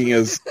head being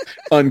as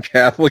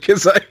un-Catholic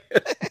as I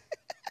am.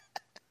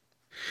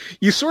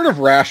 You sort of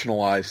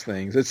rationalize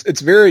things.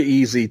 It's very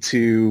easy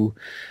to,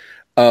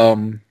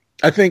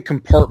 I think,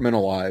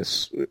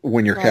 compartmentalize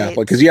when you're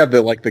Catholic, because you have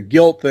the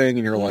guilt thing,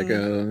 and you're like,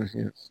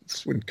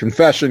 it's when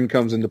confession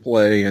comes into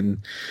play, and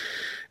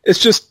it's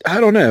just, I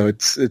don't know.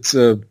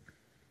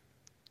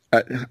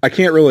 I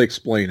can't really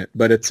explain it,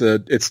 but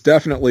it's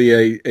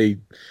definitely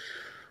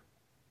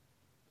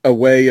a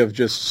way of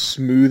just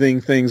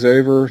smoothing things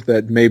over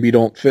that maybe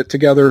don't fit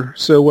together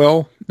so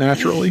well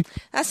naturally.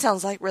 That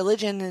sounds like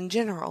religion in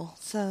general.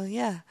 So,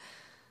 yeah.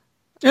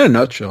 In a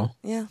nutshell.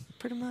 Yeah,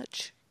 pretty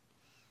much.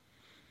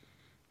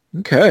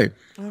 Okay.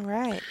 All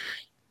right.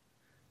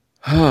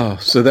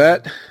 So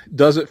that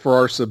does it for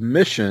our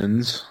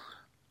submissions,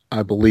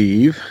 I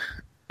believe.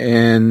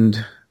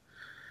 And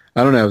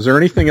I don't know, is there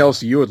anything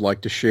else you would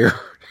like to share?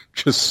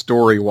 Just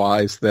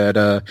story-wise,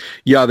 that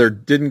you either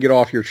didn't get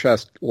off your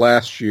chest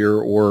last year,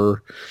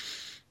 or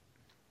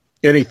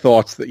any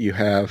thoughts that you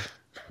have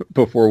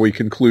before we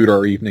conclude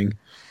our evening?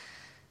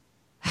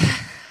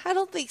 I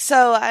don't think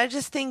so. I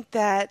just think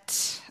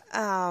that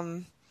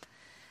I'm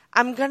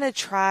going to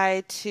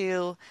try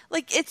to,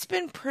 like, it's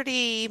been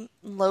pretty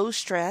low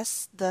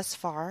stress thus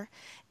far,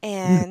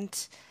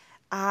 and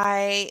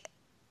I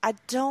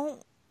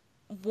don't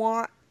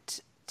want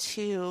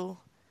to...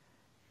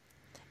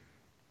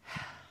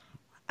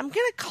 I'm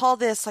going to call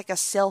this like a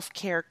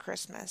self-care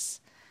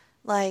Christmas.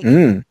 Like,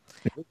 there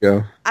we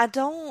go. I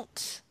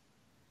don't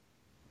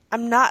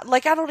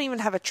even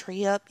have a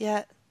tree up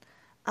yet.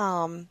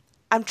 I'm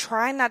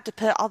trying not to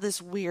put all this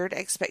weird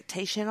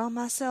expectation on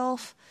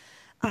myself,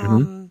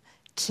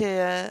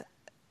 to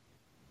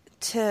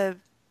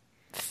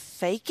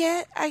fake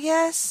it, I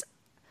guess.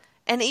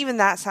 And even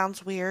that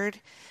sounds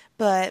weird,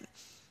 but,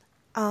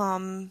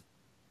 I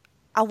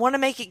want to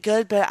make it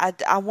good,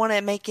 but I want to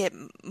make it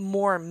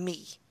more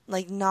me.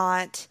 Like,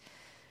 not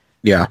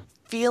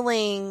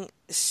feeling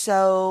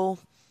so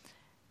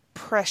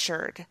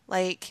pressured.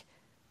 Like,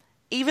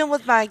 even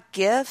with my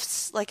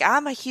gifts, like,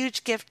 I'm a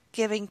huge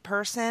gift-giving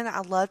person.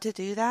 I love to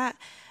do that.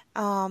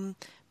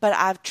 but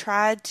I've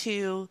tried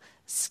to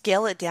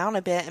scale it down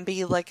a bit and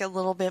be like a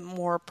little bit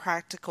more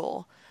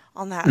practical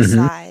on that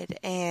side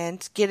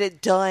and get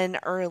it done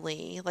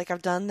early. Like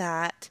I've done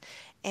that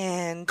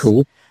and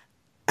cool.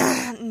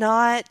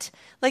 Not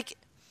like,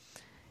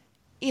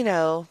 you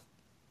know,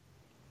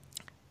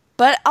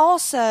 but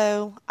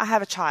also I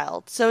have a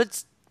child, so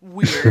it's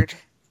weird.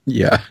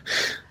 Yeah.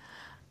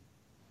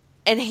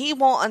 And he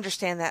won't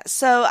understand that.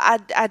 So I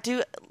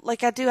do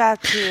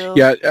have to.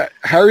 Yeah.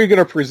 How are you going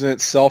to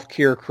present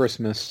self-care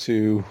Christmas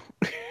to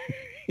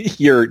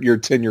your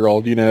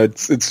 10-year-old? You know,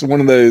 it's one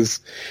of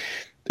those,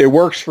 it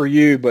works for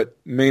you, but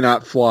may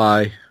not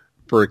fly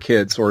for a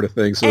kid sort of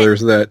thing. So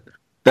there's that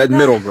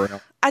middle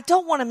ground. I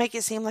don't want to make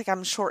it seem like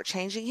I'm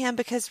shortchanging him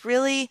because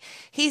really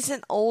he's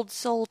an old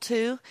soul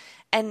too.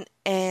 And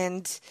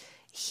I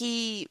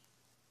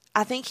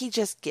think he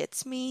just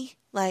gets me.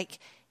 Like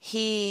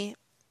he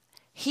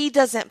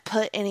doesn't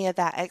put any of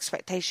that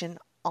expectation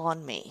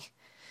on me.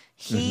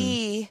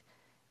 He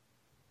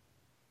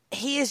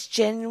is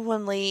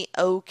genuinely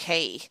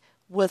okay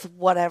with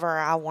whatever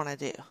I want to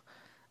do,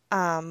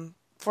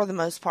 for the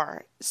most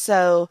part.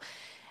 So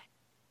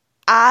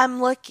I'm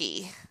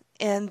lucky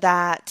in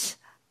that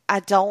I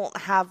don't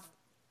have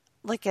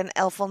like an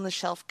elf on the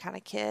shelf kind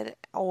of kid,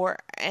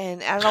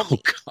 and I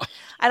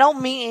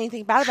don't mean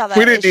anything bad about that.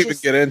 We didn't even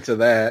get into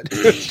that.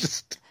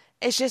 It's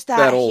just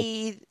that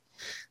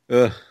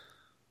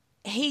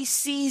he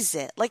sees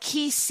it. Like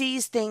he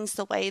sees things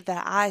the way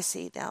that I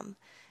see them.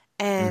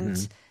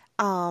 And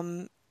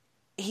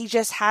he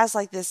just has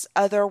like this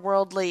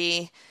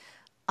otherworldly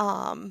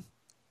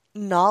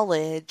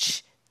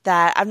knowledge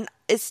that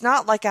it's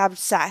not like I've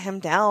sat him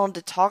down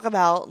to talk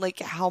about like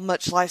how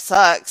much life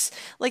sucks.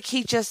 Like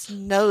he just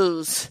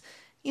knows.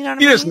 You know what I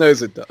mean? He just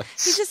knows it does.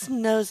 He just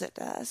knows it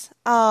does.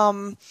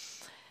 And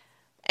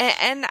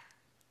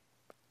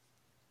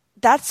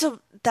that's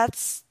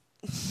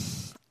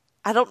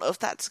I don't know if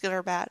that's good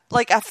or bad.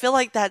 Like I feel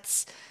like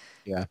that's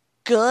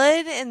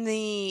good in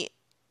the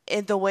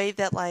way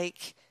that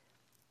like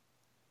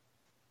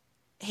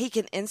he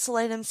can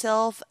insulate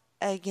himself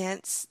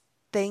against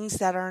things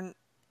that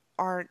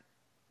are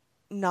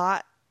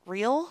not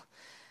real,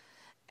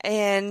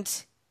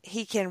 and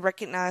he can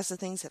recognize the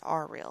things that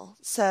are real.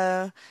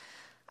 So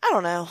I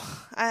don't know.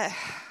 I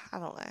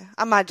don't know.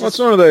 I might just. Well, it's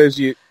one of those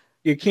you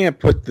can't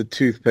put the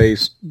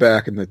toothpaste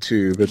back in the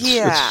tube.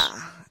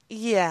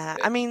 Yeah.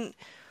 I mean,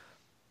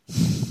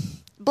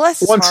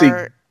 bless his once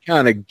heart. He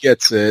kind of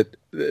gets it,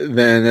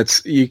 then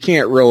you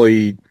can't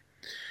really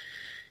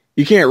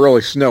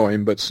snow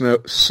him, but snow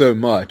so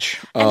much.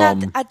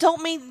 And I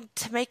don't mean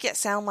to make it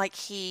sound like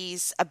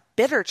he's a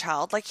bitter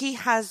child. Like he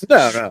has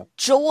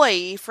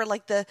joy for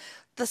like the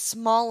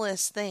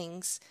smallest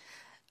things.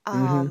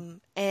 And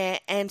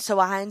so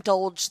I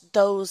indulge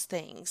those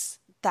things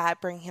that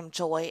bring him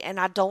joy, and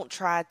I don't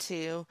try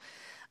to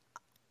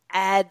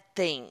add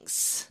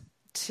things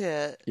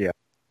to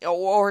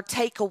or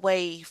take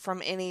away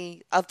from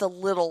any of the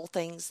little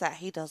things that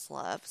he does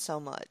love so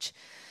much.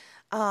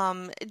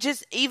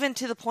 Just even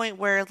to the point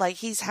where like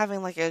he's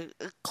having like a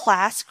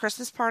class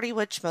Christmas party,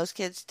 which most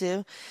kids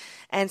do.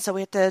 And so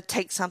we have to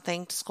take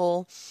something to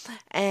school.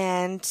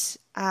 And,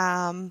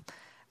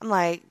 I'm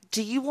like,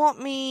 do you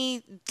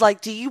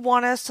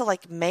want us to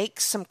like make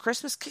some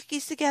Christmas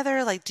cookies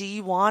together? Like, do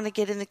you want to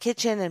get in the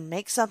kitchen and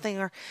make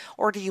something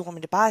or do you want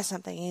me to buy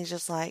something? And he's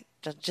just like,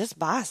 just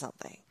buy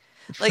something.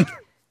 Like,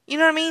 you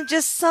know what I mean?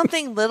 Just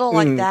something little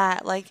like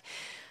that. Like,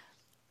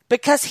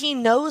 because he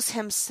knows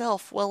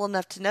himself well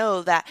enough to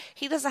know that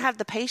he doesn't have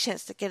the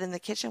patience to get in the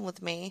kitchen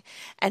with me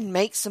and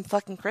make some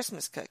fucking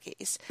Christmas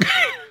cookies.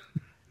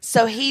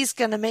 So he's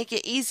going to make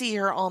it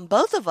easier on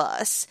both of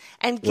us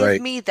and give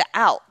me the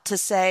out to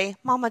say,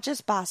 Mama,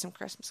 just buy some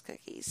Christmas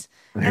cookies.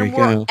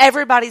 And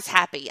everybody's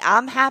happy.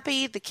 I'm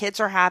happy. The kids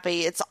are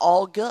happy. It's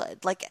all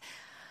good. Like,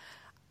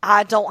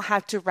 I don't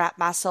have to wrap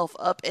myself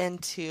up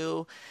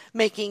into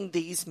making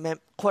these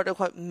quote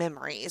unquote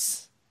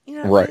memories. You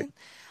know what I mean?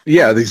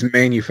 Yeah, these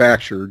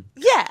manufactured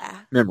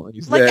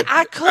memories. Like,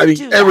 I could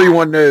do that.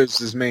 Everyone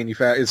knows is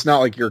manufactured. It's not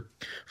like you're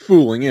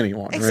fooling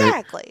anyone,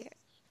 exactly. Right?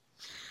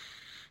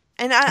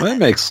 And that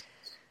makes...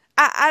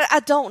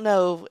 I don't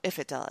know if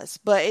it does,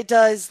 but it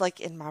does, like,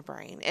 in my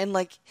brain. And,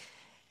 like,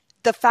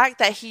 the fact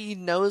that he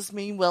knows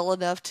me well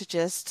enough to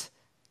just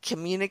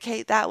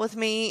communicate that with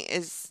me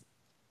is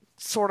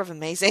sort of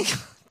amazing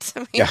to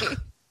me. Yeah.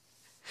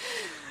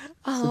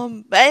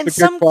 And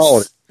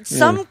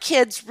some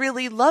kids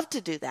really love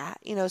to do that.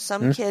 You know,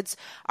 some kids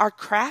are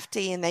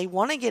crafty and they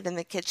want to get in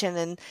the kitchen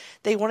and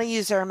they want to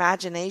use their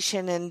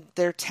imagination and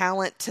their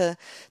talent to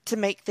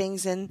make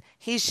things. And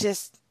he's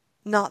just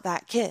not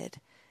that kid.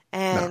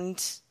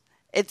 And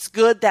it's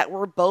good that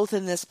we're both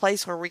in this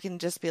place where we can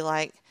just be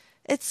like,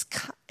 it's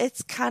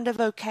kind of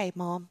okay,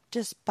 Mom.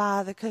 Just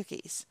buy the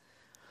cookies.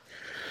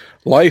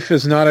 Life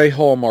is not a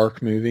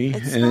Hallmark movie.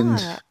 It's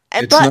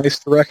nice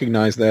to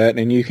recognize that,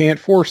 and you can't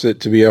force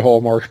it to be a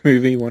Hallmark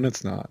movie when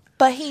it's not.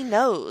 But he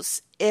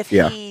knows if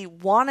he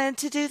wanted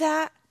to do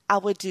that, I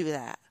would do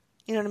that.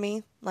 You know what I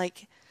mean?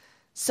 Like,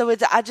 so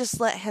I just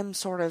let him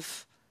sort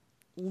of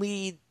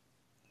lead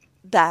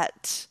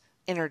that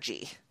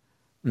energy.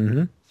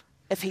 Mm-hmm.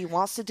 If he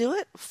wants to do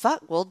it,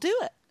 fuck, we'll do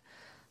it.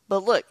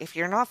 But look, if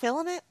you're not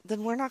feeling it,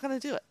 then we're not going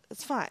to do it.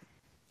 It's fine.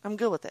 I'm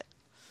good with it.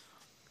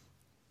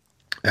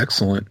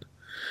 Excellent.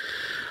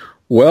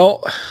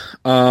 Well,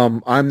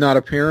 I'm not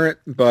a parent,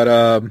 but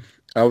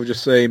I would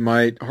just say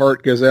my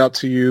heart goes out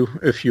to you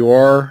if you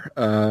are.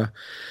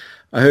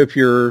 I hope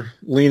you're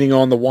leaning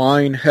on the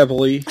wine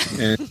heavily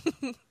and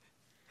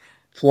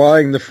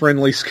flying the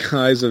friendly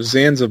skies of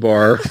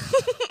Zanzibar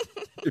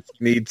if you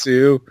need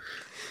to.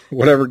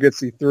 Whatever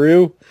gets you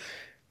through,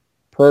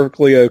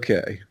 perfectly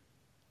okay.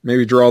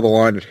 Maybe draw the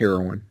line at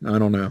heroin. I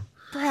don't know.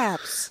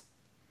 Perhaps.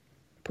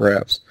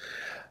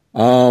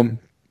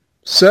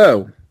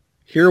 So,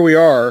 here we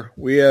are.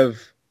 We have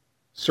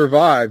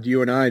survived,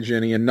 you and I,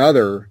 Jenny,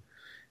 another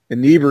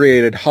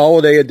inebriated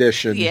holiday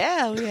edition.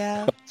 Yeah, we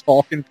have.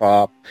 Talking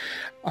Pop.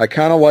 I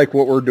kind of like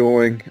what we're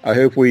doing. I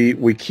hope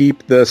we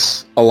keep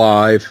this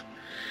alive.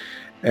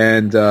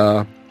 And,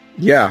 I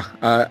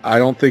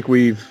don't think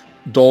we've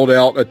doled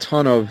out a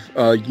ton of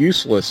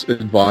useless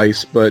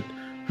advice, but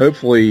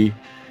hopefully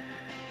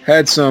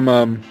had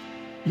some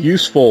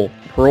useful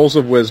pearls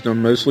of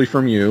wisdom, mostly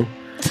from you.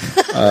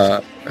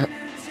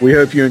 We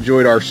hope you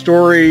enjoyed our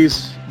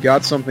stories,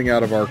 got something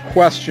out of our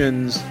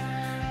questions,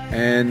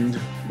 and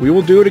we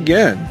will do it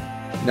again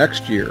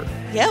next year.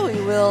 Yeah, we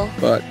will.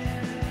 But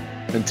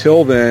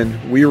until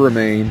then, we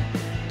remain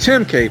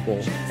Tim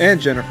Capel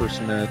and Jennifer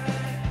Smith.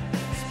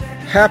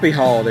 Happy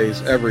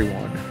holidays,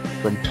 everyone,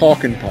 from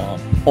Talkin' Pop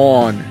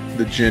on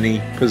the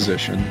Jenny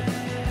position.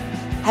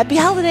 Happy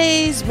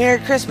holidays, Merry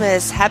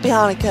Christmas, Happy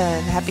Hanukkah,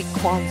 and Happy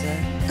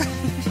Kwanzaa.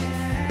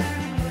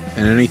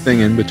 And anything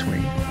in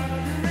between.